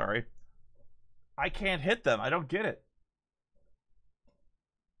 Sorry. I can't hit them. I don't get it.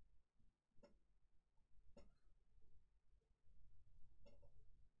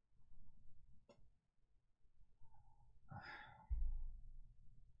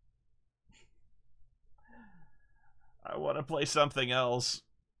 I want to play something else.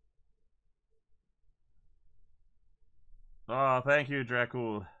 Oh, thank you,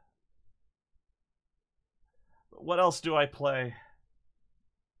 Dracul. What else do I play?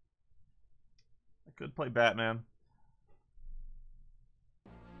 I could play Batman.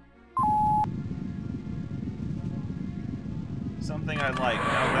 Something I like.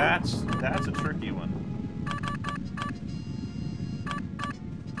 Now that's a tricky one.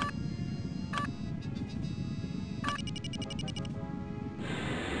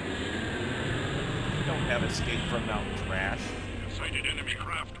 Don't have Escape from Mountain Trash. Sighted enemy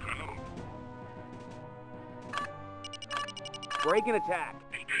craft, Colonel. Break and attack.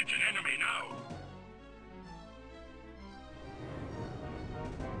 Engage an enemy now.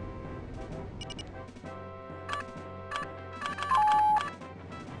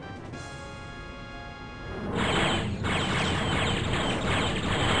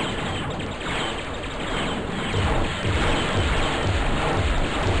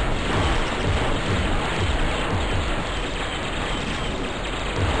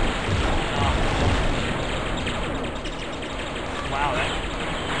 Wow, that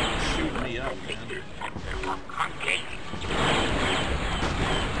shooting me up, man.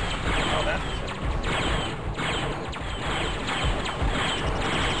 Oh, that's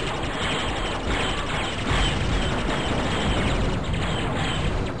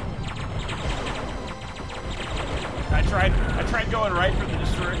I tried going right for the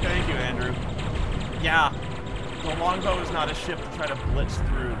destroyer. Thank you, Andrew. Yeah, the longbow is not a ship to try to blitz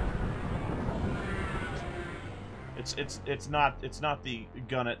through. It's not the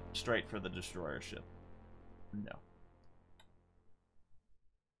gun it straight for the destroyer ship. No.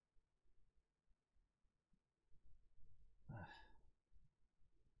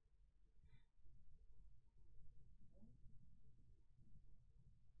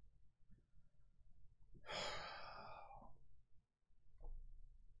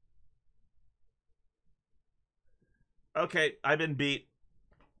 Okay, I've been beat.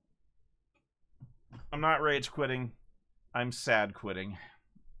 I'm not rage quitting. I'm sad quitting.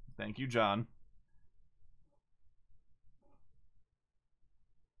 Thank you, John.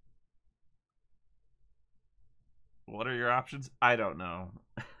 What are your options? I don't know.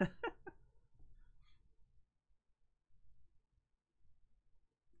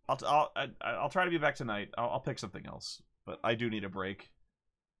 I'll try to be back tonight. I'll pick something else, but I do need a break.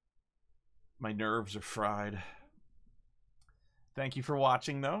 My nerves are fried. Thank you for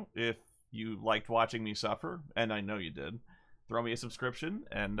watching, though. If you liked watching me suffer, and I know you did, throw me a subscription,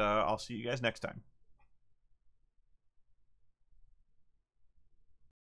 and I'll see you guys next time.